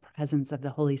 it's the presence of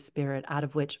the Holy Spirit out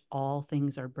of which all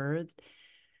things are birthed,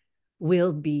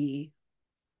 will be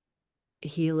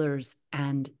healers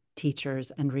and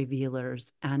teachers and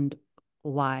revealers and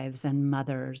wives and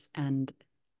mothers and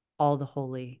all the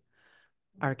holy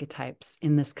archetypes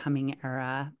in this coming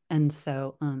era. And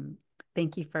so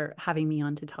thank you for having me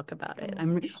on to talk about it. Oh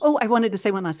my gosh. I wanted to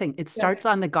say one last thing. It Yeah. starts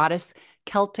on the goddess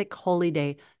Celtic holy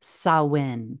day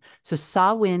Samhain. So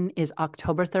Samhain is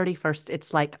October 31st.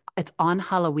 It's like it's on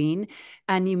Halloween,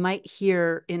 and you might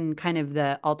hear in kind of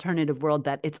the alternative world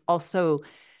that it's also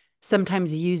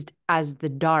sometimes used as the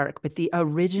dark, but the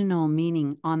original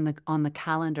meaning on the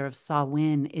calendar of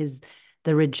Samhain is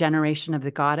the regeneration of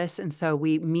the goddess. And so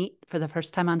we meet for the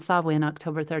first time on Samhain,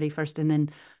 October 31st, and then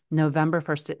November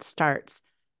 1st it starts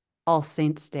All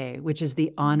Saints Day, which is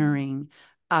the honoring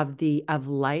of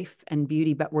life and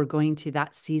beauty. But we're going to,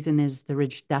 that season is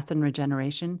the death and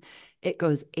regeneration. It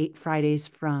goes 8 Fridays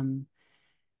from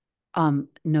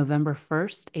November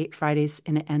 1st, 8 Fridays,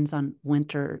 and it ends on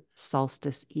winter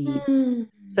solstice eve. Mm.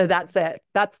 So that's it.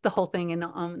 That's the whole thing. And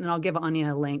I'll give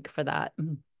Anya a link for that.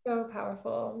 So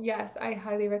powerful. Yes, I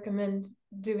highly recommend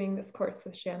doing this course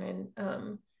with Shannon.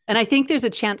 And I think there's a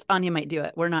chance Anya might do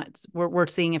it. We're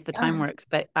seeing if the time Yeah. works,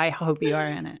 but I hope you are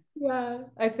in it. Yeah,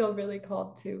 I feel really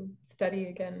called to study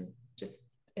again, just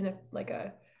in a like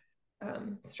a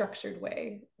structured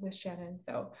way with Shannon.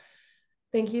 So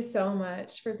thank you so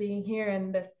much for being here.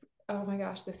 And this, oh my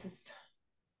gosh, this is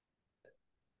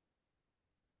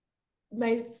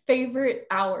my favorite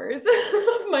hours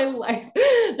of my life.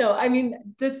 No, I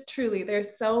mean, just truly,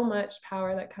 there's so much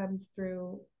power that comes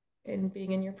through in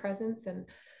being in your presence, and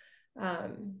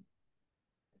um,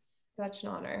 such an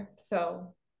honor.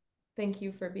 So thank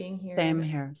you for being here. Same And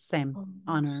here. Same oh my gosh,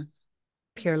 honor, thank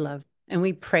pure you. love. And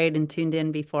we prayed and tuned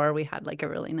in before. We had like a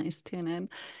really nice tune in.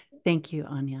 Thank you,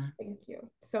 Anya. Thank you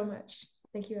so much.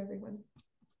 Thank you, everyone.